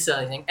in his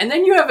silly thing, and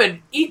then you have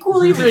an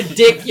equally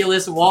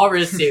ridiculous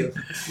walrus suit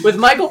with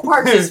Michael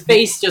Parks'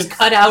 face just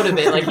cut out of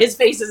it, like his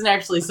face isn't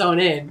actually sewn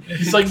in.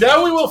 It's like,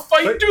 now we will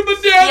fight to the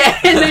death.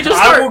 Yeah, and they just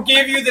I start. will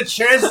give you the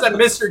chance that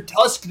Mr.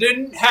 Tusk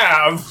didn't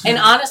have. And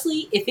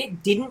honestly, if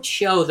it didn't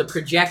show the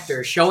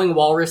projector showing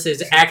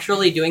walruses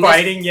actually doing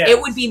Fighting, this, yes. it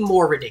would be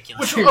more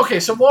ridiculous. Okay,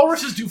 so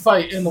walruses do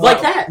fight in the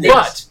Like wild.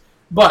 that.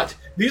 But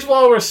these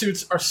walrus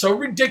suits are so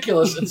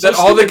ridiculous and so That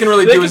all they stupid, can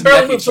really they do can is barely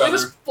neck move, each so they other.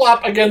 just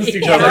flop against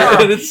each Yeah.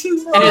 other. And it's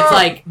And it's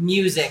like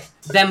music,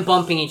 them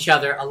bumping each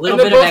other, a little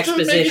And bit of both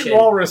making exposition.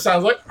 walrus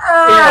sounds like.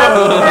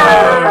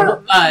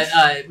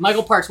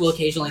 Michael Parks will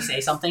occasionally say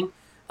something,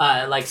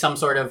 like some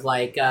sort of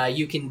like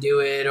 "you can do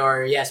it"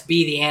 or "yes,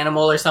 be the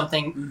animal" or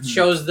something. Mm-hmm.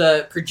 Shows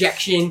the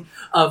projection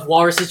of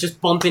walruses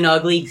just bumping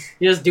ugly,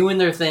 just doing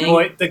their thing.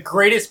 Boy, the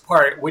greatest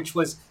part,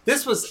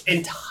 this was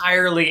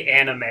entirely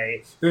anime.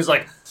 It was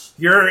like,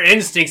 your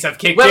instincts have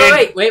kicked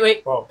in.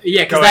 Wait. Whoa.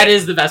 Yeah, because Go that ahead.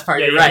 is the best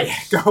part. Yeah, You're yeah, right.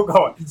 yeah. Go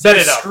on. Set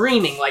They're it up.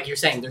 screaming, like you're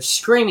saying. They're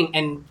screaming,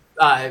 and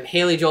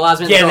Haley Joel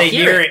Osment. Yeah, don't they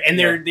hear it, and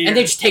they're and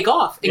they just take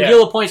off. And Yeah.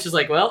 Gila Point's just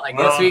like, well, I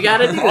guess we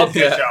gotta do I'll it.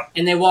 catch up.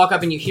 And they walk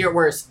up, and you hear it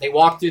worse. They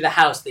walk through the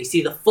house. They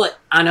see the foot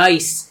on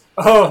ice.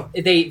 Oh,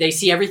 They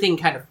see everything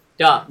kind of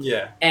up.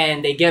 Yeah.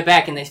 And they get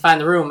back and they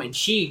find the room, and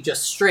she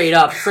just straight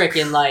up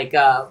freaking like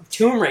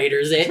Tomb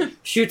Raiders it,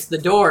 shoots the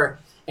door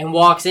and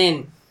walks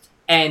in.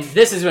 And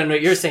this is when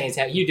what you're saying is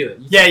how you do it.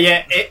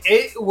 yeah.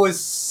 It was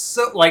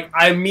so, like,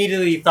 I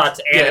immediately thought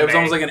to anime. Yeah, it was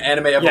almost like an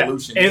anime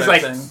evolution. And it's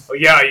type like, thing. oh,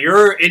 yeah,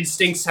 your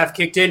instincts have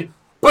kicked in,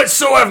 but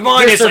so have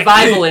mine. Your It's like,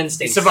 survival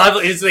instincts. Survival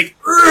is like,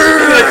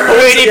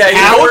 Yeah, he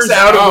powers walks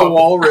out of out. the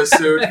walrus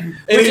suit, and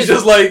Which he's is-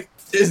 just like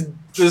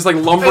just like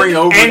lumbering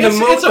over. and it.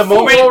 It's a the full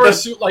moment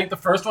walrus suit like the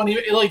first one. He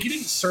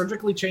didn't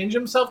surgically change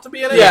himself to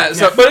be in it. Yeah,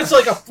 so- but it's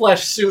like a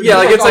flesh suit. yeah,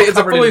 like He's it's like all it's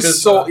a covered in fully viscera.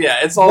 soul. Yeah,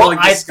 it's all What like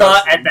I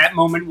thought disgusting. at that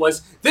moment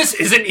was, this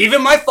isn't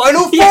even my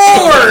final form!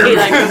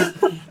 Yeah.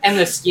 And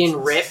the skin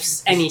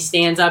rips, and he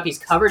stands up. He's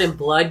covered in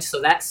blood,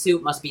 so that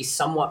suit must be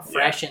somewhat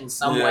fresh in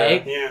some Yeah.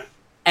 way. Yeah.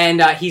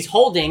 And he's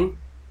holding.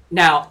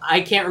 Now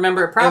I can't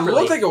remember it It properly.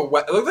 looked like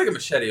it looked like a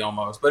machete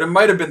almost, but it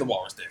might have been the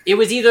walrus dick. It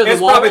was either the It's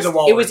probably walrus. the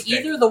walrus It was stick.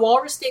 either the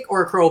walrus stick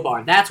or a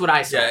crowbar. That's what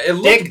I saw. Yeah, it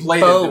looked Dick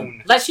bladed.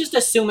 bone. Let's just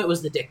assume it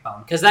was the dick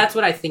bone, because that's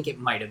what I think it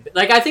might have been.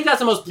 Like, I think that's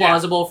the most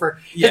plausible for.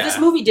 Because Yeah. this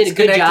movie did a It's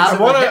good connected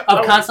job to the-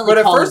 of constantly But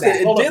at calling first, back.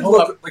 it Hold did up.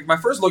 look like my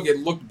first look. It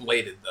looked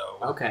bladed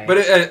though. Okay.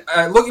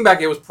 But looking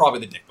back, it was probably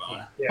the dick bone.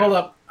 Yeah. Yeah. Hold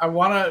up, I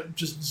want to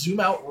just zoom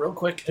out real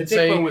quick The and dick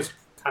say bone was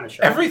kind of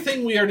sharp.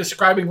 everything we are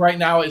describing right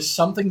now is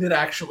something that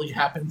actually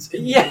happens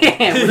in Yeah.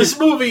 this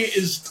movie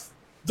is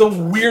the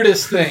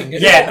weirdest thing.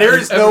 Yeah, there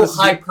is no Ever seen.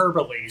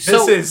 hyperbole. This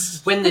So,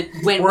 is when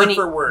Word he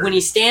for word. when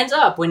he stands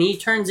up, when he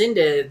turns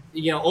into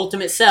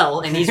Ultimate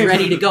Cell and he's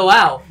ready to go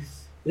out,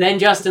 then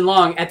Justin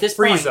Long at this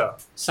point. Frieza.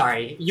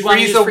 Sorry, you want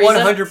to use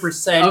Frieza Frieza?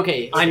 100%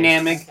 Okay,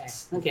 dynamic,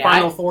 Okay,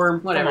 final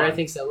form. whatever. Come I on.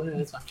 think so. Whatever,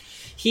 that's fine.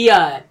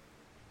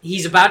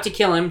 He's about to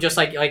kill him, just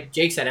like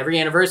Jake said. Every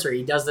anniversary,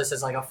 he does this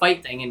as like a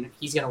fight thing, and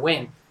he's gonna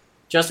win.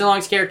 Justin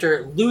Long's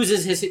character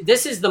loses his.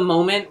 This is the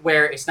moment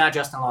where it's not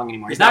Justin Long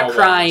anymore. He's He's not now a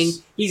crying.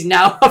 walrus. He's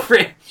now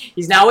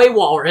he's now a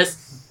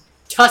walrus.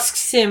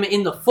 Tusks him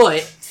in the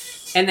foot,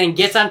 and then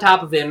gets on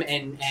top of him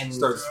and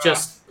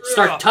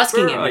start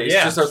tusking him. Like, he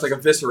Yeah. just starts like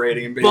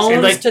eviscerating him, Bones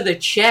basically. like- to the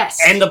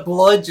chest. And the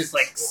blood just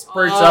like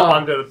spurts Oh. up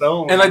onto the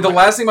bone. And like the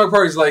last thing about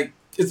part is like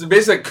it's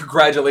basically like,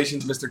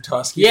 congratulations, Mr.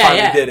 Tusk. You Yeah, finally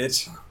yeah. did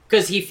it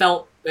Because he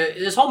felt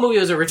this whole movie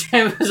was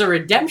a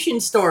redemption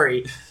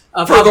story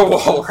of for how, the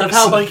walrus. of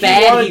how Like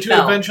bad he wanted he to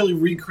felt. eventually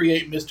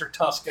recreate Mr.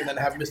 Tusk and then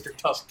have Mr.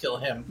 Tusk kill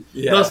him.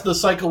 Yeah. Thus, the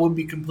cycle would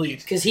be complete.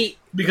 Because he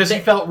Because he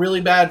felt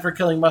really bad for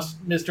killing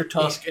Mr.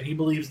 Tusk, and he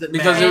believes that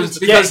Because man- it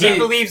was yeah, because he he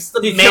believes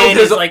the he man killed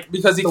his is like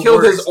because he the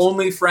killed his worst.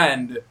 only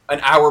friend an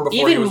hour before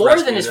he even was more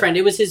rescued. than his friend.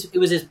 It was his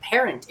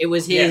parent. It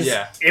was his.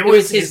 Yeah. It was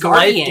was his his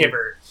guardian. life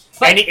giver.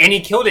 But- And he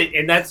killed it,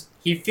 and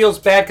he feels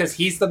bad because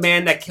he's the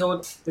man that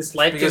killed this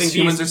life giving Because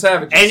humans are beast.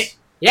 savages. And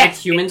Yeah,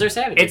 It's- humans are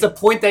savages. it's a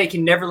point that he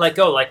can never let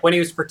go. Like when he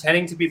was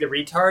pretending to be the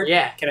retard.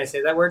 Yeah. Can I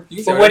say that word? you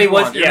can But say when whatever he you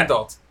was, want, you're an yeah,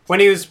 adult. when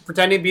he was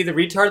pretending to be the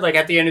retard, like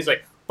at the end, he's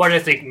like, "But I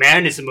think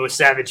man is the most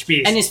savage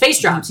beast." and his face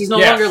drops. He's no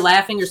Yeah. longer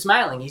laughing or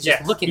smiling. He's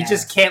just looking He at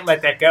just us. can't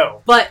let that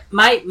go. But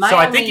my So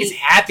I only, think he's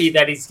happy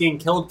that he's getting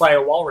killed by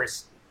a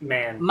walrus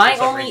man. my for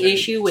some only reason.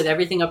 issue with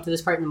everything up to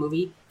this part in the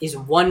movie is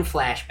one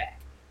flashback.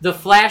 The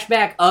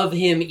flashback of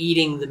him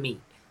eating the meat.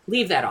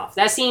 Leave that off.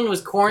 That scene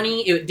was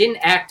corny. It didn't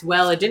act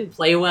well. It didn't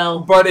play well.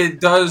 But it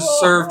does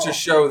serve to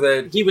show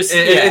that He was.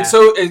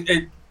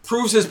 it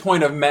proves his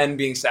point of men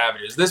being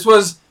savages. This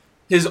was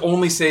his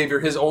only savior,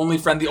 his only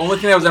friend, the only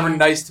thing that was ever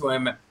nice to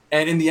him,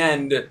 and in the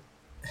end,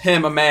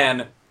 him, a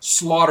man,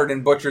 slaughtered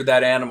and butchered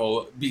that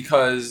animal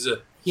because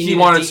He he needed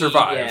wanted to to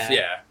survive. eat,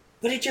 yeah.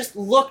 But it just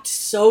looked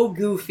so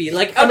goofy.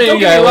 Like, I mean, don't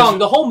yeah, get it me was- wrong.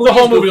 The whole the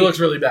whole movie goofy. looks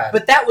really bad.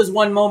 But that was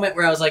one moment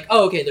where I was like,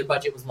 oh, okay, their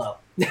budget was low.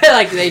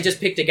 Like, they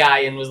just picked a guy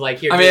and was like,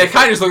 here. I mean, it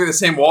kind of just looked like the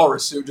same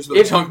walrus suit, just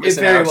with a chunk It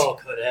missing very out. well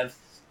could have.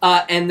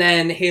 And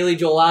then Haley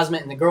Joel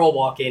Osment and the girl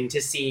walk in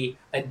to see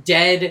a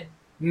dead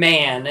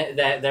man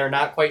that they're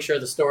not quite sure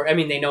the story. I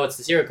mean, they know it's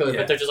the serial killer, Yeah.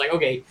 but they're just like,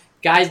 okay,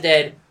 guy's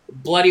dead,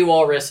 bloody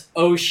walrus.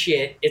 Oh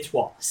shit, it's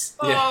Wallace.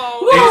 Yeah.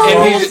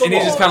 Oh, And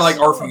he's just kind of like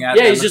arfing at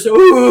Yeah, them. he's just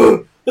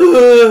ooh,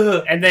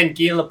 ooh. And then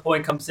Guy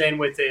Lapointe comes in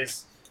with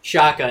his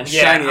Shotgun.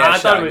 yeah. Shiny I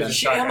ass thought it shotgun. was a Oh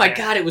shotgun. my yeah.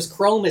 god, it was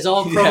chrome as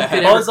all chrome Yeah. could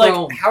I ever was like,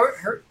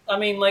 chrome. I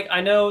mean, like, I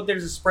know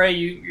there's a spray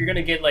you're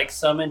gonna get like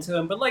some into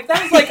him, but like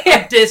that was like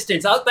a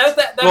distance. That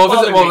well,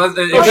 bothered me.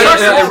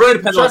 it really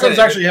depends on Shotguns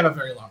actually have a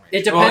very long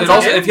range. It Well, depends it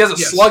also, on if he has a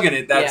Yes. slug in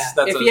it, that's yeah.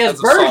 that's if a, he has that's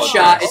a bird solid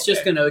shot, choice. it's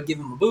just gonna give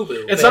him a boo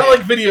boo. It's not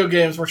like video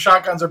games where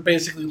shotguns are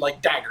basically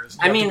like daggers. You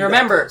I have mean, to be that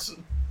remember- close.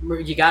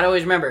 You gotta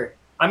always remember.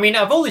 I mean,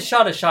 I've only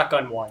shot a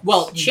shotgun once.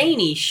 Well,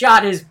 Cheney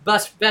shot his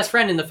best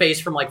friend in the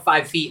face from like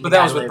 5 feet. and But the that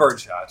guy was with lived.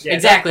 birdshot. Yeah,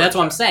 Exactly, that's that's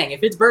what I'm birdshot. saying.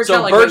 If it's birdshot,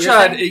 So like what you're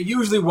birdshot, saying, it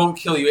usually won't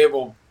kill you. It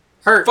will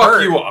hurt.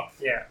 fuck you up.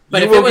 yeah.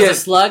 But You if it will was a get-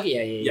 slug,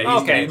 yeah. Yeah,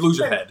 Okay. you lose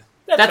your head.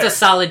 That's fair. a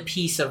solid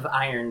piece of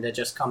iron that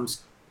just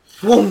comes.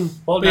 Boom.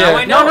 Well,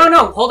 Yeah. now I know.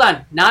 No. Hold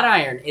on, not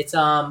iron. It's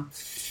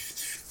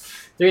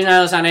The reason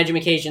I was on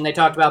Edumacation, they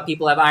talked about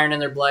people have iron in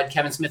their blood.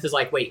 Kevin Smith is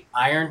like, wait,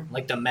 iron,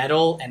 like the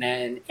metal, and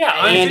then Yeah,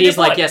 iron's in Andy's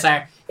your like, blood. yes,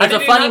 iron. How It's a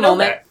did you funny not know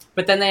moment. that?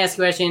 But then they ask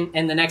a question,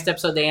 and the next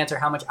episode they answer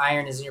how much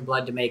iron is in your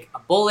blood to make a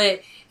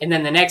bullet. And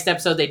then the next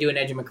episode they do an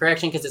Edgeman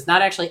correction because it's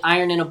not actually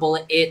iron in a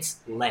bullet, it's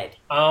lead.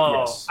 Oh,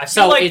 Yes. I feel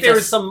So like it's there a-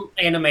 was some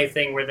anime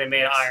thing where they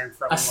made iron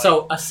from. A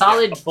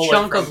solid a bullet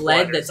chunk from of lead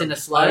blood or that's in a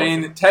something. slug. I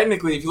mean,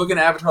 technically, if you look at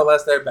Avatar: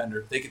 Last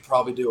Airbender, they could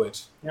probably do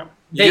it. Yep.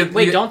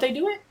 Don't they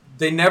do it?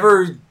 They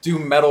never do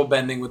metal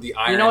bending with the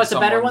iron. You know what's in a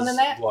better one someone's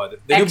than that? Blood.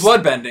 They do X-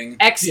 blood bending.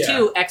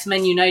 X2,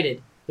 X-Men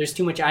United. There's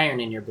too much iron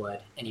in your blood,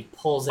 and he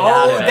pulls it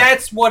out. Oh, of it.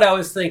 that's what I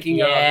was thinking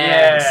Yes,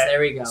 of. Yeah.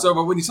 there we go. So,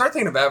 but when you start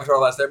thinking of Avatar: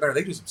 Last Airbender,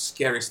 they do some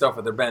scary stuff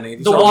with their bending. If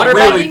you the start water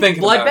really bending,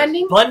 thinking blood about it.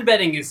 bending. Blood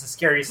bending is the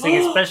scariest thing,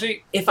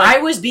 especially If I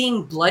was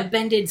being blood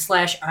bended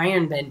 /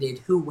 iron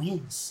bended, who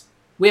wins?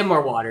 We have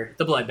more water.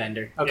 The blood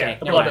bender. Okay, Yeah,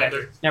 the never blood mind.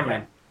 bender. Never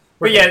mind.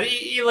 But yeah,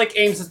 he like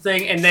aims the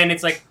thing, and then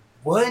it's like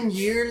 1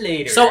 year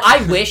later. So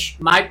I wish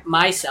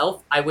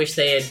I wish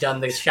they had done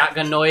the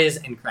shotgun noise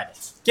and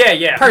credits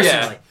yeah.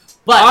 personally.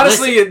 But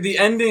Honestly, the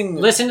ending.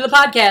 listen to the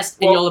podcast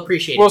and Well- you'll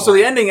appreciate it. Well, so more.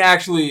 the ending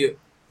actually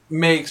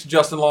makes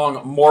Justin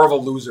Long more of a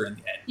loser in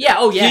the end. yeah,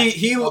 oh yeah,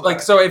 He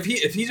like so if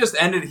he just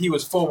ended, he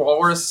was full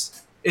walrus.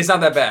 It's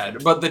not that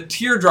bad, but the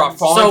teardrop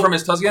falling So- from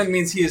his Tuscan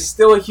means he is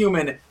still a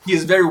human. He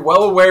is very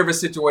well aware of his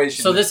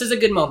situation. So this is a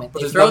good moment. But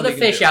They there's throw the nothing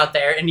they can fish do. out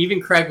there, and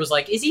even Craig was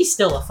like, "Is he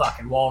still a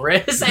fucking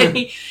walrus?" And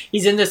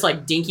he's in this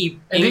like dinky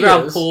And he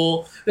in-ground is.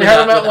 pool. They with have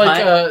a- him at with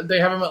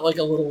a hut. like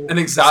a little. an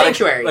exotic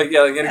Sanctuary. like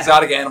an Yeah.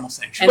 exotic animal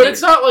sanctuary. And But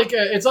it's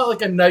not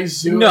like a nice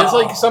zoo. No. It's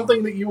like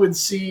something that you would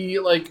see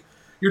like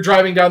you're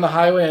driving down the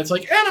highway and it's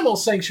like animal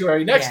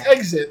sanctuary, next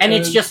exit, and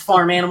it's just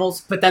farm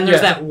animals. But then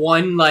there's Yeah. that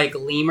one like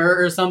lemur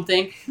or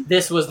something.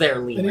 This was their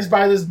lemur. and he's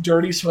by this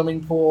dirty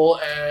swimming pool,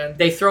 and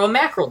They throw a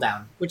mackerel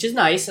down, which is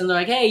nice, and they're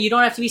like, "Hey, you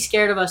don't have to be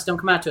scared of us. Don't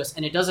come out to us."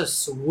 And it does a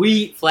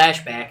sweet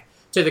flashback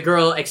to the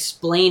girl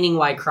explaining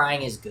why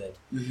crying is good.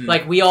 Mhm.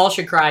 Like, we all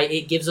should cry.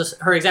 It gives us,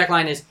 her exact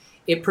line is,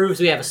 "It proves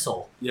we have a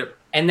soul." Yep.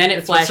 And then it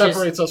it's what flashes.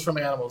 separates us from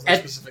animals. They At-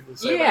 specifically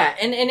say Yeah,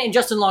 and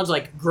Justin Long's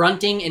like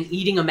grunting and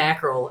eating a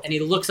mackerel, and he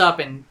looks up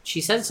and she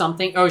says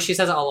something. Oh, she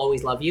says, "I'll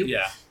always love you."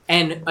 Yeah.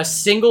 And a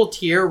single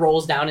tear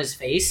rolls down his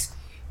face,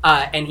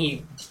 and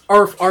he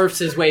arfs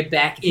his way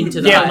back into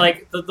the Yeah, hut.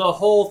 like the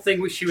whole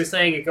thing she was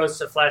saying, it goes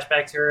to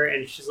flashback to her,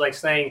 and she's like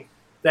saying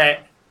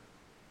that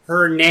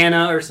her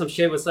nana or some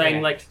shit was saying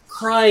Yeah. like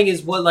crying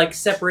is what like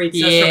separates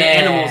us from Yeah.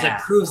 animals. It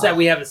proves that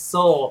we have a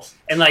soul,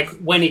 and like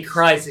when he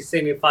cries, it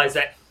signifies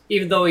that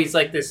even though he's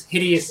like this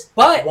hideous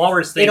But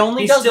walrus thing, it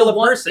only he's does still the a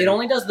one. person. It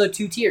only does the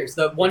 2 tears,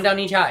 the one down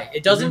each eye.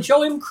 It doesn't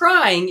show him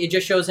crying. It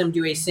just shows him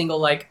do a single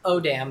like, "Oh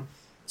damn."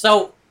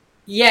 So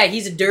yeah,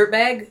 he's a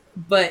dirtbag,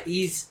 but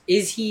is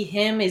he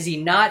him? Is he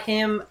not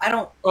him? I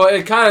don't. Well,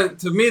 it kind of,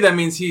 to me, that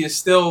means he is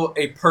still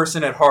a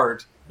person at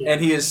heart, and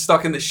he is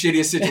stuck in the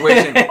shittiest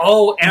situation.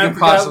 Oh, and You I could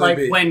forgot possibly like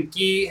be. when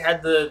Guy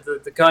had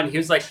the gun, he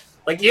was like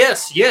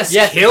yes, Yes,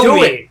 kill do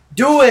me. it.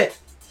 Do it.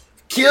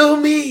 Kill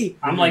me.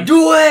 I'm like,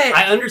 Do it.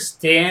 I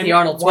understand The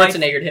Arnold why-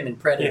 Schwarzenegger him in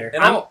Predator.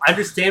 And I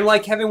understand why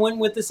Kevin went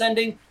with this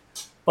ending,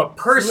 but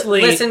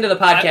personally, Listen to the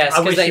podcast I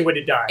wish because he would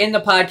have died. in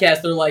the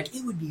podcast they're like,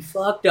 "It would be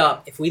fucked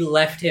up if we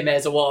left him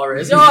as a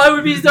walrus. Oh, it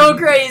would be so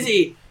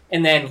crazy."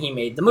 And then he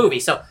made the movie.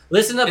 So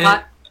listen to the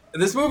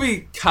And this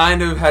movie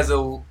kind of has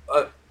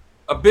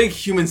a big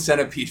human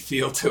centipede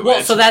feel to Well,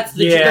 it. so that's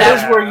the Yeah. that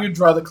is where you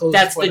draw the closest.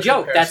 That's point the of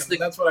joke. comparison.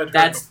 That's what I'd heard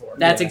that's before.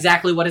 that's Yeah.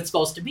 exactly what it's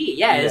supposed to be.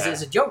 Yeah, Yeah.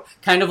 It's a joke,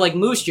 kind of like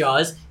Moose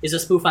Jaws is a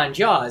spoof on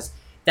Jaws.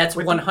 That's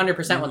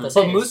 100% what this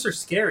but is. moose are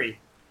scary.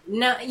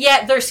 No,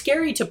 yeah, they're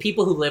scary to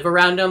people who live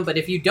around them, but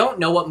if you don't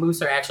know what moose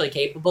are actually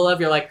capable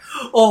of, you're like,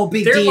 "Oh,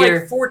 big They're deer."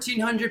 like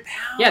 1,400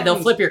 pounds. Yeah, they'll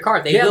flip your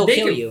car. They will they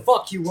kill can you.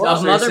 Fuck you So up.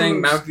 So mother you're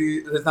saying moose-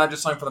 Mountie, it's not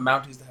just something for the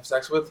Mounties to have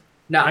sex with?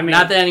 No, I mean-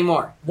 not that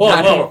anymore. Whoa,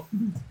 Not whoa. anymore.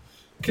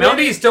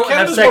 Mounties don't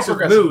have Canada's sex more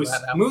with progressive moose.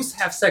 than that now. Moose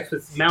have sex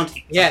with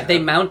mounties. Yeah, they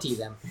mountie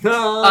them.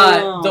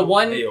 No. The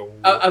one,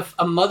 Ayo.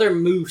 a mother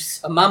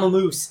moose, a mama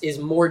moose, is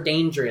more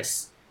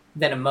dangerous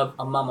than a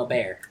mama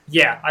bear.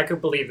 Yeah, I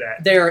could believe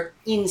that. They're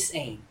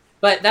insane.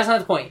 But that's not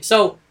the point.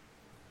 So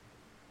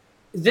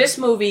this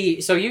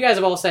movie, so you guys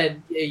have all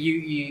said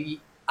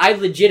I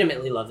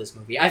legitimately love this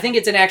movie. I think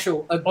it's a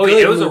Oh, good yeah,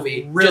 it was a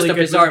movie, really just a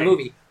good bizarre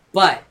movie. movie.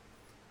 But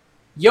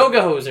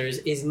Yoga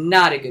Hosers is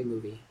not a good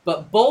movie.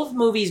 But both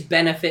movies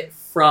benefit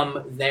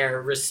from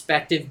their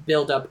respective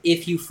build-up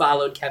if you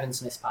followed Kevin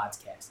Smith's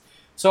podcast.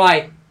 So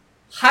I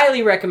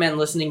highly recommend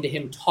listening to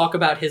him talk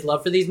about his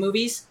love for these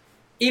movies.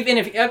 Even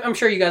if I'm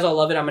sure you guys all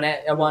love it,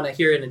 I want to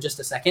hear it in just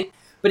a second.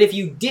 But if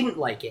you didn't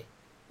like it,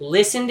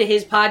 listen to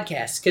his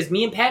podcast, because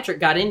me and Patrick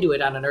got into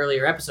it on an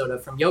earlier episode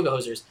of From Yoga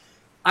Hosers.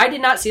 I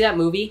did not see that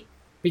movie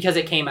because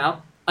it came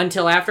out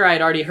until after I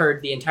had already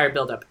heard the entire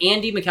build-up.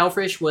 Andy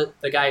McElfresh,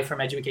 the guy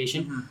from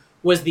Education,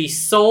 was the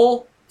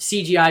sole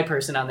CGI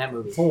person on that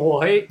movie.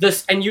 What?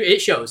 It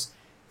shows.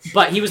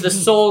 But he was the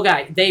sole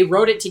guy. They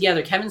wrote it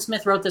together. Kevin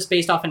Smith wrote this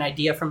based off an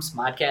idea from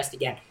Smodcast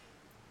again.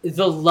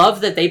 The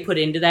love that they put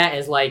into that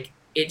is like,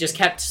 it just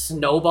kept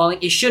snowballing.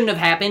 It shouldn't have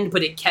happened,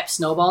 but it kept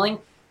snowballing.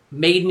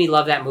 Made me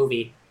love that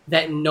movie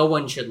that no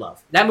one should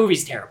love. That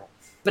movie's terrible.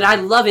 But I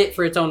love it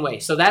for its own way.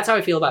 So that's how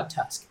I feel about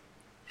Tusk.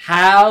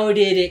 How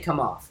did it come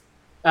off?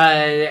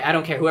 I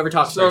don't care. Whoever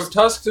talks So first.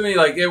 Tusk to me,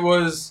 like it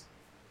was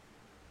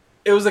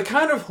a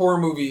kind of horror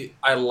movie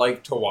I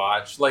like to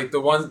watch. Like the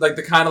ones, like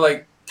the kind of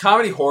like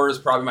comedy horror is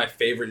probably my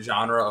favorite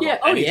genre of Yeah,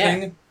 oh, yeah.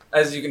 anything.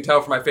 As you can tell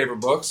from my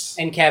favorite books.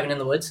 And Cabin in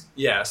the Woods.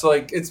 Yeah, so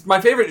like it's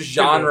my favorite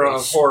genre of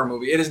movies. horror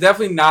movie. It is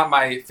definitely not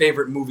my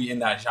favorite movie in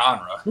that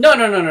genre. No.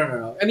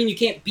 I mean, you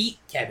can't beat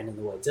Cabin in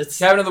the Woods. It's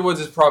Cabin in the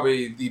Woods is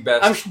probably the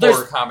best I'm sure there's-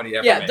 horror comedy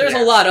ever yeah. made. There's a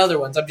lot of other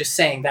ones. I'm just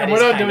saying that. And is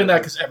we're not kind doing of- that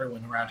because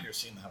everyone around here has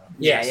seen that one.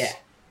 Yeah, Yes.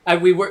 yeah.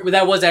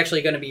 That was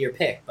actually going to be your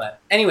pick, but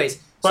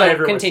anyways. But So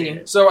everyone's continue.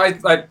 seen it. So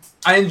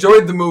I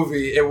enjoyed the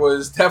movie. It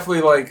was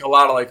definitely like a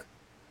lot of like,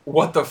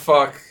 what the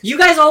fuck? You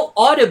guys all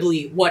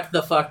audibly what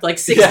the fuck like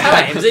 6 Yeah.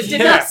 times. It did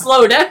Yeah. not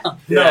slow down.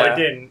 No, Yeah. it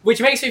didn't. Which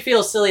makes me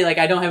feel silly, like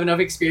I don't have enough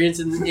experience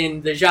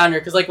in the genre.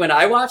 Because like when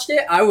I watched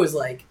it, I was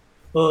like,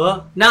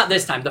 not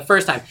this time, the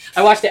first time.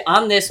 I watched it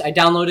on this, I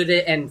downloaded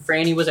it, and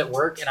Franny was at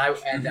work, and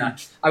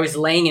I was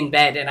laying in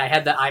bed, and I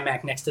had the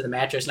iMac next to the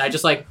mattress, and I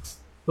just like,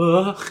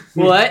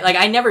 what? Like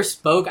I never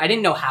spoke, I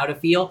didn't know how to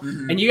feel.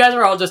 And you guys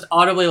were all just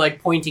audibly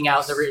like pointing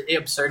out the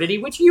absurdity,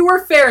 which you were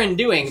fair in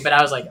doing, but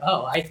I was like,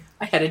 oh, I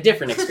had a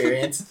different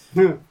experience.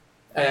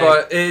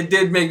 But it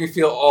did make me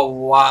feel a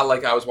lot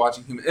like I was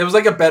watching Human. It was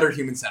like a better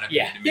Human Centipede.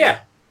 Yeah. to me. Yeah.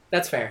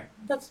 That's fair.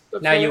 That's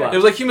Now you are. It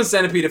was like Human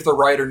Centipede if the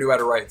writer knew how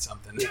to write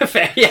something.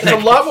 Fair, yeah. It's a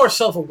lot more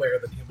self-aware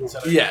than Human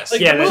Centipede. Yes.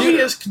 Like, Yeah, the that's movie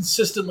true. is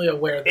consistently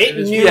aware that It it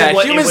is. knew Yeah,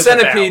 what it Human was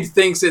Centipede about.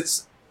 thinks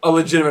it's a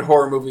legitimate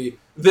horror movie.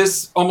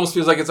 this almost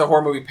feels like it's a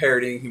horror movie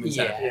parodying Human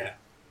Yeah. Centipede. Yeah.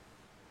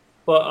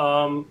 But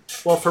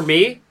well, for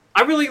me,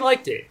 I really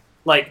liked it.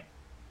 Like,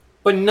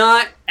 but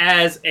not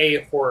as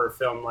a horror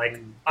film. Like,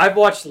 I've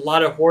watched a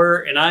lot of horror,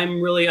 and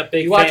I'm really a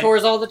big You fan. watch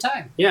horrors all the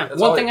time. Yeah. That's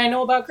One all thing I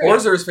know about Greg.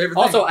 Horrors are his favorite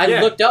thing. Also, I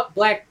Yeah. looked up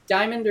Black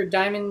Diamond or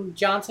Diamond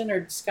Johnson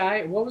or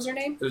Sky. What was her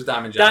name? There's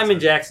Diamond Jackson.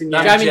 Diamond Jackson. Yeah.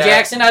 Diamond Diamond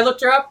Jackson. Jackson. I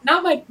looked her up.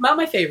 Not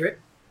my favorite,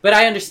 but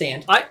I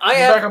understand. I He's back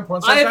have on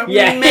porn I stars have now?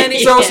 Yeah.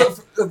 many. So, Yeah. so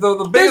the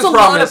There's biggest a lot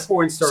problem of is,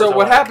 porn stars. so I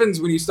what like.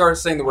 happens when you start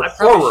saying the word I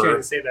probably horror?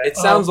 shouldn't say that. It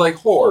sounds like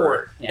horror.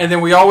 Horror. Yeah. And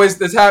then we always,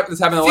 this happened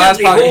in the last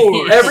Filthy podcast.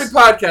 horrors. Every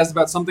podcast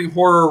about something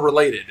horror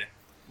related.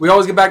 We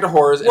always get back to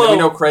horrors, and then we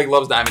Well- know Craig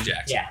loves Diamond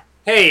Jackson. Yeah.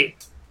 Hey,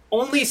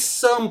 only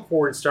some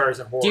porn stars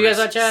are horrors. Do you guys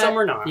watch? Some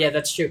are not. Yeah,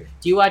 that's true.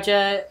 Do you watch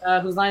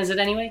Whose Line Is It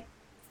Anyway?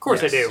 Of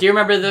course Yes. I do. Do you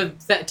remember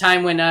that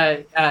time when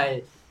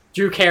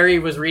Drew Carey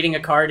was reading a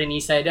card and he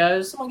said,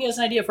 "Someone give us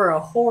an idea for a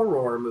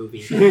horror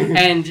movie,"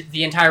 and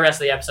the entire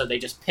rest of the episode they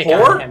just pick on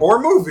Horror him. or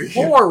movie?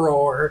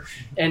 Horror,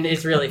 and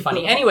it's really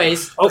funny.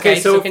 Anyways, Okay,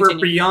 so for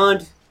continue.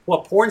 beyond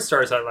what porn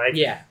stars I like,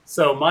 Yeah,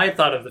 so my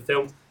thought of the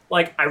film,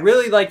 like, I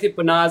really liked it,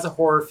 but not as a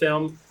horror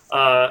film.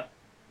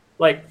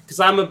 Like, because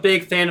I'm a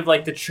big fan of,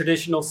 like, the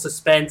traditional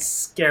suspense,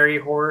 scary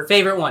horror.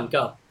 favorite one,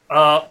 go.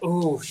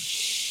 Oh,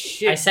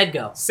 shit. I said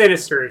go.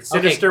 Sinister.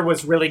 Sinister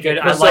was really good.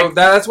 I So like.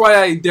 that's why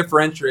I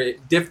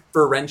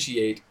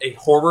differentiate a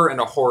horror and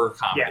a horror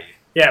comedy.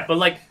 Yeah, but,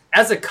 like,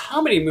 as a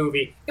comedy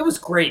movie, it was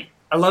great.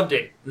 I loved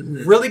it.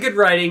 Mhm. Really good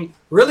writing.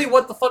 Really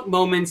what the fuck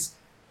moments.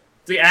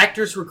 The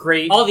actors were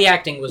great. All the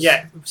acting was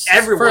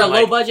everyone for a liked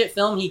it. low budget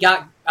film. He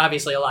got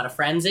obviously a lot of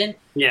friends in,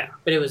 Yeah.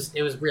 but it was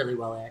really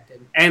well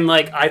acted. And,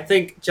 like, I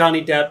think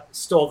Johnny Depp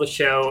stole the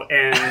show,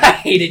 and I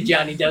hated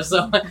Johnny Depp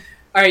so much.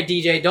 All right,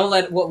 DJ, don't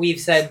let what we've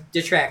said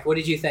detract. What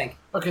did you think?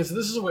 Okay, so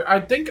this is weird. I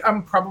think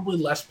I'm probably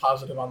less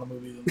positive on the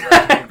movie than the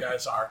rest of you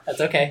guys are.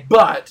 That's okay.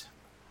 But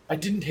I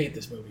didn't hate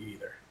this movie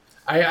either.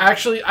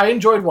 I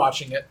enjoyed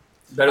watching it.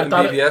 Better I than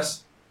thought it-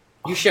 BVS?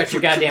 You shut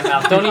your goddamn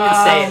mouth. Don't even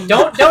say it.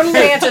 Don't even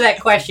answer that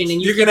question.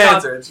 And You keep can talk-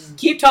 answer it.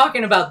 Keep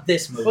talking about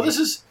this movie. Well, this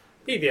is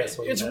PBS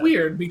was it's bad.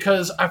 weird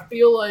because I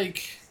feel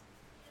like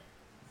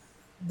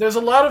there's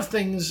a lot of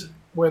things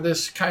where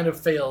this kind of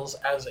fails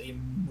as a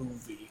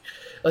movie.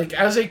 Like,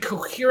 as a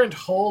coherent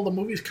whole, the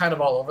movie's kind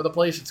of all over the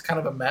place. It's kind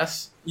of a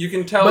mess. You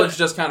can tell But- it's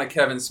just kind of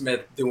Kevin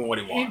Smith doing what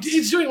he wants.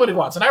 He's doing what he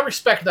wants, and I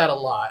respect that a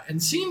lot.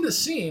 And seeing the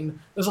scene,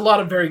 there's a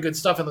lot of very good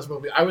stuff in this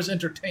movie. I was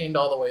entertained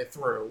all the way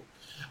through.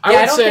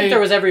 I don't think there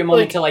was every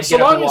moment like, to like so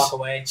get up and long as- walk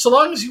away. So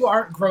long as you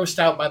aren't grossed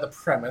out by the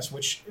premise,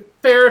 which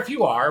fair if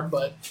you are,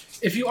 but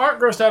if you aren't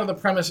grossed out of the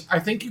premise, I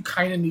think you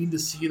kind of need to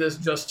see this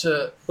just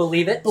to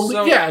Believe it.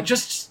 So-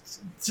 just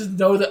to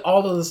know that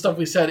all of the stuff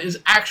we said is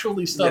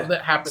actually stuff Yeah.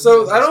 that happens.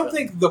 So in I this don't film.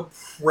 think the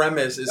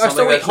premise is Oh, something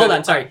so wait, that hold should-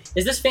 on. Sorry,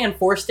 is this fan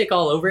four stick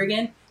all over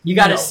again? You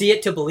got to No. see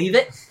it to believe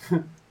it,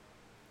 Kind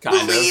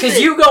of. because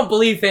you don't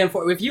believe fan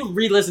four. If you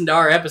re-listen to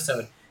our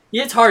episode,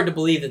 it's hard to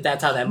believe that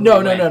that's how that movie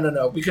went.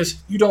 No, because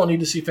you don't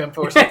need to see Femme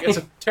Forestick. It's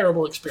a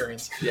terrible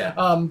experience. Yeah.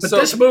 But So-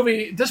 this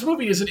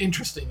movie is an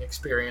interesting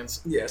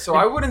experience. Yeah, so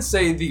I wouldn't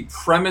say the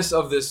premise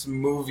of this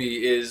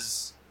movie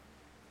is...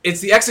 It's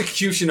the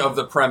execution of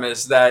the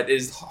premise that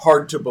is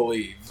hard to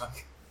believe.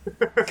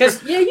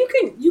 Because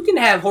you can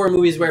have horror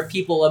movies where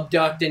people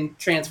abduct and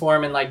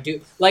transform and like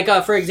do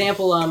for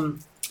example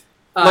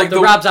Like the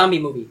the- Rob Zombie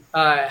movie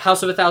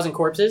House of a Thousand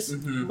Corpses.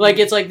 Mhm. Like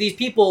it's like these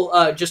people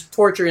just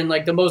torture in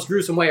like the most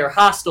gruesome way or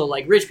hostile.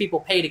 Like rich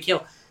people pay to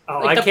kill. Oh,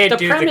 Like, I can't the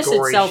do premise the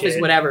gory itself shit.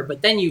 is whatever,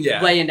 but then you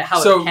Yeah. lay into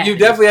how So it happens. you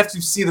definitely have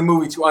to see the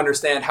movie to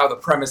understand how the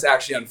premise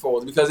actually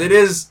unfolds, because it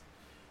is...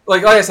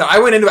 Like I said, I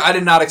went into it, I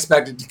did not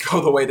expect it to go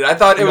the way it did. I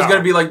thought it was No. going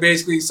to be like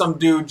basically some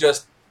dude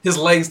just... His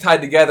legs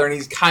tied together and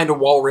he's kind of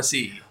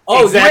walrusy.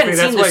 Oh, Exactly, you hadn't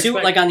that's seen what the I suit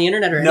expect. like on the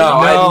internet or No,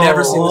 anything? I had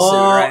never seen the suit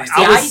or anything.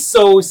 See, I was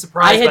so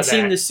surprised I by had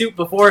seen that. the suit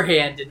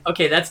beforehand. And,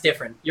 okay, that's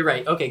different. You're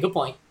right. Okay, good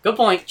point. Good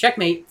point.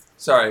 Checkmate.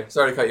 Sorry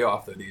to cut you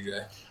off though,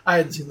 DJ. I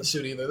hadn't seen the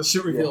suit either. The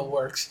suit reveal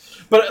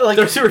works, but like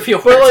The suit reveal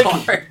but, works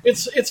like, hard.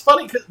 it's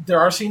funny because there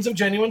are scenes of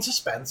genuine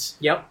suspense.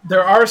 Yep.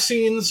 There are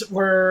scenes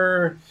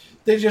where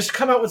they just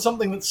come out with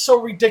something that's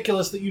so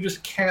ridiculous that you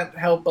just can't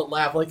help but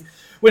laugh. Like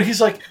when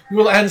he's like, "We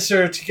will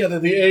answer together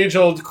the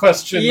age-old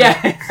question: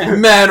 Yeah.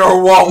 Man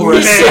or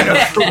walrus?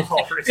 Man.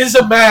 Is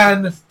a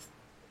man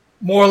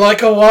more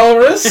like a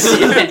walrus?"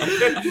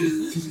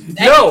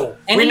 No,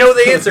 Any- we know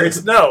the answer.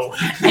 It's no.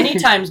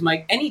 Anytime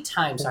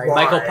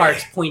Michael Why?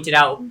 Parks pointed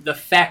out the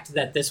fact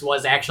that this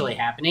was actually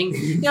happening.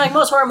 You know, like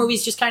most horror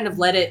movies just kind of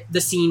let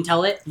the scene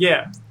tell it.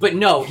 Yeah. But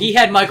no, he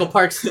had Michael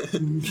Parks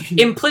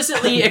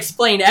implicitly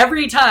explain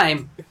every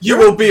time, You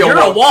will be You're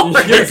a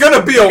walrus. You're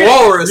gonna be a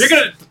walrus.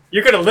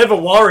 You're gonna live a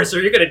walrus,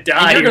 or you're gonna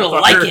die. and you're you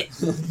gonna fucker. like it.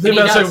 Then he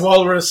I say does.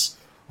 walrus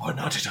or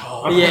not at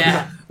all.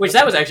 Yeah, which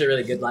that was actually a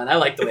really good line. I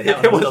liked the way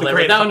that It one was was a delivered.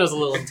 great That line. one was a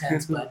little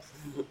intense, but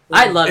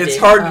I loved it. It's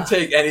hard Uh, to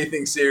take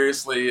anything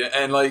seriously,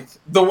 and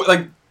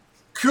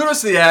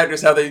kudos to the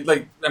actors how they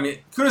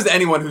kudos to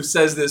anyone who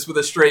says this with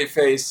a straight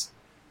face.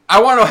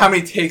 I want to know how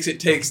many takes it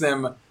takes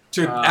them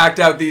to act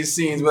out these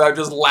scenes without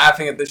just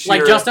laughing at the sheer...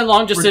 Like Justin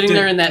Long just sitting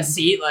there in that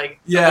seat, like,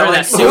 Yeah, or like,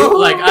 that suit,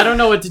 like, I don't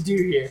know what to do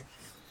here.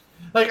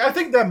 Like, I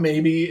think that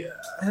maybe,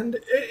 and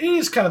it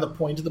is kind of the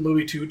point of the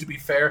movie too, to be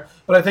fair,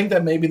 but I think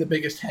that maybe the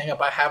biggest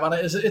hang-up I have on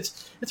it is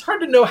it's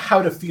hard to know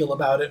how to feel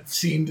about it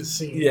scene to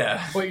scene.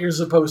 Yeah. What you're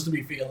supposed to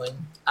be feeling.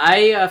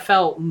 I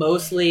felt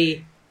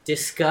mostly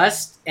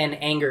disgust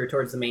and anger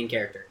towards the main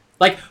character.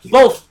 Like,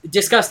 both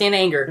disgust and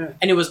anger,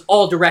 and it was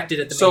all directed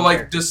at the So, main like,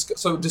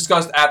 character.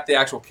 disgust at the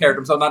actual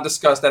character, so not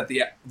disgust at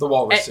the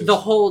walrus suit. The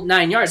whole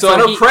 9 yards. So I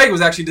know Craig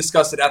was actually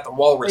disgusted at the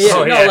walrus Yeah, suit.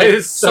 Oh, no, yeah, like, it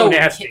is so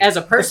nasty. As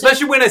a person...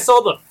 Especially when I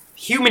saw the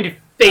human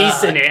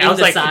face in it. in I was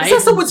the like, side. is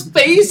that someone's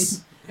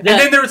face? And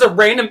then there was a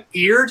random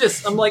ear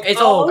just, I'm like, It's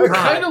oh, all- It God.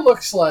 kind of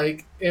looks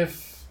like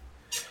if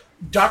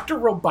Dr.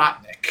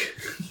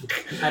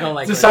 Robotnik I don't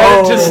like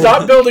decided to Oh.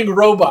 stop building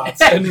robots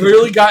and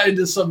really got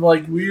into some,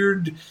 like,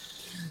 weird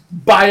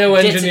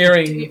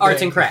bioengineering arts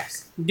thing. and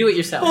crafts. Do it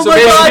yourself. Oh So my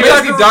God,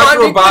 basically, Dr.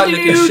 Robotnik, Robotnik look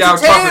at and you, Shao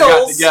Kahn got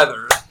details.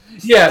 together.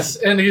 Yes,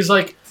 and he's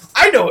like,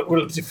 I know it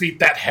will defeat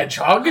that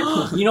hedgehog.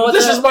 You know what?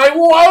 This is my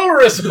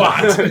walrus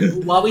bot.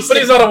 While we But sit,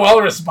 he's not a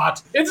walrus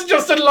bot. It's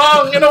Justin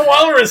Long in a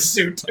walrus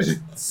suit.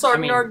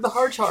 Sargnarg the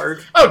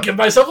Harchard. I'll give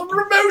myself a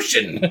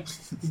promotion.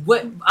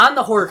 what, on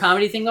the horror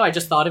comedy thing, though, I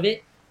just thought of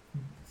it.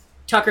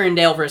 Tucker and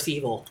Dale vs.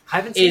 Evil. I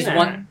haven't seen Is that.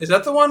 one- Is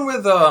that the one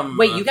with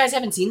Wait, you guys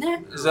haven't seen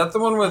that? Is that the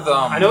one with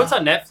I know it's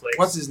on Netflix.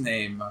 What's his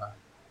name?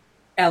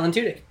 Alan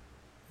Tudyk.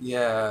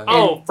 Yeah.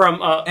 Oh,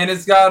 from And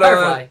it's got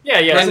Firefly. yeah,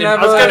 yeah. Doesn't I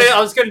have was a- gonna I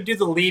was gonna do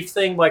the Leaf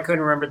thing, but I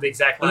couldn't remember the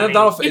exact line. Isn't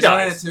Donald He Faison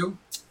in it dies. too?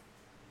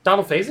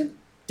 Donald Faison?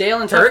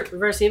 Dale and Turk? Tucker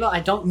vs. Evil? I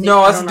don't think...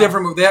 No, I that's a don't know.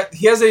 different movie.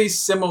 He has a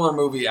similar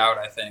movie out,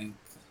 I think.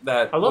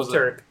 That I love was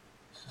Turk.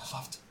 I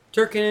loved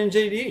Turk and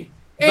JD.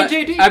 And But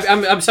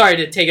JD. I'm sorry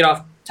to take it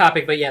off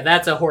topic, but yeah,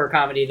 that's a horror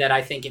comedy that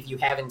I think if you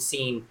haven't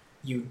seen,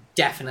 you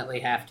definitely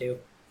have to.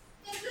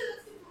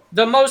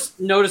 The most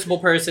noticeable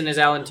person is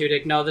Alan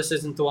Tudyk. No, this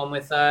isn't the one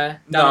with Donald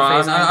No,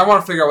 Faison. I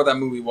want to figure out what that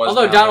movie was.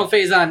 Although now. Donald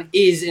Faison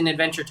is in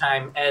Adventure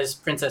Time as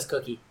Princess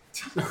Cookie,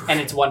 and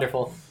it's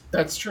wonderful.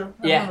 That's true.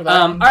 I Yeah. remember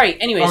that. All right.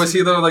 Anyways. Oh, is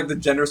he the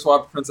gender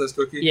swap Princess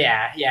Cookie?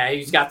 Yeah.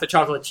 He's got the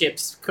chocolate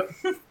chips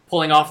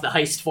pulling off the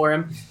heist for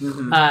him.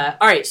 Mhm.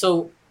 All right.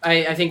 So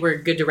I think we're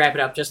good to wrap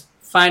it up. Just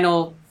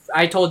final.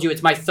 I told you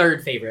it's my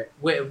third favorite.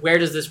 Where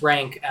does this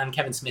rank on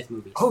Kevin Smith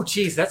movies? Oh,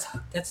 jeez, that's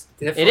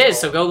difficult. It is.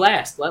 So go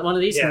last. Let one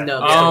of these Yeah.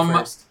 nubs go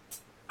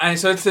first.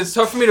 So it's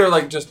tough for me to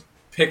like just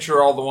picture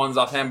all the ones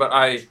offhand, but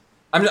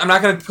I'm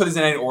not going to put these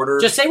in any order.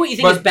 Just say what you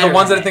think is but better. the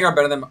ones than that I think are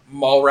better than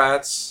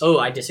Mallrats, Oh,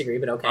 I disagree,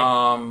 but okay.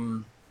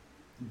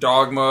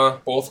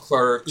 Dogma, both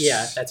Clerks.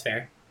 Yeah, that's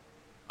fair.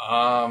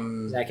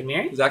 Zack and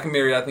Miri. Zack and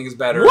Miri, I think is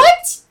better.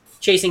 What?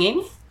 Chasing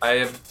Amy? I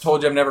have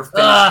told you I've never finished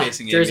Ugh,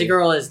 Chasing Amy. Jersey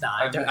Girl is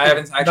not. I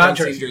haven't Not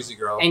seen Jersey Jersey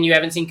Girl. And you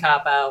haven't seen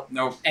Cop Out,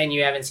 Nope. and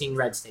you haven't seen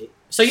Red State.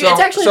 So, it's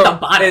actually at the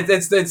bottom.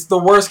 It's the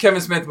worst Kevin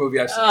Smith movie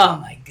I've seen. Oh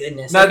my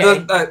goodness. Not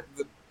Okay.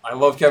 I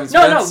love Kevin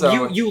Smith. No,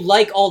 so you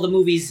like all the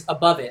movies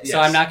above it, so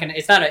Yes. I'm not gonna.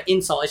 It's not an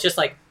insult. It's just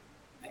like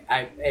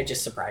I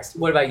just surprised.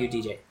 What about you,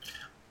 DJ?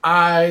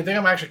 I think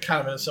I'm actually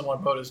kind of in a similar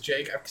boat as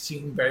Jake. I've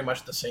seen very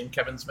much the same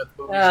Kevin Smith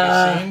movies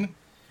Uh. he's seen,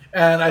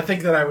 and I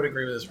think that I would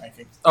agree with his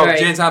ranking. Oh, Right.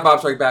 Jay and Silent Bob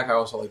Strike Back. I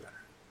also like better.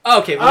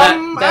 Okay, well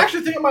I that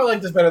actually think I might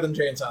like this better than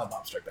Jay and Silent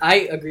Bob Strike Back. I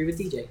agree with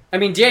DJ. I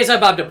mean, Jay's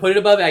not Bob to put it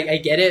above. I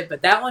get it,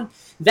 but that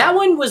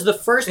one was the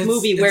first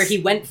movie where he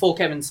went full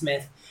Kevin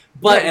Smith,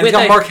 but Yeah, and with it's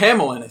got Mark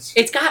Hamill in it.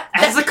 it's got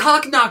As a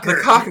cock knocker.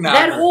 The cock knocker.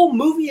 that whole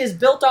movie is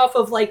built off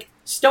of like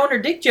stoner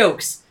dick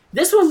jokes.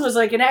 This one was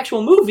like an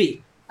actual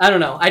movie. I don't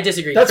know. I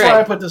disagree. That's Craig. why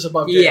I put this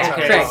above Jay Yeah, and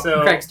Okay, Craig. Silent Bob.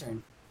 so- Craig's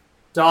turn.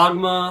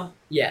 Dogma,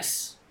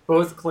 Yes.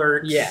 both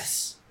Clerks.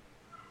 Yes.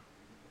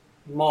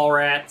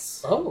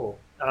 Mallrats. Oh,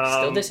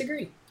 still Um,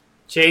 disagree.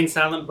 Jane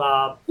Silent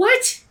Bob.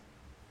 What?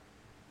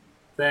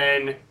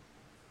 Then,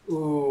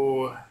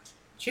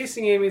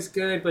 Chasing Amy's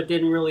good, but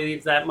didn't really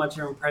leave that much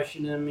of an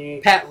impression on me.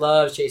 Pat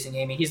loves Chasing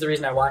Amy. He's the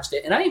reason I watched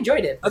it, and I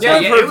enjoyed it. That's Yeah, what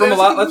I've yeah, heard it from a was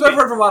a lot. good That's what I've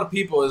movie. heard from a lot of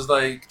people. Is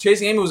like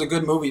Chasing Amy was a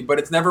good movie, but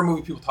it's never a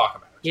movie people talk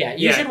about. Yeah,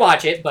 you Yeah. should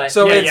watch it, but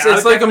So Yeah, it's yeah, I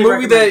it's would like a definitely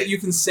movie recommend that it. you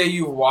can say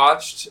you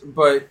watched,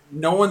 but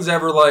no one's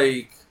ever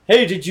like.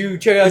 hey, did you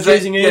check out Is that-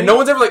 Chasing Amy? yeah, no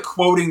one's ever like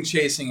quoting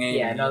Chasing Amy.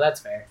 Yeah, no, that's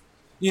fair.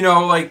 You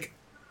know, like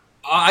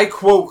I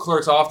quote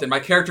Clerks often. My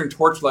character in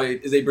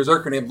Torchlight is a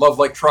berserker named Love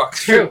Like Trucks.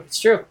 It's true. It's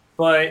true.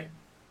 But,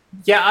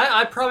 yeah,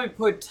 I'd probably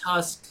put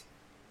Tusk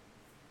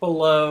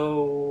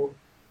below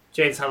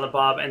Jane Silent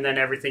Bob and then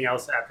everything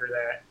else after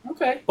that.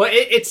 Okay. But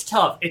it's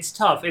tough. It's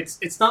tough.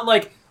 It's not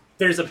like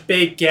there's a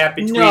big gap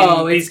between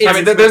No, these it's- I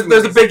mean, Kevin there's Smith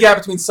a movies. big gap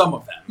between some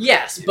of them.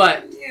 Yes,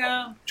 but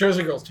Yeah.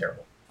 Jersey Girl's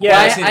terrible. Yeah,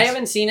 I, I've seen I it.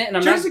 haven't seen it, and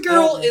I'm Jersey not.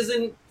 Girl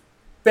isn't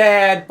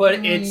bad, but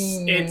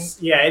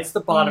it's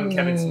the bottom Mm.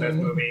 Kevin Smith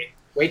movie.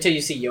 Wait till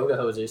you see Yoga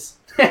Hosers.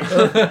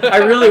 I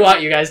really want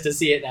you guys to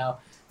see it now.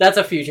 That's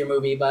a future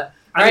movie, but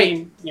I Right.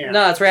 mean, yeah.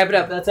 no, let's wrap it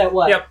up. That's at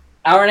what? Yep.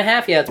 Hour and a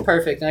half? Yeah, it's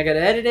perfect. And I got to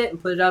edit it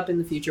and put it up in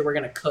the future. We're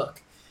going to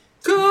cook.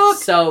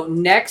 So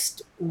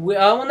next,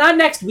 not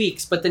next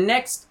week's, but the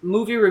next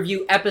movie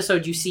review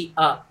episode you see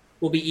up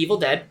will be Evil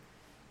Dead.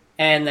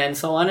 and then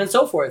so on and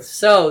so forth.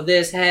 So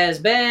this has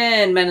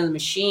been Men of the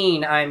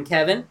Machine. I'm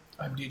Kevin,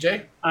 I'm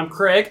DJ. I'm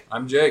Craig.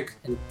 I'm Jake.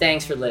 and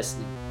thanks for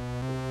listening.